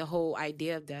like the whole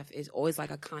idea of death is always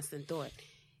like a constant thought.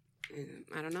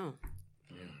 I don't know.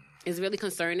 Yeah. It's really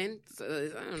concerning. So,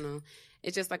 I don't know.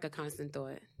 It's just like a constant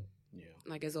thought. Yeah.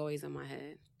 Like it's always in my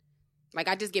head. Like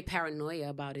I just get paranoia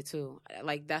about it too.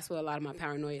 Like that's where a lot of my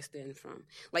paranoia stems from.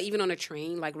 Like even on a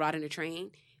train, like riding a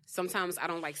train, sometimes I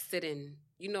don't like sitting.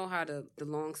 You know how the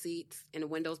long seats and the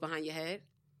windows behind your head?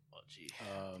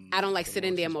 I don't like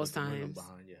sitting there most times.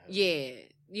 Yeah,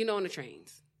 you know, on the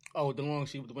trains. Oh, the long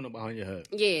seat with the window behind your head.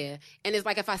 Yeah, and it's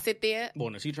like if I sit there,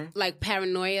 on the C train, like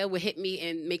paranoia would hit me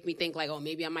and make me think like, oh,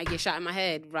 maybe I might get shot in my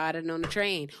head riding on the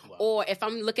train. Wow. Or if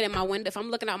I'm looking at my window, if I'm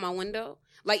looking out my window,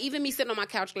 like even me sitting on my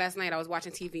couch last night, I was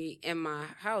watching TV in my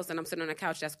house and I'm sitting on a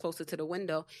couch that's closer to the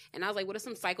window, and I was like, what if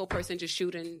some psycho person just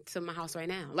shooting to my house right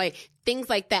now? Like things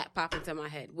like that pop into my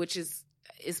head, which is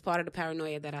part of the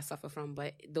paranoia that I suffer from,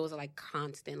 but those are like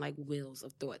constant like wheels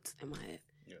of thoughts in my head.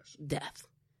 Yes. Death.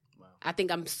 Wow. I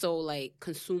think I'm so like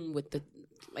consumed with the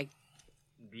like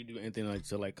Do you do anything like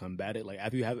to like combat it? Like,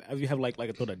 have you have like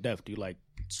a thought of death? Do you like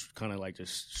kind of like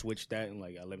just switch that and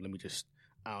like let me just,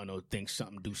 I don't know, think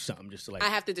something, do something, just to like. I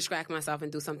have to distract myself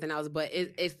and do something else, but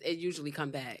it usually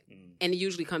come back, and it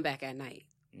usually come back at night,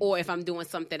 or if I'm doing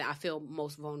something that I feel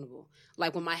most vulnerable,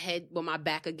 like when my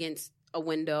back against a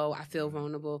window, I feel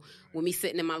vulnerable. When me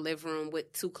sitting in my living room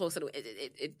with too close to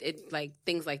it like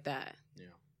things like that.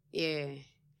 Yeah,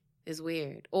 it's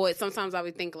weird. Or sometimes I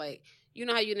would think like, you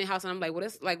know how you're in the house and I'm like, what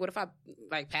if I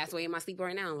like pass away in my sleep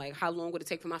right now? Like, how long would it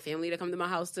take for my family to come to my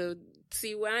house to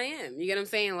see where I am? You get what I'm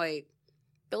saying? Like,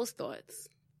 those thoughts.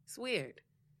 It's weird.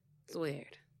 It's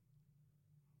weird.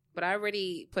 But I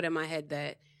already put in my head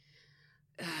that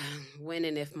when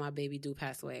and if my baby do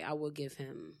pass away, I will give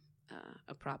him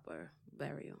a proper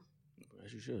burial.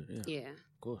 As you should, yeah. Yeah.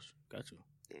 Of course. Got you.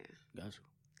 Yeah. Got you.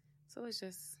 So it's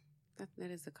just,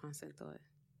 that is a constant thought.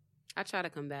 I try to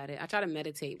combat it. I try to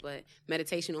meditate, but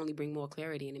meditation only bring more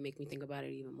clarity and it make me think about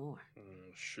it even more.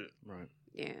 Shit. Right.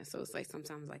 Yeah, so it's like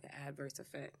sometimes like an adverse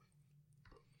effect.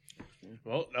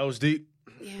 Well, that was deep.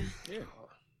 Yeah. Yeah.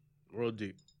 Real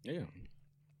deep. Yeah.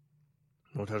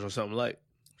 Want to touch on something light?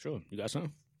 Sure. You got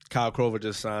something? Kyle Korver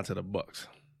just signed to the Bucks.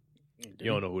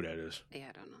 You don't know who that is. Yeah,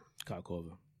 I don't know. Kyle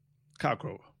Korver. Kyle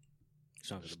Korver.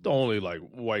 It's the only like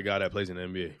white guy that plays in the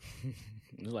NBA.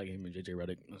 It's like him and JJ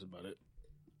Redick. That's about it.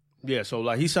 Yeah, so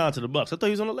like he signed to the Bucks. I thought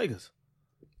he was on the Lakers.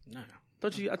 Nah. I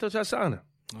thought y'all signed him.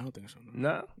 I don't think so.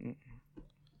 No.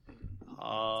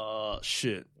 Nah.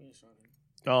 Shit.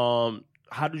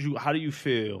 How do you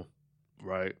feel,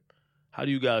 right? How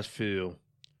do you guys feel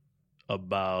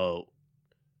about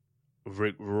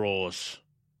Rick Ross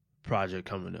project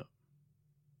coming up?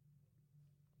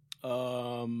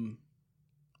 I'm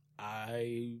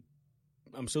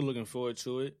still looking forward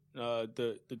to it.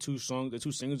 The two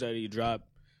singles that he dropped,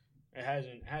 it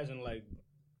hasn't like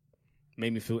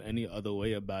made me feel any other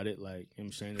way about it. Like, you know what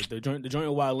I'm saying, the joint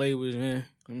with Wale was, you know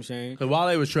what I'm saying, because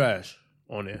Wale was trash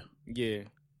on there. Yeah,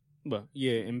 but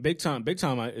yeah, and Big Time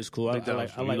is cool. I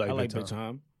like Big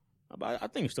Time. But I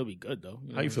think it'll still be good though.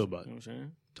 How you feel about it? You know what I'm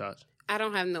saying? Touch. I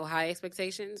don't have no high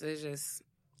expectations. It's just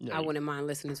I wouldn't mind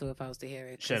listening to it if I was to hear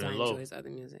it because I enjoy his other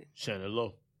music. Shannon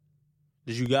Lowe.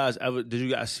 Did you guys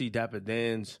see Dapper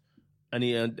Dan's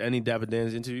any Dapper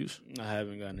Dan's interviews? I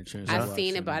haven't gotten a chance. I've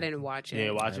seen it, but I didn't watch it.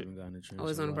 Yeah, watch it. I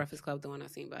was on the Breakfast Club, the one I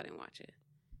seen, but I didn't watch it.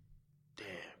 Damn,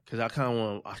 because I kind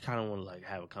of want to like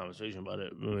have a conversation about it.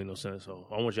 It really make no sense. So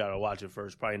I want y'all to watch it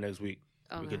first. Probably next week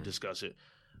we could discuss it.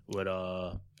 With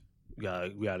we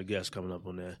got a guest coming up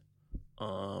on there.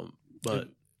 But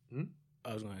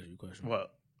I was gonna ask you a question.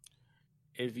 What?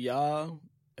 If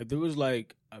there was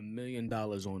like $1 million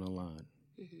on the line,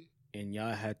 and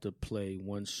y'all had to play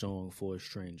one song for a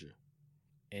stranger,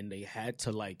 and they had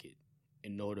to like it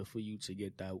in order for you to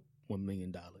get that $1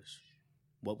 million,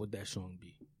 what would that song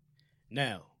be?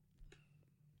 Now,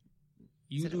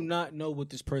 you do not know what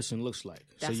this person looks like,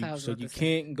 so you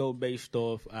can't go based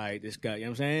off, all right, this guy. You know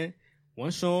what I'm saying?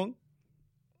 One song,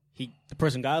 the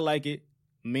person gotta like it.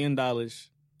 $1 million.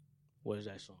 What is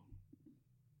that song?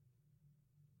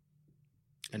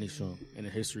 Any song in the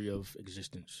history of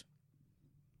existence.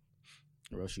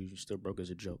 Or else you still broke as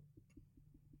a joke.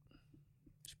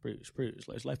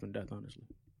 It's life and death, honestly.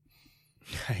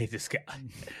 I hate this guy.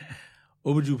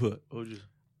 What would you put?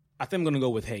 I think I'm gonna go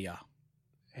with Hey Ya.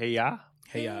 Hey Ya?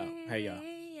 Hey Ya. Hey Ya.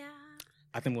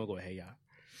 I think I'm gonna go with Hey Ya.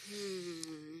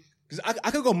 Because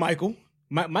I could go Michael.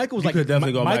 Michael was like, could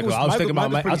definitely go Michael. I was thinking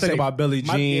about Billie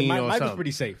Jean. Michael's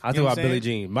pretty safe. I think about Billie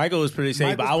Jean. Michael was pretty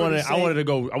safe, but I wanted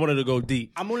to go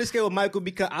deep. I'm on the scale with Michael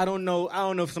because I don't know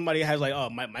if somebody has like, oh,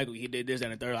 Michael, he did this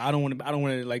and the third. I don't want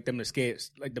to like them to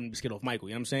be scared off Michael.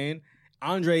 You know what I'm saying?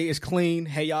 Andre is clean.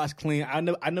 Hey Ya is clean.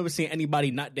 I never seen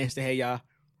anybody not dance to Hey Ya.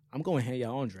 I'm going Hey Ya,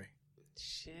 Andre.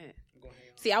 Shit.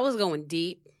 See, I was going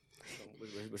deep.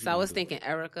 So I was thinking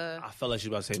Erica. I felt like she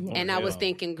was about to say, and I was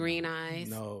thinking Green Eyes.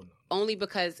 No. Only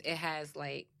because it has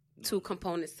like two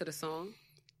components to the song.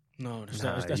 No,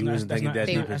 you wasn't thinking that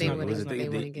deep.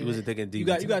 You wasn't thinking deep. You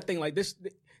got to think like this.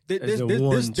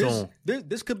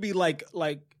 This could be like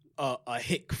a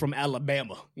hick from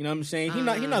Alabama. You know what I'm saying? He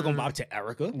not gonna vibe to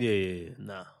Erica. Yeah.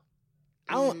 Nah.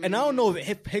 I don't know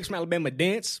if hicks from Alabama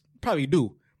dance. Probably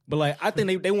do, but like I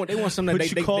think they want something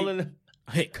that they calling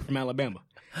a hick from Alabama.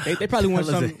 They probably want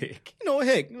something, a hick. A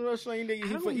hick. You know what I'm saying?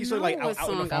 He's sort of like out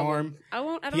on the farm. I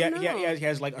don't know. He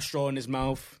has like a straw in his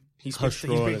mouth. He spits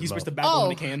the tobacco in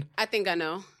the can. I think I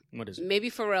know. What is it?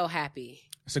 Maybe Pharrell Happy.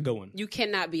 It's a good one. You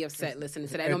cannot be upset listening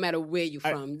to that, no matter where you're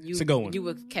from. It's a good one. You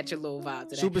would catch a little vibe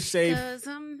to that. Super safe. 'Cause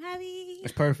I'm happy.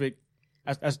 It's perfect.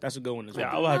 That's a good one as well.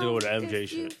 Yeah, I would have to go with the MJ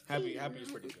shit. Happy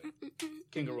is pretty good.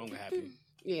 King of Rome with Happy.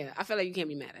 Yeah, I feel like you can't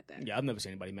be mad at that. Yeah, I've never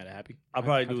seen anybody mad at Happy. I'll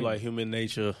probably do like Human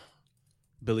Nature,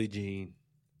 Billie Jean.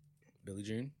 Billie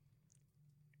Jean?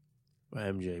 Or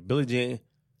MJ. Billie Jean.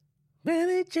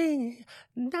 Billie Jean.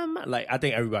 Like, I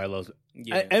think everybody loves it.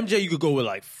 Yeah. MJ, you could go with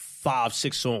like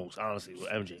 5-6 songs, honestly, with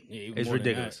MJ. Yeah, it's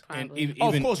ridiculous. And even,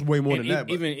 of course, way more than that.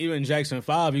 Even Jackson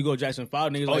 5, you go Jackson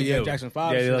 5, niggas Jackson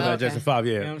 5. Yeah, Jackson 5,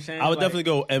 yeah. You know what I'm saying? I would definitely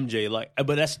go MJ, like,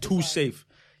 but that's too safe.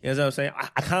 You know what I'm saying?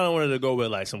 I kind of wanted to go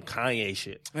with like some Kanye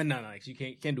shit. No, you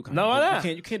can't do Kanye. No, why not?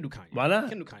 You can't do Kanye. Why not? You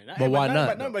can't do Kanye. But why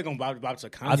not? Nobody gonna vibe to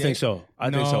Kanye. I think so.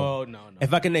 No.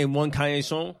 If I can name one Kanye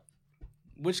song,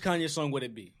 which Kanye song would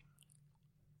it be?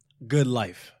 Good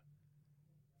Life.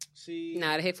 See,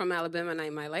 the hit from Alabama, and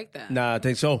I might like that. Nah, I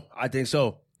think so.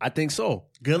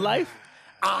 Good Life.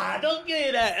 Don't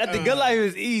get that. I think Good Life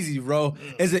is easy, bro.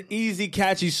 It's an easy,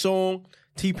 catchy song.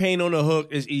 T-Pain on the hook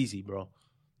is easy, bro.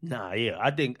 Nah, yeah,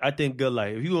 I think Good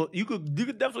Life. You could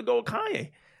definitely go with Kanye.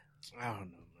 I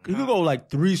don't know. You could go like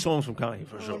 3 songs from Kanye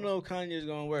for sure. I don't know if Kanye's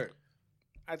gonna work.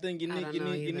 I think you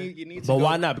need to. But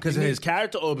why not? Because of his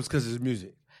character or because of his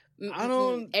music? I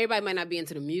don't. Everybody might not be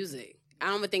into the music. I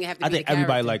don't think it have to. I think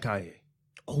everybody like Kanye.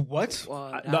 Oh, what?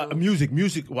 Well,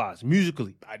 music-wise,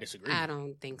 musically. I disagree. I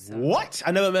don't think so. What?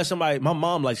 I never met somebody. My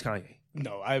mom likes Kanye.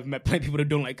 No, I've met plenty of people that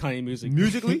don't like Kanye music.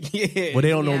 Musically? Yeah. Well, they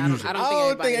don't know music. I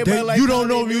don't think everybody likes You don't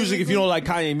know music if you don't like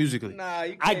Kanye musically. Nah,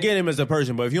 you can't. I get him as a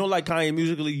person, but if you don't like Kanye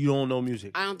musically, you don't know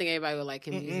music. I don't think everybody would like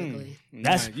him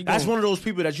musically. That's one of those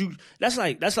people that you. That's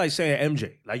like saying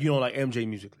MJ. Like you don't like MJ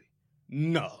musically.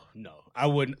 No. I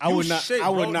would not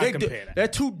compare that. They're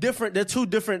two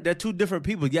different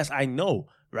people. Yes, I know,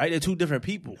 right? They're two different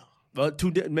people. But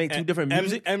two different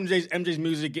music. MJ's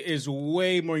music is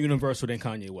way more universal than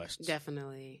Kanye West.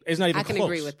 Definitely, it's not even. I can close.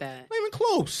 agree with that. Not even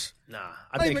close. Nah,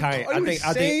 I think Kanye.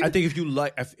 I think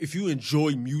if you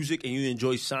enjoy music and you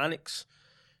enjoy Sonics,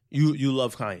 you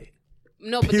love Kanye.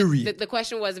 No, period. But the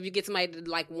question was if you get somebody to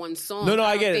like one song. No,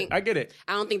 I get it.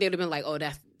 I don't think they would have been like, oh,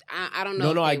 that's. I don't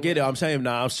know. No, I get it. I'm saying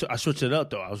now. I switched it up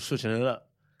though. I was switching it up.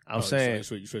 I'm saying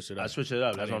you switched it up. I switched it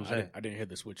up. That's what I'm saying. I didn't hear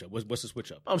the switch up. What's the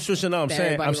switch up? I'm switching up.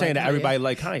 I'm saying that everybody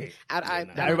like Kanye.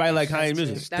 Everybody like Kanye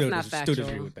music. That's not factual. Still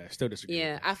disagree with that. Still disagree.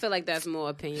 Yeah, I feel like that's more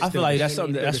opinion. I feel like that's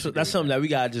something. That's something that we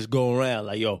gotta just go around.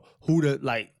 Like, yo, who doesn't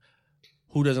like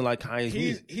Kanye's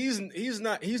music?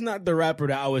 He's not the rapper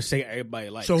that I would say everybody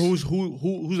likes. So who's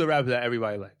the rapper that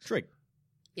everybody likes? Drake.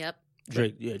 Yep.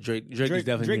 Drake is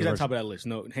definitely Drake is on top of that list.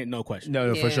 No question.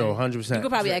 No, for sure, 100%. You could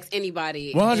probably ask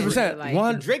anybody.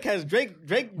 100%.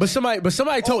 Drake. But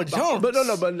somebody told.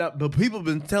 But people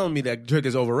been telling me that Drake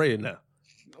is overrated now.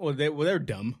 Well, they're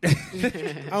dumb.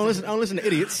 I don't listen to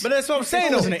idiots. But that's what I'm saying. I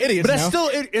don't listen to idiots.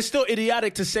 But it's still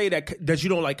idiotic to say that you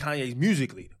don't like Kanye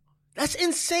musically. That's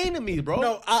insane to me, bro.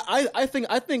 No, I think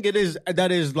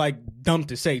that is like dumb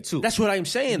to say too. That's what I'm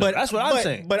saying. But that's what I'm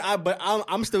saying. But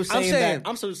I'm still saying that.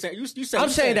 I'm still saying I'm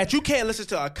saying that you can't listen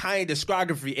to a Kanye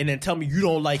discography and then tell me you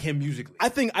don't like him musically. I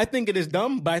think it is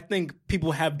dumb, but I think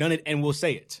people have done it and will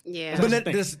say it. Yeah. But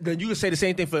then you can say the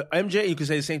same thing for MJ. You can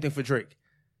say the same thing for Drake.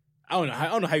 I don't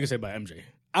know how you can say about MJ.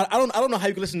 I don't know how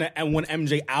you can listen to one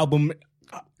MJ album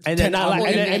and then not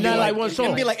like one song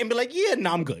and be like yeah,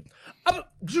 nah, I'm good.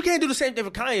 You can't do the same thing for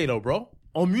Kanye though, bro.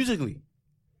 On musically,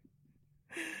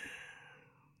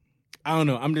 I don't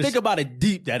know. I'm just think about it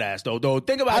deep. That ass though.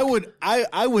 Think about.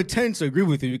 I would tend to agree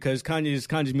with you because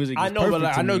Kanye's music. I know, but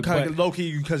I know Kanye low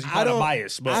key because he's kind of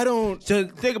biased. But I don't. So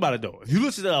think about it though. If you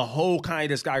listen to the whole Kanye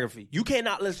discography, you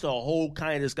cannot listen to a whole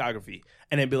Kanye discography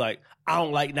and then be like, I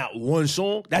don't like not one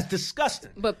song. That's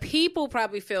disgusting. But people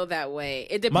probably feel that way.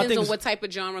 It depends on what type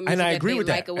of genre music that they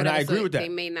like or whatever. And I agree with that. They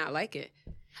may not like it.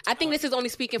 I think this is only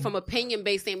speaking from opinion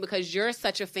based thing because you're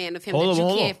such a fan of him that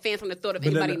you can't fan from the thought of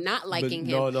anybody not liking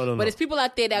him. No. But it's people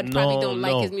out there that probably don't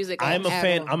like his music. I'm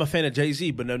a fan of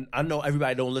Jay-Z, but I know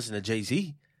everybody don't listen to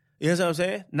Jay-Z. You know what I'm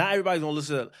saying? Not everybody's gonna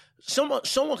listen to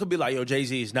someone could be like, yo,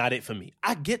 Jay-Z is not it for me.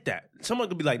 I get that. Someone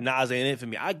could be like, Nas ain't it for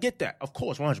me. I get that. Of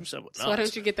course, 100%. So why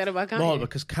don't you get that about Kanye? No,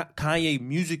 because Kanye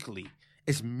musically,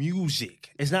 it's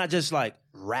music. It's not just like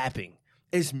rapping.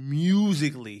 It's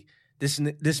musically.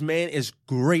 This man is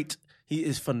great. He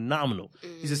is phenomenal.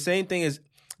 He's the same thing as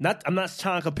I'm not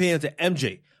trying to compare him to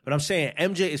MJ, but I'm saying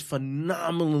MJ is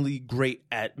phenomenally great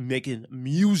at making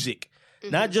music.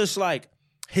 Not just like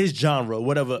his genre,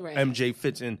 whatever MJ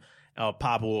fits in,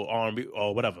 pop or R&B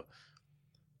or whatever.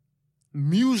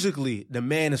 Musically, the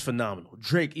man is phenomenal.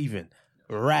 Drake even,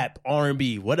 rap,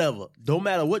 R&B, whatever. Don't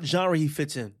matter what genre he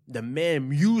fits in, the man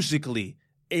musically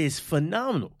is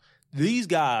phenomenal. These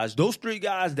guys, those 3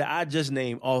 guys that I just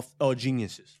named are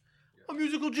geniuses.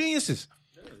 Musical geniuses.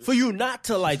 For you not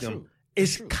to like them,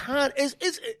 it's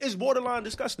borderline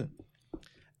disgusting.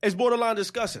 It's borderline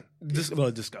disgusting.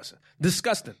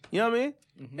 Disgusting. You know what I mean?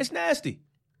 Mm-hmm. It's nasty.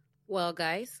 Well,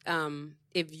 guys,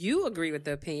 if you agree with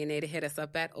the opinionated, hit us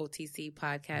up at OTC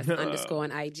Podcast _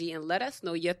 on IG and let us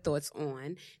know your thoughts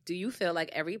on, do you feel like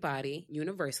everybody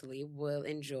universally will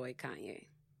enjoy Kanye?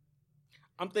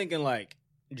 I'm thinking like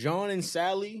John and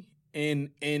Sally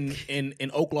in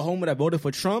Oklahoma that voted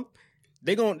for Trump.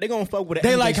 They gonna fuck with it.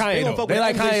 They like Kanye though. They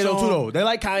like Kanye too though. They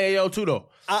like Kanye too though.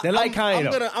 They like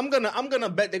Kanye though. I'm gonna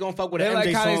bet they gonna fuck with it. They like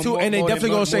Kanye too, and they definitely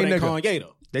gonna say nigga.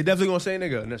 They definitely gonna say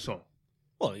nigga in this song.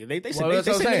 Well, they say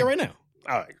nigga right now.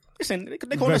 All right,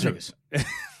 they call us niggas.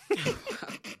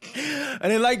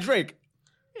 And they like Drake.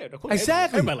 Yeah, of course.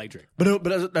 Exactly. Everybody like Drake. But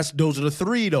those are the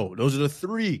three though. Those are the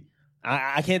three.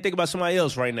 I can't think about somebody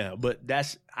else right now. But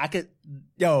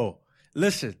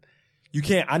listen. You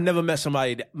can't. I never met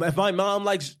somebody that, if my mom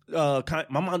likes, my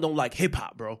mom don't like hip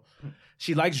hop, bro.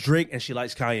 She likes Drake and she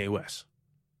likes Kanye West.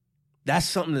 That's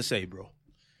something to say, bro.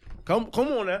 Come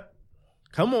on now.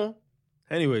 Come on.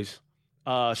 Anyways,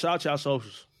 shout out to y'all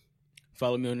socials.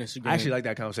 Follow me on Instagram. I actually like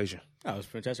that conversation. Oh, it was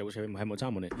fantastic. I wish I had more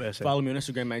time on it. Follow me on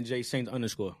Instagram at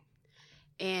JSaints_.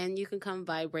 And you can come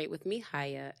vibrate with me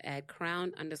higher at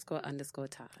crown __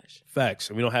 Taj. Facts.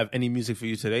 And we don't have any music for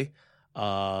you today.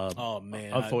 Oh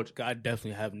man, I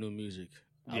definitely have new music.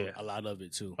 Yeah, a lot of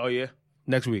it too. Oh yeah,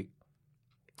 next week.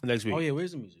 Oh yeah,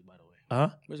 where's the music by the way?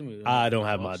 Where's the music? I don't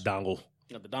have my dongle.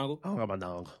 You got the dongle? I don't have my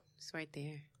dongle. It's right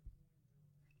there.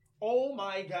 Oh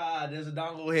my God, there's a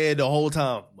dongle here the whole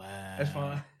time. Wow, that's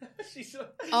fine.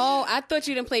 Oh, I thought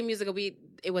you didn't play music.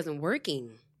 It wasn't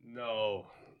working. No.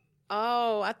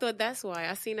 Oh, I thought that's why.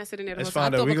 I seen that sitting there the whole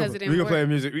time. I thought we because it didn't work. We can play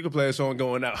music. We can play a song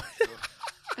going out.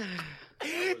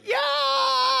 Yo!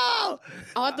 Oh,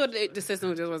 I thought the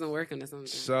system just wasn't working or something.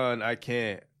 Son, I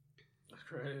can't. That's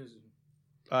crazy.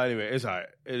 Anyway, it's all right.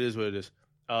 It is what it is.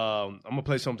 I'm gonna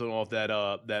play something off that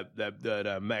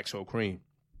Maxo Cream.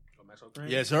 Oh, Maxo Cream?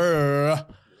 Yes, sir.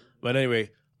 But anyway,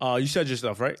 you said your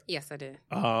stuff, right? Yes, I did.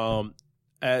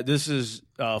 This is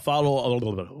follow.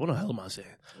 What the hell am I saying?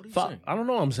 What are you saying? I don't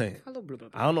know what I'm saying. Hello, blah, blah,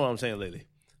 blah. I don't know what I'm saying lately.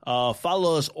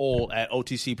 Follow us all at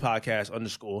OTC Podcast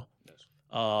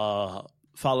 _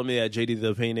 follow me at JD the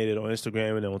Opinionated on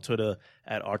Instagram and then on Twitter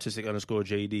at artistic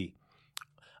 _JD.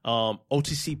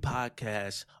 OTC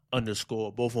Podcast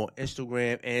 _ both on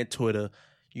Instagram and Twitter.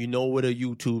 You know where the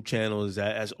YouTube channel is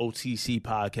at as OTC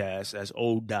Podcast. That's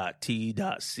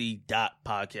O.T.C.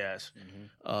 Podcast.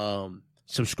 Mm-hmm.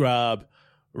 Subscribe,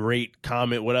 rate,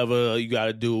 comment, whatever you got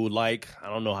to do. Like, I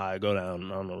don't know how I go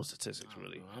down. I don't know the statistics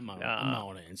really. I'm not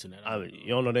on the internet. You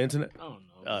don't know the internet? I don't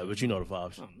know. But you know the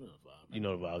vibes. You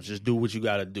know the vibes. Just do what you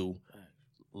got to do.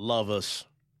 Love us.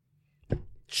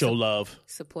 Show love.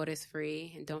 Support is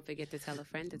free. And don't forget to tell a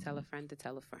friend, to tell a friend, to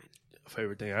tell a friend.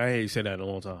 Favorite thing. I ain't hear you say that in a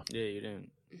long time. Yeah, you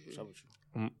didn't. What's up with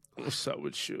you? What's up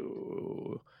with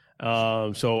you? So,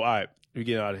 all right. We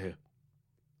getting out of here.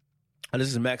 This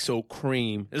is Maxo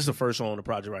Cream. This is the first song on the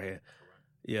project right here.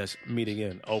 Yes, Meet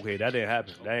Again. Okay, that didn't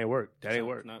happen. That ain't work.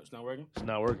 It's not working? It's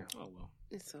not working. Oh, well.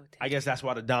 It's so I guess that's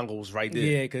why the dongle was right there.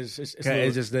 Yeah, because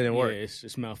it just didn't work. Yeah, it's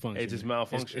malfunctioning. It just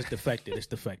malfunctioned. It's defected. It's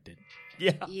defected.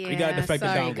 Yeah. We got to defect the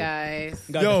dongle. Guys.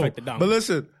 Defect the dongle. But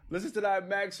listen to that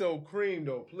Maxo Cream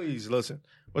though. Please listen.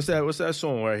 What's that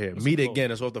song right here? Meet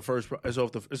Again. It's off the first.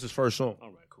 It's his first song. All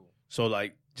right, cool. So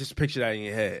like, just picture that in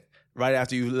your head. Right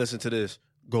after you listen to this,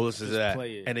 go listen to that,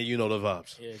 and then you know the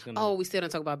vibes. Yeah, we still don't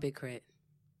talk about Big Crit.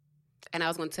 And I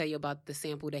was going to tell you about the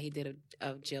sample that he did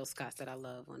of Jill Scott that I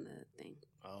love on the thing.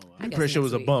 Oh, I'm pretty sure it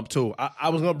was a bump too. I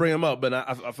was going to bring him up, but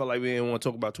I felt like we didn't want to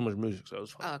talk about too much music, so it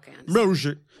was fine. Oh, okay.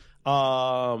 Music.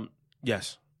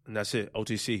 Yes, and that's it.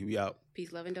 OTC, we out.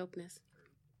 Peace, love, and dopeness.